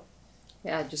understand about.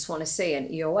 Yeah, I just want to say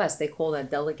in EOS, they call that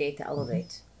delegate to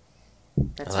elevate.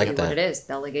 That's like really what it is.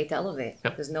 Delegate to elevate.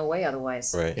 Yep. There's no way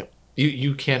otherwise. Right. Yep.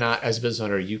 You cannot, as a business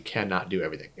owner, you cannot do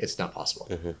everything. It's not possible.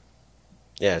 Mm-hmm.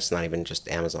 Yeah, it's not even just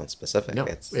Amazon specific. No,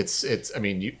 it's I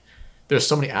mean, there's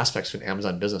so many aspects of an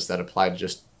Amazon business that apply to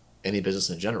just any business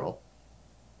in general,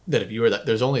 that if you were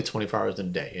there's only 24 hours in a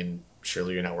day, and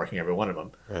surely you're not working every one of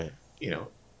them. Right.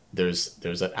 There's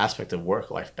that aspect of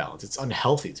work-life balance. It's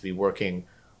unhealthy to be working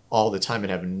all the time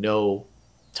and have no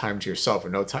time to yourself, or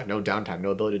no time, no downtime, no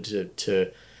ability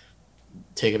to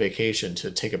take a vacation,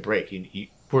 to take a break.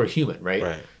 We're human, right?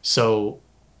 Right. So,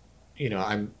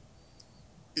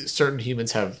 certain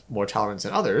humans have more tolerance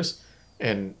than others,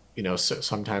 and so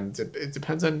sometimes it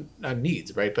depends on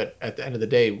needs, right? But at the end of the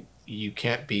day, you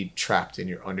can't be trapped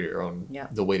under your own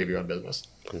the weight of your own business.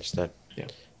 Understood. Yeah.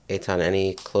 Eitan,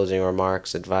 any closing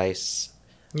remarks, advice?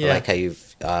 I like how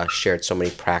you've shared so many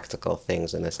practical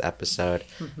things in this episode.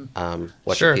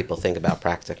 What Sure. do people think about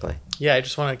practically? Yeah, I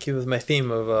just want to keep with my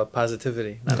theme of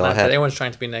positivity. Not Go ahead. that anyone's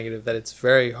trying to be negative, that it's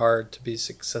very hard to be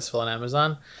successful on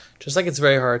Amazon. Just like it's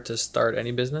very hard to start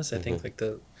any business. I think like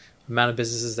the amount of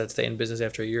businesses that stay in business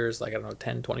after years, like, I don't know,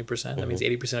 10, 20%. That means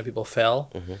 80% of people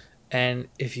fail. And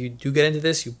if you do get into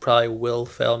this, you probably will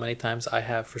fail many times. I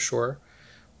have for sure.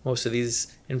 Most of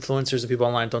these influencers and people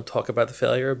online don't talk about the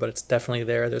failure, but it's definitely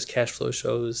there. There's cash flow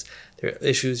shows, there are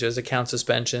issues, there's account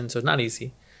suspension, so it's not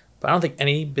easy. But I don't think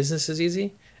any business is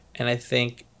easy. And I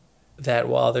think that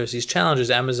while there's these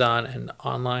challenges, Amazon and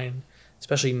online,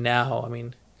 especially now, I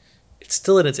mean, it's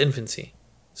still in its infancy.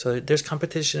 So there's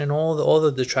competition and all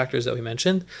the detractors that we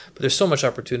mentioned, but there's so much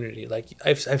opportunity. Like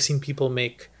I've seen people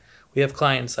we have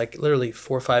clients like literally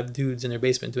 4 or 5 dudes in their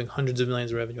basement doing hundreds of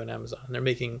millions of revenue on Amazon, and they're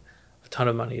making a ton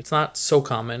of money. It's not so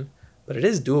common, but it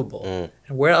is doable.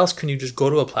 And where else can you just go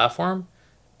to a platform?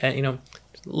 And, you know,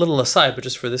 a little aside, but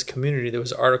just for this community, there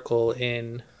was an article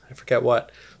in, I forget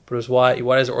what, but it was why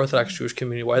is the Orthodox Jewish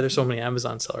community, why are there so many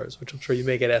Amazon sellers, which I'm sure you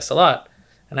may get asked a lot.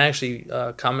 And I actually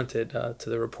commented to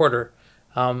the reporter.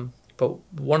 But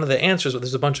one of the answers,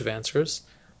 there's a bunch of answers,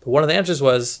 but one of the answers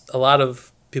was a lot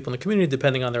of people in the community,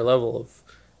 depending on their level of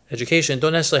education,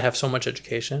 don't necessarily have so much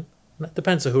education. That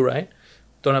depends on who, right?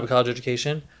 Don't have a college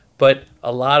education. But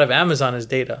a lot of Amazon is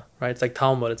data, right? It's like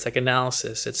Talmud, it's like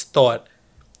analysis, it's thought.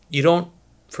 You don't,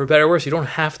 for better or worse, you don't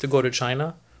have to go to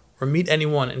China or meet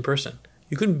anyone in person.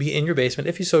 You can be in your basement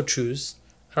if you so choose.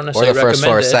 I don't Or necessarily the first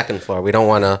floor or recommend it. second floor. We don't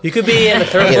want to... You could be in the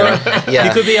third floor. Yeah.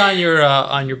 You could be on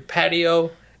your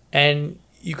patio, and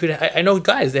you could. I know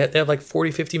guys. They have like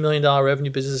 $40-50 million revenue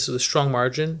businesses with a strong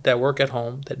margin that work at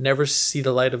home that never see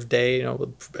the light of day. You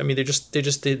know, I mean,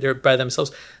 they're by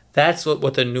themselves. That's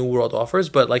what the new world offers.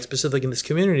 But like specifically in this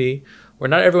community, where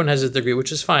not everyone has a degree,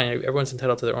 which is fine. Everyone's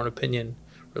entitled to their own opinion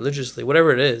religiously,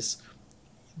 whatever it is.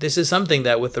 This is something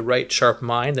that with the right sharp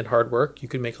mind and hard work, you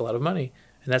can make a lot of money.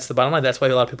 And that's the bottom line. That's why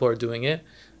a lot of people are doing it.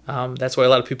 That's why a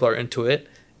lot of people are into it.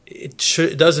 It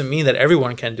doesn't mean that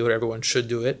everyone can do it. Everyone should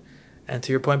do it. And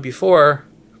to your point before,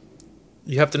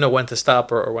 you have to know when to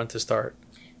stop or when to start.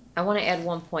 I want to add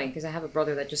one point because I have a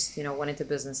brother that just, went into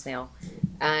business now.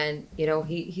 And,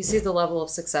 he sees the level of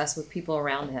success with people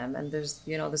around him. And there's,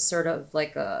 this sort of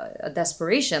like a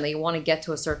desperation that you want to get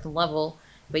to a certain level,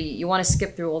 but you want to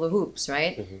skip through all the hoops,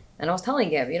 right? Mm-hmm. And I was telling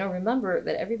Gab, remember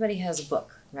that everybody has a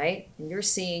book, right? And you're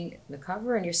seeing the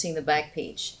cover and you're seeing the back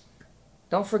page.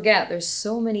 Don't forget, there's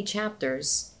so many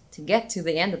chapters to get to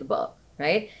the end of the book,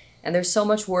 right? And there's so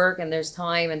much work and there's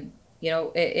time and,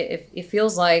 it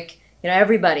feels like,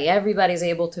 everybody's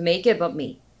able to make it but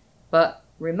me. But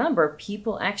remember,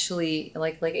 people actually,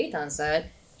 like Eitan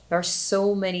said, there are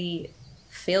so many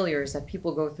failures that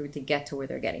people go through to get to where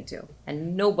they're getting to.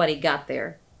 And nobody got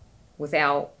there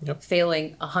without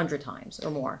failing 100 times or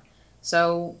more.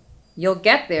 So you'll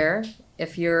get there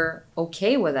if you're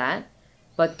okay with that,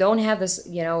 but don't have this,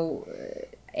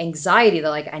 anxiety that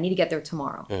like, I need to get there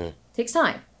tomorrow. It takes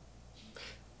time.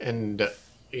 And,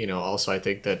 also I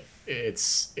think that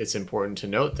it's important to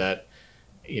note that,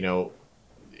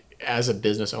 as a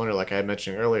business owner, like I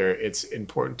mentioned earlier, it's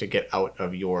important to get out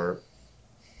of your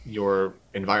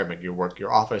environment, your work,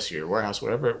 your office, your warehouse,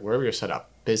 wherever you're set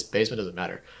up. Basement doesn't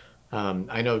matter.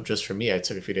 I know just for me, I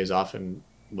took a few days off and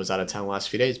was out of town the last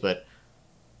few days, but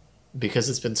because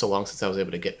it's been so long since I was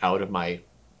able to get out of my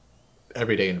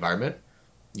everyday environment,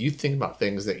 you think about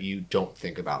things that you don't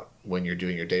think about when you're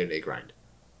doing your day-to-day grind.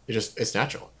 It's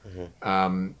natural.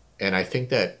 Mm-hmm. And I think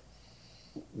that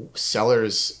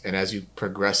sellers, and as you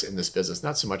progress in this business,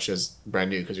 not so much as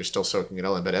brand new because you're still soaking it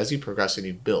all in, but as you progress and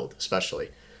you build, especially,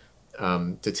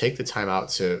 to take the time out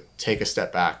to take a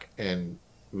step back and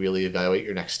really evaluate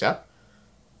your next step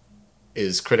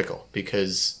is critical,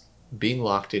 because being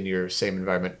locked in your same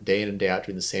environment day in and day out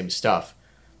doing the same stuff,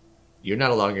 you're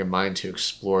not allowing your mind to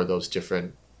explore those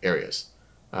different areas.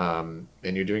 And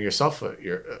you're doing yourself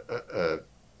a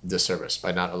disservice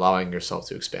by not allowing yourself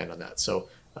to expand on that. So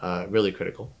really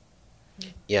critical.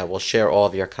 Yeah, we'll share all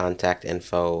of your contact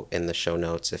info in the show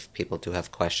notes if people do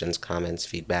have questions, comments,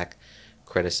 feedback,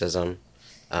 criticism.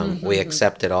 We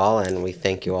accept it all, and we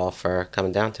thank you all for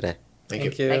coming down today. Thank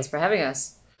you. Thanks for having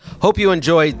us. Hope you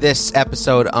enjoyed this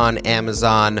episode on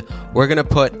Amazon. We're going to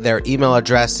put their email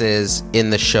addresses in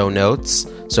the show notes.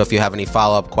 So if you have any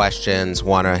follow-up questions,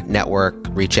 want to network,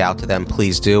 reach out to them,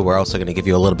 please do. We're also going to give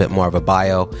you a little bit more of a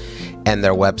bio and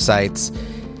their websites.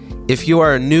 If you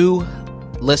are a new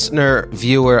listener,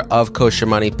 viewer of Kosher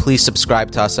Money, please subscribe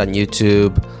to us on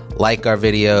YouTube, like our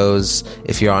videos.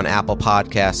 If you're on Apple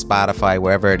Podcasts, Spotify,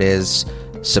 wherever it is,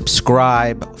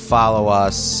 subscribe, follow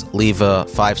us, leave a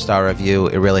 5-star review.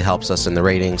 It really helps us in the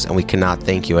ratings, and we cannot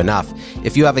thank you enough.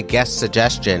 If you have a guest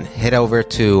suggestion, head over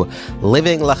to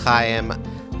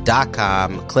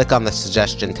livinglachaim.com, click on the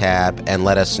suggestion tab, and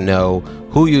let us know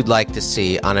who you'd like to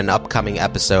see on an upcoming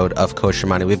episode of Kosher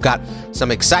Money. We've got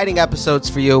some exciting episodes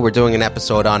for you. We're doing an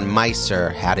episode on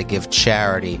Meiser, how to give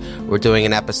charity. We're doing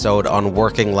an episode on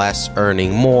working less,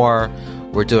 earning more.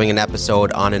 We're doing an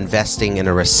episode on investing in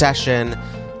a recession.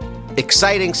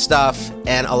 Exciting stuff,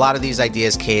 and a lot of these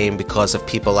ideas came because of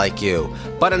people like you.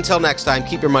 But until next time,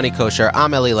 keep your money kosher.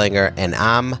 I'm Eli Langer, and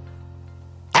I'm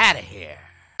out of here.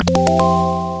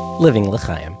 Living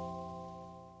L'chaim.